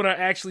on like when I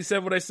actually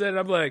said what I said. And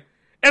I'm like,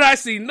 and I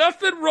see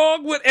nothing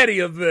wrong with any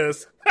of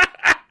this.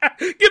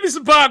 Give me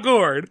some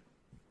popcorn.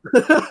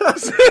 I'm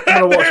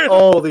gonna watch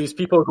all these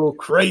people go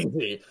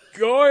crazy.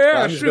 Oh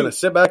yeah, I'm just gonna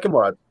sit back and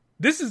watch.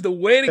 This is the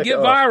way to get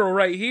viral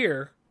right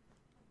here.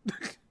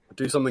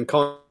 Do something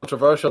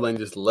controversial and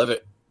just live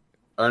it,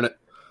 earn it.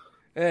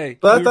 Hey,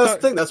 but that's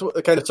the thing. That's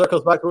what kind of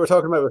circles back to what we're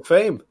talking about with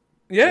fame.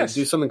 Yes,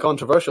 do something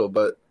controversial,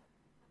 but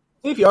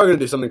if you are going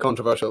to do something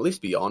controversial, at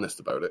least be honest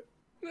about it.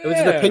 If it's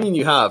an opinion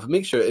you have,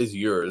 make sure it is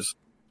yours.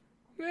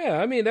 Yeah,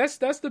 I mean that's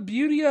the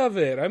beauty of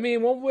it. I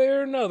mean, one way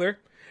or another.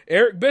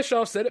 Eric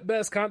Bischoff said it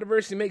best,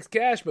 controversy makes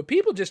cash, but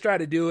people just try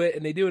to do it,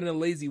 and they do it in a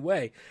lazy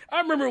way.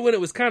 I remember when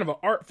it was kind of an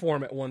art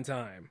form at one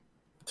time.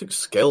 It took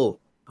skill.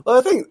 Well,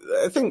 I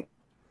think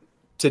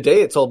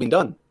today it's all been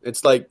done.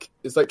 It's like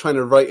trying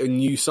to write a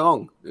new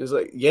song. It's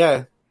like,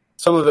 yeah,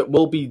 some of it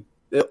will be,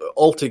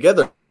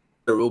 altogether,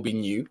 it will be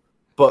new,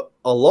 but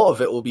a lot of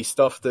it will be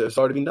stuff that has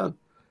already been done.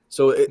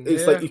 So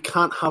it's like you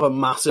can't have a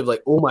massive,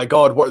 like, oh my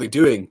God, what are they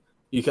doing?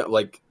 You can't,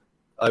 like,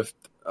 I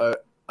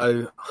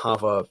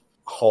have a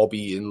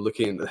hobby in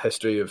looking at the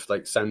history of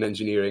like sound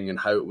engineering and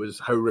how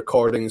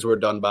recordings were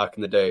done back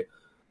in the day.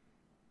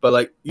 But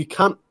like you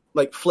can't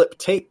like flip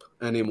tape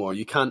anymore.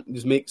 You can't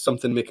just make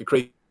something make a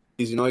crazy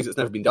noise that's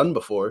never been done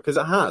before because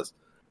it has.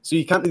 So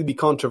you can't really be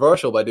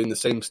controversial by doing the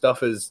same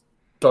stuff as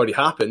it's already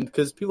happened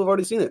because people have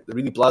already seen it. They're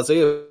really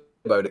blasé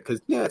about it because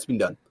it's been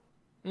done.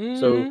 Mm-hmm.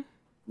 So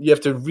you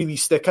have to really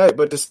stick out.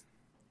 But to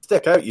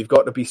stick out, you've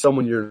got to be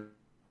someone you're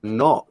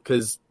not,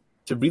 because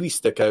to really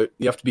stick out,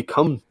 you have to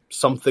become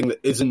something that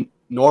isn't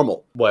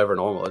normal, whatever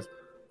normal is.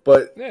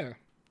 But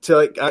to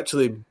like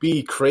actually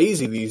be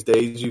crazy these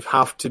days, you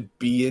have to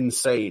be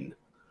insane.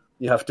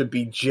 You have to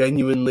be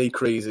genuinely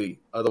crazy.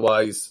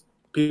 Otherwise,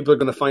 people are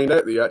going to find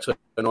out that you're actually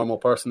a normal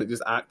person that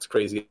just acts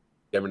crazy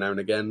every now and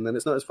again, and then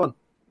it's not as fun.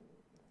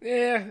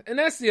 Yeah, and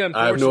that's the unfortunate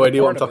part. I have no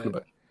idea what I'm talking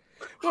about.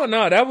 Well,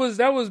 no, that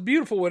was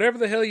beautiful, whatever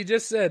the hell you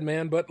just said,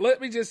 man. But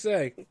let me just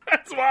say,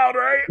 that's wild,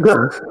 right?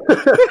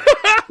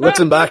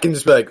 Listen back and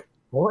just be like,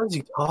 what is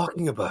he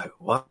talking about?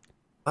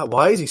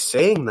 Why is he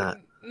saying that?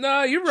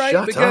 No, you're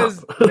right.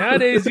 Because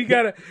nowadays you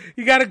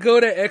gotta go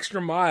the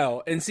extra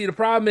mile. And see, the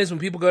problem is when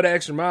people go the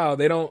extra mile,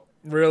 they don't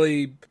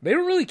really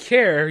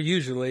care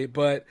usually,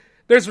 but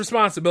there's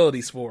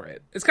responsibilities for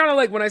it. It's kind of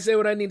like when I say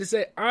what I need to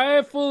say.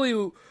 I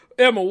fully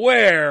am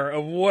aware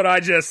of what I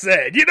just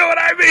said. You know what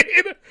I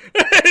mean?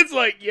 It's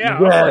like,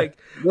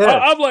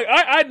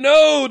 I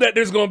know that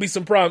there's going to be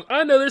some problems.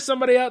 I know there's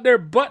somebody out there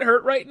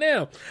butthurt right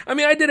now. I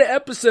mean, I did an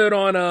episode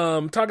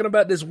on talking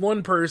about this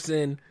one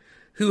person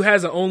who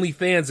has an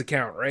OnlyFans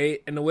account,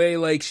 right? And the way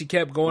like she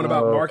kept going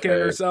about marketing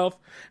herself.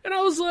 And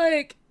I was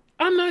like,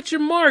 I'm not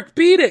your mark.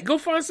 Beat it. Go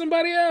find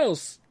somebody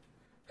else.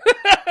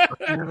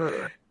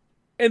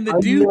 And the I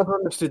dude never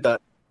understood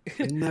that.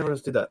 I never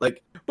understood that.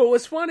 Like, but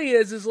what's funny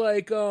is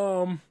like,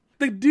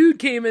 the dude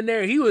came in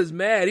there, he was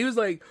mad. He was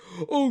like,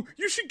 "Oh,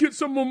 you should get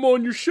someone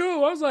on your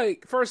show." I was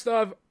like, first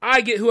off,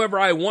 I get whoever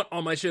I want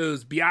on my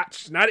shows,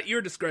 biatch, not at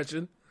your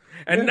discretion.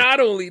 And not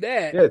only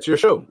that, yeah, it's your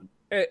show.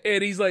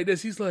 And he's like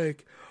this. He's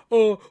like,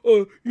 you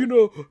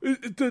know,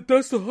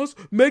 that's the hustle,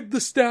 Meg the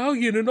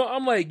Stallion, and all.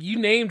 I'm like, you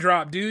name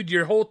drop, dude.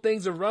 Your whole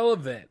thing's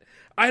irrelevant.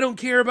 I don't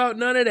care about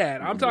none of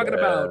that. I'm talking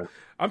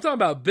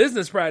about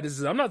business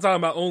practices. I'm not talking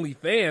about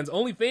OnlyFans.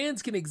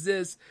 OnlyFans can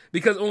exist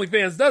because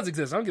OnlyFans does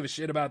exist. I don't give a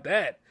shit about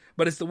that.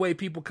 But it's the way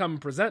people come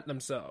and present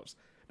themselves.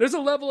 There's a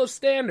level of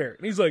standard.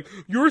 And he's like,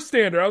 your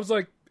standard. I was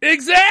like,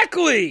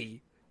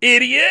 exactly,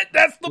 idiot.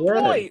 That's the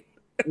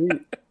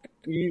point.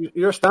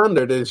 Your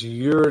standard is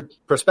your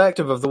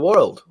perspective of the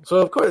world. So,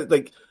 of course,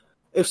 like,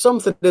 if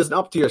something isn't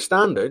up to your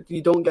standard,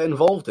 you don't get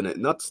involved in it.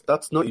 And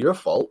that's not your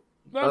fault.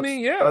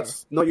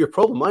 That's not your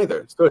problem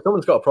either. So if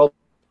someone's got a problem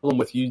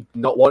with you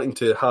not wanting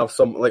to have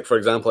some, like, for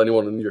example,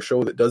 anyone on your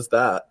show that does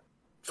that,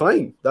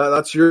 fine.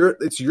 It's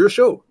your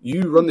show.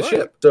 You run the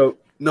ship. So,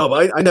 no,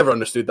 but I never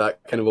understood that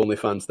kind of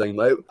OnlyFans thing.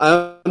 Like,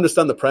 I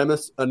understand the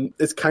premise, and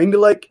it's kind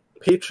of like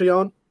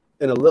Patreon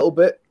in a little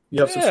bit. You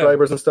have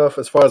subscribers and stuff,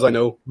 as far as I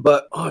know.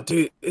 But, oh,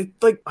 dude,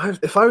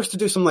 if I was to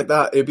do something like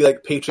that, it'd be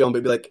like Patreon, but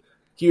it'd be like,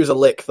 here's a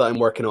lick that I'm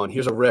working on,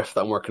 here's a riff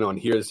that I'm working on,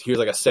 here's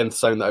like a synth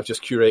sound that I've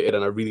just curated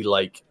and I really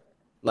like,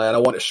 and I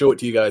want to show it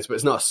to you guys, but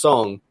it's not a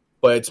song,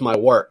 but it's my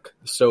work.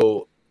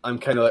 So I'm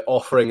kind of like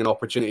offering an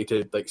opportunity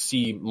to like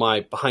see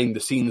my behind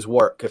the scenes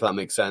work, if that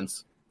makes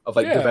sense, of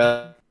like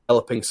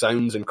developing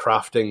sounds and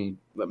crafting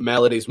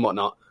melodies and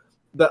whatnot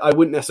that I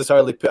wouldn't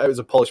necessarily put out as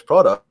a polished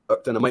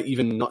product, and I might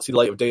even not see the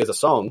light of day as a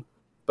song.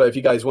 But if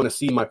you guys want to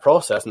see my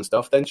process and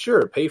stuff, then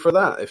sure, pay for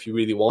that if you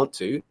really want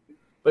to.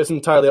 But it's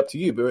entirely up to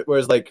you. But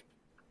whereas, like,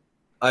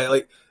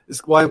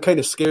 it's why I'm kind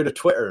of scared of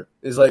Twitter.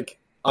 Is like,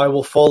 I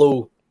will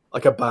follow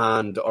like a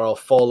band, or I'll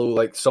follow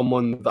like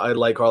someone that I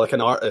like, or like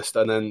an artist,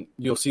 and then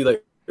you'll see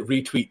like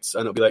retweets,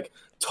 and it'll be like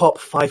top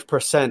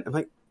 5%. I'm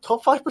like,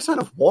 top 5%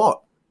 of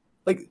what?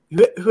 Like,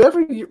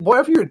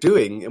 whatever you're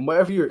doing and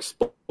whatever you're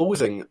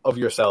exposing of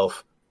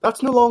yourself,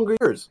 that's no longer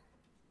yours.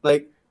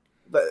 Like,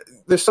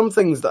 there's some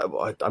things that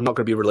I'm not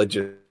going to be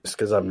religious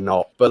because I'm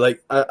not, but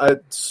like I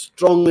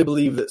strongly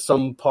believe that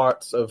some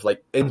parts of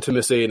like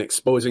intimacy and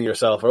exposing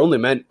yourself are only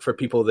meant for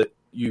people that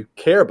you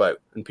care about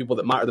and people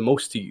that matter the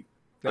most to you.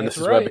 And this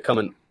is where I become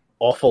an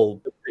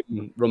awful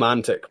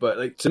romantic. But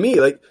like, to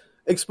me, like,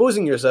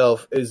 exposing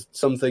yourself is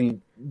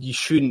something you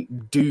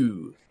shouldn't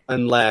do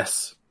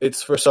unless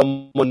it's for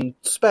someone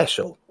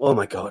special. Oh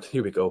my God,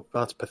 here we go.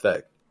 That's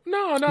pathetic.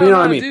 No, you know what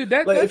I mean? Dude,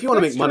 like, if you want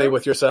to make money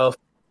with yourself,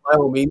 by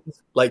all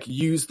means, like,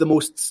 use the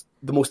most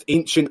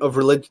ancient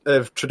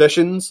of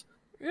traditions.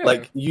 Yeah.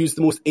 Like, use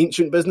the most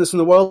ancient business in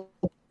the world.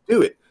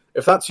 Do it.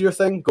 If that's your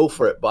thing, go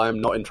for it. But I'm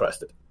not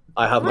interested.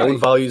 I have my own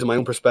values, my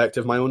own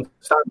perspective, my own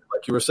standard,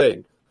 like you were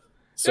saying.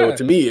 So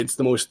to me, it's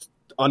the most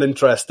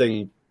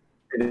uninteresting,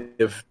 kind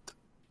of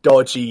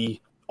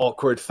dodgy,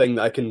 awkward thing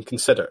that I can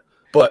consider.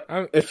 But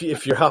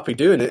if you're happy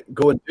doing it,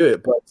 go and do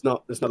it. But it's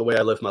not the way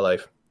I live my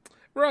life.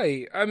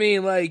 Right. I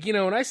mean, like, you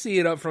know, when I see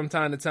it up from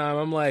time to time,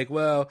 I'm like,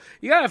 well,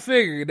 you gotta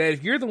figure that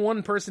if you're the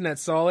one person that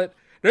saw it,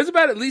 there's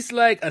about at least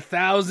like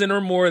 1,000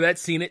 or more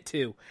that's seen it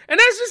too. And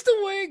that's just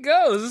the way it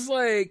goes. It's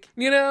like,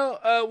 you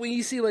know, when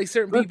you see like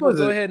certain people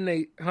go ahead and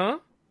I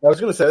was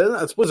going to say,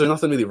 I suppose there's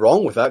nothing really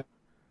wrong with that.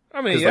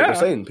 I mean, like you're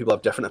saying, people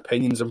have different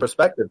opinions and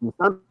perspectives.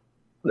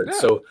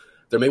 So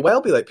there may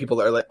well be like people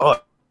that are like, oh,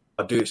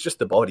 dude, it's just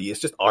the body, it's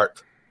just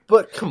art.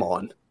 But come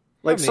on.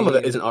 Like, some of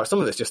it isn't art.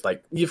 Some of it's just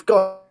like, you've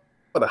got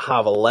to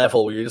have a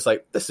level where you're just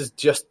like, this is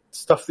just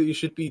stuff that you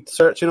should be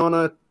searching on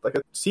a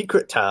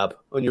secret tab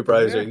on your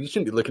browser. You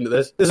shouldn't be looking at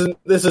this.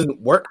 This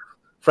isn't work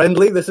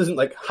friendly. This isn't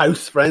like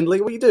house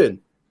friendly. What are you doing?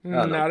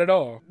 Not at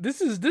all.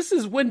 This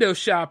is window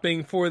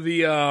shopping for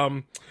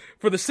the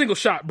single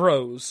shot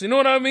bros. You know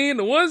what I mean?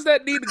 The ones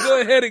that need to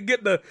go ahead and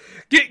get a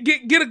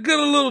good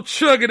little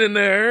chugging in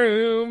there,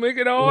 you know, make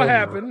it all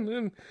happen.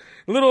 And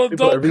little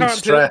adult content.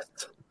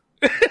 Stressed.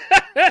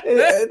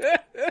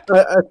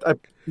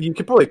 You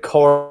could probably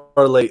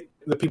correlate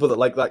the people that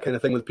like that kind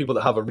of thing with people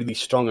that have a really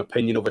strong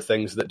opinion over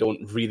things that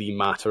don't really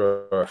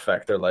matter or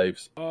affect their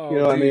lives. Oh, you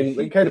know what I mean?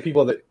 The kind of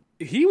people that...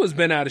 He was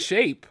bent out of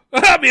shape.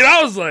 I mean,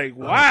 I was like,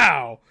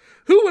 wow.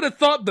 Who would have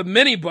thought the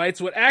mini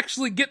bites would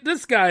actually get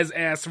this guy's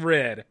ass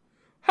red?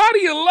 How do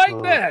you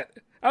like that?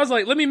 I was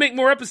like, let me make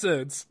more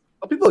episodes.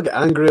 People get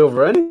angry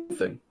over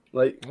anything.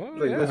 There's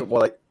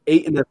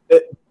 8.5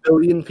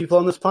 billion people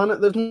on this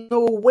planet. There's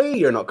no way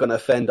you're not going to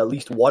offend at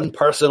least one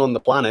person on the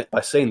planet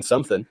by saying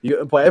something.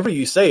 Whatever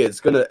you say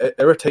is going to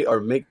irritate or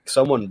make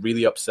someone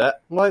really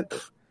upset. I'm like,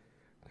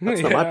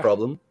 that's not my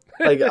problem.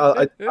 Like,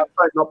 I try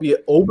not be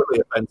overly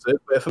offensive,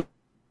 but if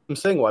I'm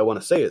saying what I want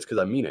to say, it's because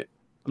I mean it.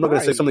 I'm not going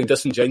to say something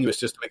disingenuous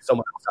just to make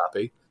someone else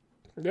happy.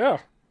 Yeah.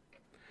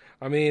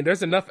 I mean,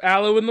 there's enough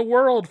aloe in the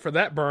world for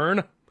that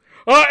burn.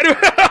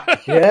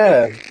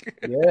 Yeah,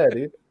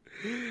 dude.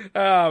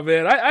 Oh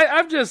man,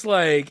 I'm just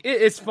like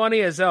it's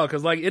funny as hell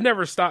because like it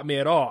never stopped me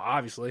at all,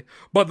 obviously.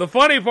 But the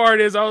funny part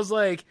is, I was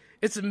like,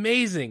 it's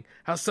amazing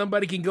how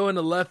somebody can go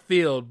into left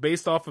field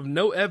based off of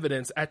no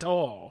evidence at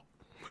all.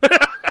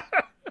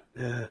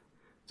 Yeah,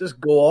 just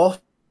go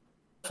off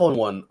on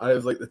one. I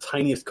was like the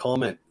tiniest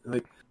comment,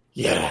 like,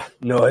 yeah,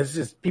 no, it's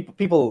just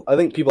people. I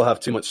think people have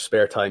too much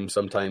spare time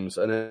sometimes,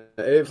 and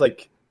it's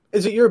like,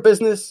 is it your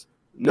business?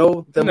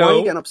 No, then why are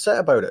you getting upset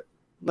about it?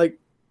 Like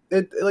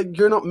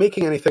you're not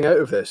making anything out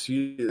of this.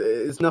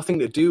 It's nothing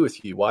to do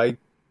with you. Why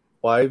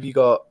have you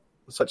got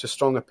such a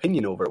strong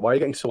opinion over it? Why are you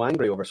getting so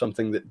angry over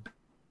something that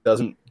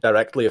doesn't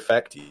directly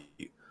affect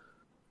you?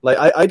 Like,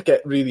 I'd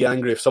get really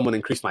angry if someone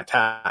increased my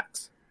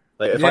tax.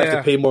 Like, if I have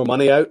to pay more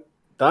money out,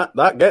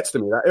 that gets to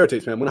me. That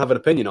irritates me. I'm going to have an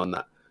opinion on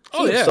that.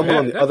 If someone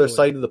on the other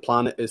side of the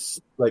planet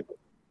is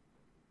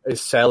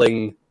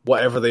selling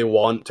whatever they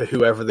want to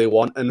whoever they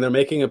want, and they're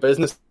making a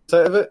business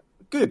out of it,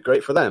 good,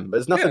 great for them. But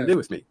it's nothing to do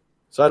with me.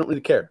 So I don't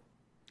really care.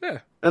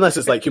 Yeah. Unless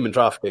it's like human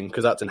trafficking,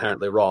 because that's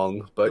inherently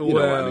wrong. But you know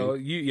what I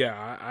mean.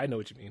 I know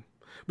what you mean.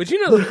 But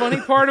you know the funny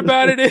part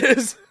about it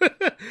is,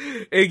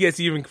 it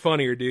gets even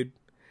funnier, dude.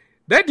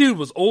 That dude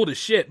was old as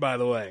shit, by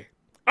the way.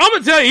 I'm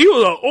going to tell you, he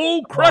was an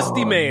old,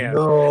 crusty man.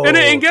 No.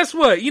 And guess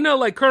what? You know,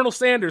 like Colonel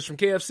Sanders from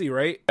KFC,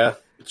 right? Yeah.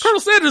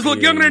 Colonel Sanders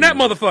looked younger than that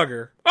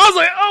motherfucker. I was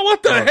like, oh,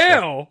 what the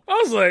hell? I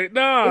was like,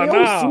 nah.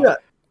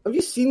 Have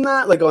you seen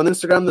that? Like on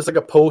Instagram, there's like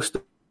a post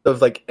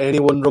of like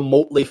anyone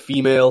remotely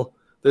female.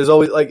 There's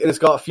always like, and it's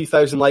got a few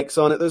thousand likes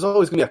on it. There's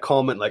always going to be a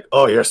comment like,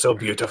 oh, you're so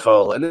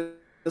beautiful. And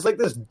it's like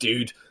this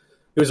dude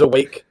who was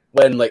awake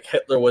when like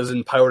Hitler was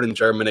in power in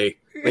Germany.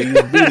 Like,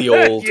 he's really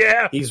old.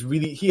 Yeah.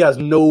 He has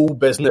no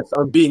business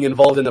on being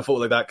involved in a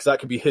photo like that because that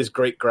could be his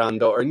great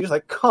granddaughter. And you're just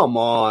like, come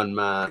on,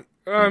 man.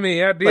 I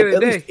mean, at the end of the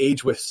day, at least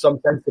age with some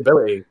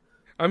sensibility.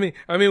 I mean,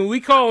 we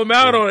call him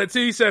out on it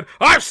too. He said,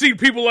 "I've seen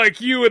people like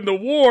you in the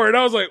war," and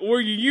I was like,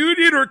 "Were you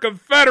Union or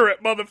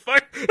Confederate,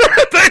 motherfucker?"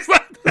 Things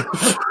like that.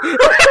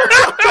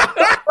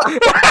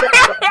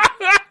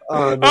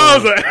 Oh, no. I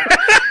was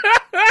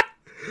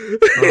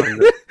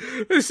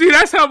like, "See,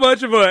 that's how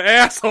much of an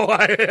asshole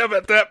I am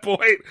at that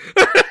point."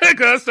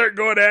 Because I start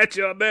going at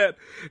you on that,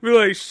 be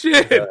like,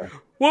 "Shit." Yeah.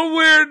 One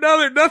way or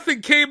another, nothing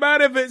came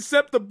out of it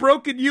except the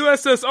broken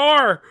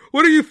USSR.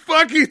 What are you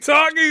fucking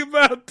talking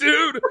about,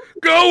 dude?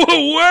 Go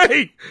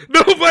away.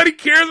 Nobody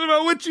cares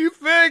about what you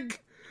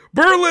think.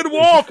 Berlin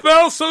Wall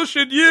fell, so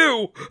should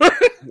you.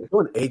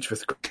 Don't age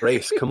with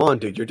grace. Come on,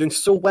 dude. You're doing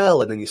so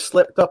well, and then you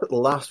slipped up at the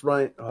last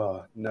right.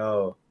 Oh,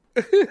 no.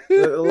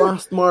 The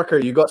last marker.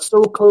 You got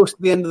so close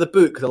to the end of the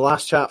book, the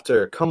last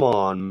chapter. Come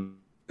on,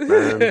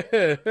 man.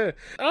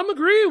 I'm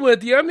agreeing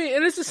with you. I mean,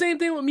 and it's the same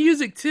thing with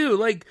music too.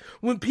 Like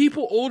when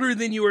people older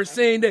than you are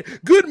saying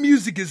that good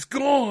music is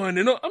gone,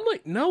 and I'm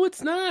like, no,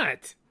 it's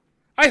not.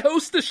 I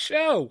host a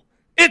show.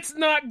 It's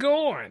not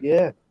gone.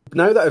 Yeah.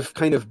 Now that I've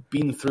kind of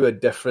been through a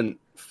different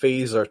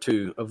phase or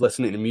two of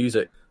listening to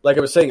music, like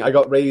I was saying, I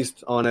got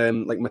raised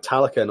on like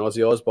Metallica and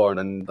Ozzy Osbourne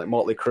and like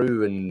Motley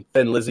Crue and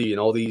Thin Lizzy and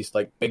all these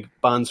like big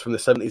bands from the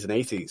 70s and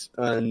 80s.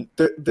 And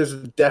there's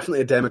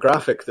definitely a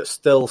demographic that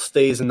still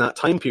stays in that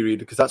time period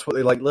because that's what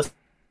they like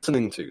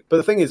listening to. But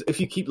the thing is, if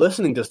you keep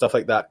listening to stuff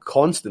like that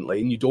constantly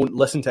and you don't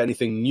listen to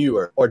anything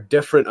newer or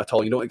different at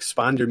all, you don't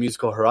expand your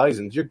musical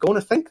horizons, you're going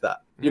to think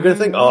that. You're going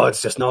to think, oh,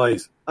 it's just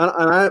noise.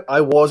 And I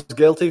was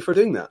guilty for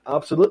doing that.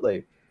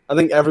 Absolutely. I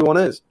think everyone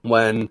is.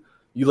 When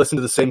you listen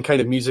to the same kind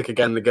of music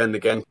again and again and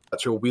again,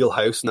 that's your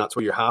wheelhouse and that's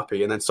where you're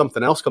happy. And then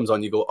something else comes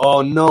on, you go,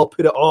 oh no,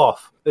 put it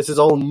off. This is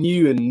all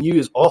new and new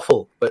is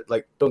awful. But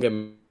like, don't get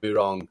me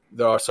wrong,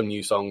 there are some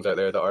new songs out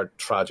there that are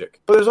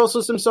tragic. But there's also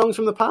some songs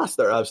from the past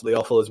that are absolutely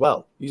awful as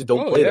well. You just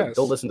don't play them.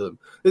 Don't listen to them.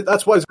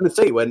 That's what I was going to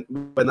say when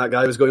that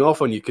guy was going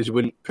off on you because you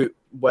wouldn't put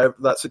whatever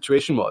that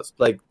situation was.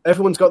 Like,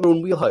 everyone's got their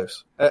own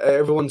wheelhouse.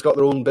 Everyone's got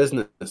their own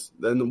business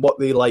and what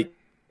they like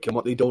and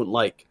what they don't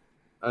like.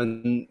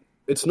 And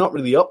it's not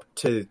really up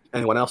to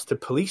anyone else to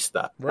police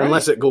that, right?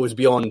 Unless it goes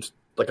beyond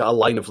like a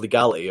line of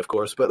legality, of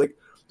course. But like,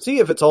 see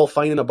if it's all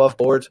fine and above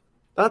board.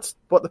 That's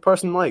what the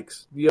person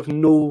likes. You have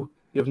no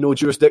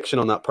jurisdiction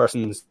on that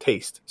person's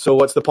taste. So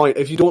what's the point?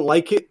 If you don't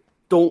like it,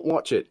 don't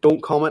watch it.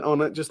 Don't comment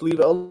on it. Just leave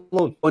it alone.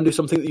 Go and do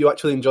something that you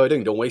actually enjoy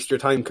doing. Don't waste your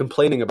time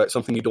complaining about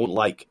something you don't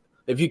like.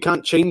 If you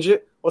can't change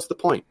it, what's the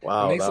point?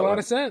 Wow, it makes a lot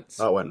of sense.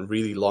 That went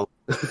really long.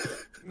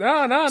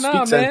 No, man.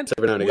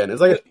 Every now and again. It's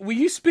like when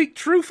you speak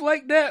truth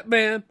like that,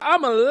 man,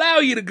 I'm gonna allow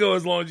you to go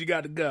as long as you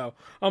got to go.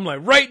 I'm like,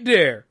 right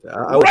there.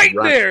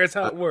 There is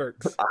how it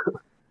works.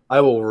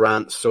 I will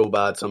rant so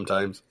bad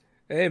sometimes.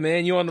 Hey,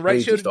 man, you on the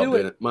right show to do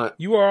it.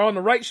 You are on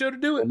the right show to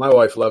do it. My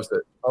wife loves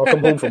it. I'll come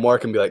home from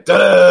work and be like, growl,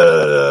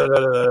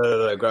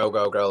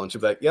 and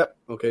she'll be like, yep,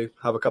 okay,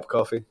 have a cup of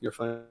coffee. You're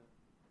fine.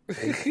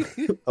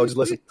 I'll just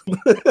listen.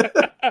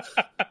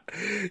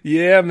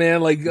 Yeah, man.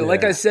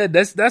 Like I said,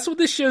 that's what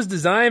this show's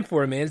designed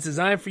for, man. It's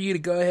designed for you to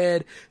go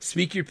ahead,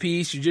 speak your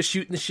piece. You're just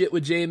shooting the shit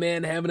with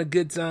J-Man, having a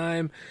good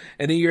time,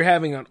 and then you're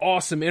having an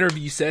awesome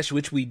interview session,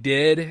 which we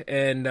did.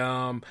 And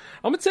I'm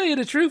gonna tell you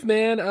the truth,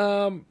 man.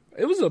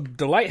 It was a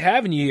delight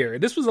having you here.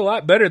 This was a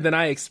lot better than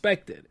I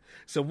expected.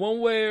 So one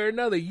way or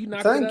another, you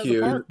knocked it out Thank of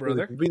you. the park, It was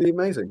brother. really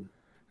amazing.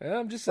 Yeah,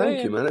 I'm just saying.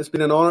 Thank you, man. It's been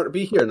an honor to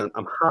be here, and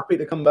I'm happy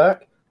to come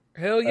back.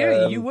 Hell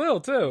yeah, you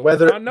will too.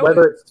 Whether I know it.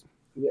 it's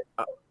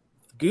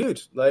good,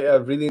 like I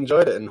really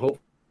enjoyed it, and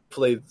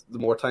hopefully the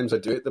more times I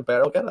do it, the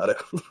better I'll get at it.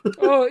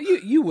 Oh,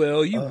 you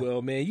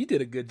will, man. You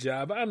did a good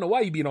job. I don't know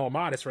why you being all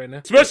modest right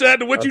now, especially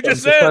after what you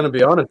just I'm said. trying to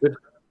be honest, dude.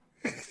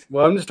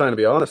 Well, I'm just trying to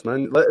be honest,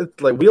 man.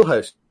 It's like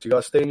wheelhouse. You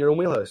gotta stay in your own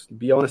wheelhouse.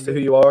 Be honest to who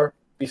you are.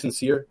 Be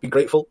sincere. Be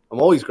grateful. I'm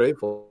always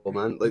grateful,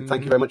 man. Like,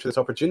 thank you very much for this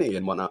opportunity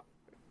and whatnot.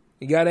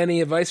 You got any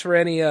advice for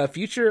any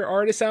future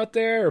artists out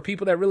there or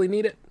people that really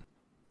need it?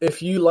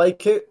 If you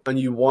like it and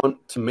you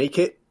want to make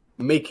it.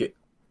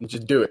 And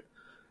just do it.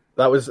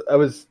 That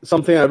was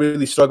something I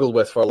really struggled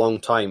with for a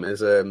long time.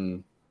 Is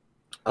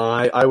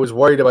I was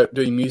worried about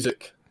doing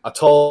music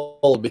at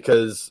all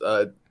because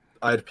I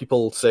had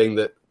people saying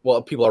that.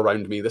 Well, people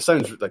around me. This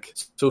sounds like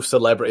so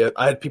celebrity.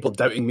 I had people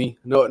doubting me.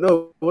 No,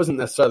 it wasn't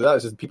necessarily that.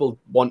 It's just people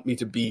want me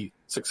to be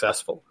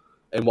successful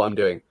in what I'm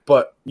doing.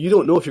 But you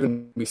don't know if you're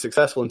going to be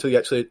successful until you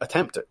actually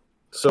attempt it.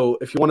 So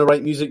if you want to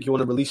write music, you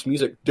want to release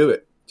music, do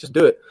it. Just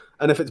do it.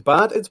 And if it's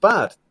bad, it's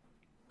bad.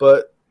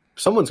 But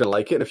someone's going to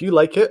like it. And if you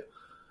like it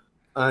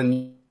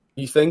and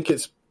you think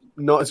it's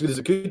not as good as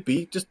it could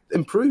be, just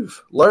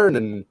improve, learn,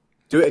 and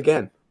do it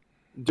again.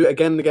 Do it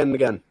again and again and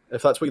again.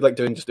 If that's what you like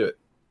doing, just do it.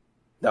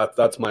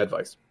 That's my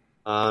advice.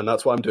 And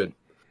that's what I'm doing.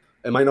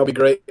 It might not be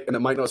great and it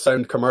might not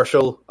sound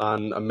commercial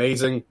and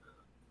amazing,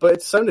 but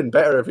it's sounding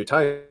better every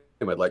time,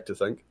 I'd like to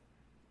think.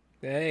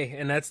 Hey,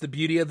 and that's the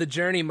beauty of the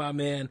journey, my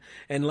man.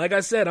 And like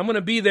I said, I'm going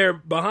to be there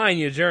behind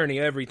your journey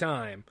every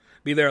time.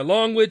 Be there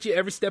along with you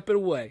every step of the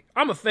way.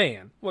 I'm a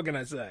fan. What can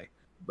I say?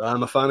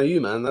 I'm a fan of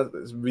you, man.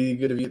 It's really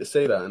good of you to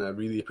say that, and I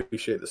really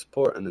appreciate the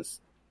support. And it's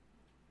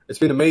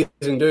been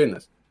amazing doing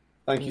this.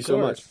 Thank you so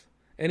much.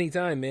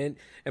 Anytime, man.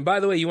 And by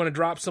the way, you want to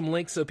drop some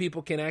links so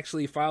people can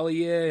actually follow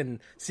you and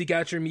seek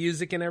out your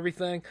music and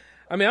everything?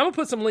 I mean, I'm going to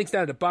put some links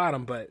down at the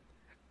bottom, but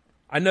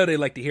I know they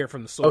like to hear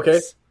from the source.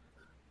 Okay.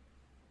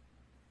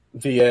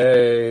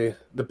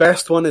 The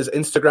best one is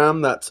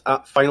Instagram. That's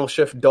at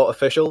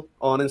finalshift.official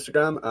on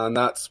Instagram, and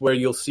that's where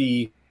you'll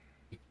see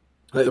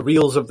the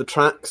reels of the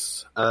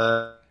tracks.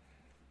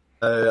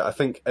 I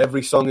think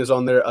every song is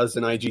on there as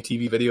an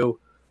IGTV video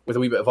with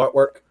a wee bit of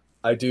artwork.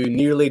 I do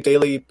nearly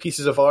daily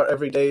pieces of art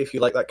every day if you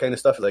like that kind of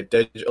stuff, like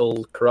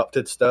digital,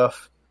 corrupted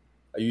stuff.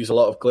 I use a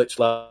lot of Glitch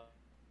Lab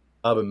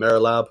and Mirror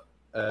Lab.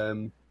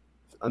 And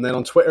then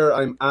on Twitter,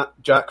 I'm at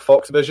Jack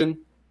Fox Vision.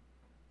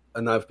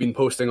 And I've been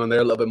posting on there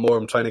a little bit more.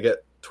 I'm trying to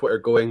get Twitter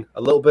going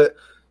a little bit.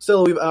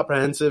 Still a wee bit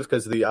apprehensive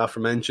because of the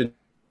aforementioned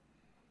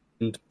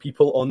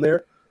people on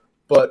there.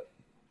 But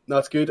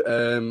that's good.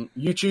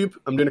 YouTube,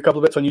 I'm doing a couple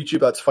of bits on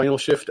YouTube. That's Final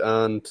Shift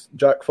and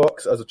Jack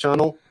Fox as a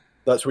channel.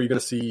 That's where you're going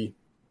to see...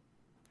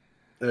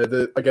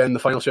 the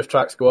Final Shift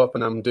tracks go up,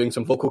 and I'm doing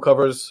some vocal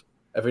covers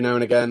every now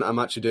and again. I'm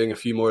actually doing a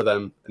few more of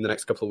them in the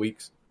next couple of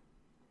weeks.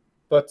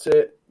 But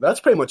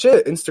that's pretty much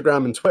it.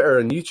 Instagram and Twitter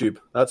and YouTube.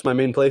 That's my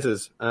main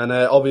places. And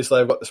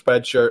obviously I've got the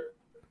Spreadshirt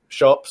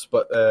shops,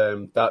 but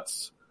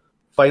that's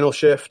Final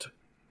Shift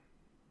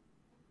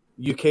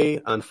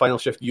UK and Final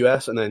Shift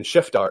US, and then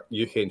Shift Art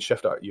UK and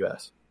Shift Art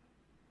US.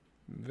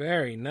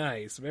 Very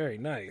nice. Very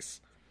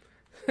nice.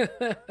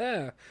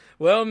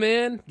 Well,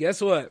 man,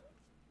 guess what?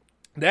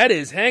 That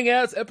is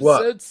Hangouts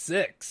episode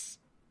 6.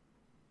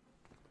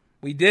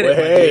 We did it.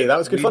 Hey, that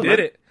was good fun. We did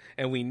it,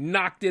 and we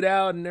knocked it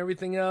out and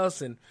everything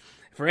else. And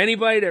for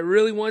anybody that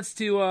really wants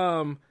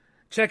to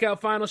check out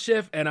Final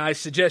Shift, and I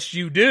suggest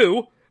you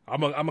do,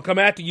 I'm gonna come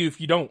after you if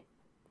you don't.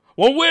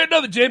 One way or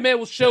another, J-Man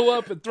will show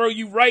up and throw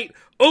you right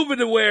over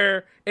to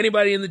where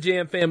anybody in the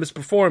Jam fam is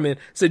performing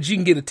so that you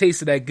can get a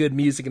taste of that good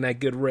music and that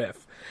good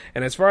riff.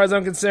 And as far as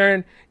I'm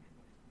concerned,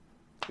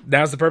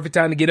 now's the perfect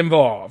time to get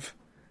involved.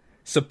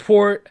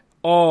 Support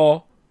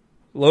all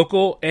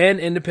local and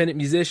independent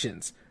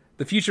musicians.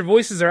 The future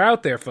voices are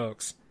out there,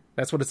 folks.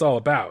 That's what it's all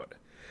about.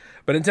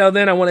 But until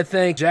then, I want to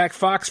thank Jack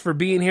Fox for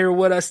being here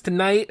with us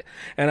tonight.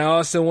 And I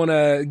also want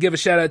to give a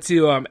shout out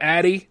to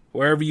Addie,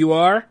 wherever you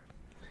are.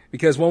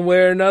 Because one way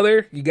or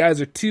another, you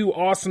guys are two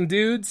awesome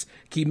dudes.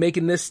 Keep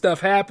making this stuff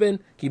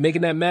happen. Keep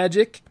making that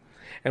magic.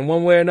 And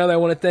one way or another, I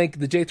want to thank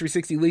the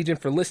J360 Legion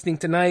for listening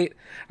tonight.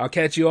 I'll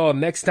catch you all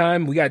next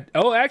time.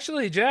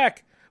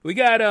 Jack, we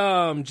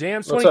got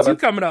Jams 22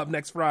 coming up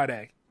next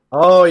Friday.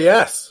 Oh,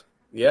 yes.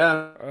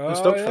 Yeah, I'm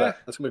stoked for that.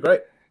 That's going to be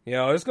great.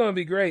 Yeah, it's going to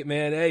be great,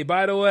 man. Hey,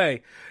 by the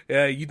way,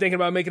 you thinking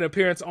about making an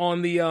appearance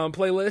on the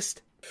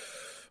playlist?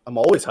 I'm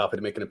always happy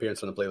to make an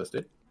appearance on the playlist,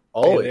 dude.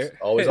 Always.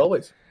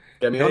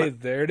 Get me on it.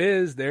 There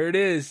it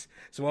is.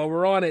 So while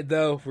we're on it,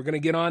 though, we're going to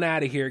get on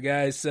out of here,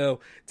 guys. So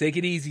take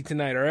it easy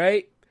tonight, all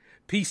right?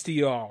 Peace to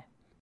y'all.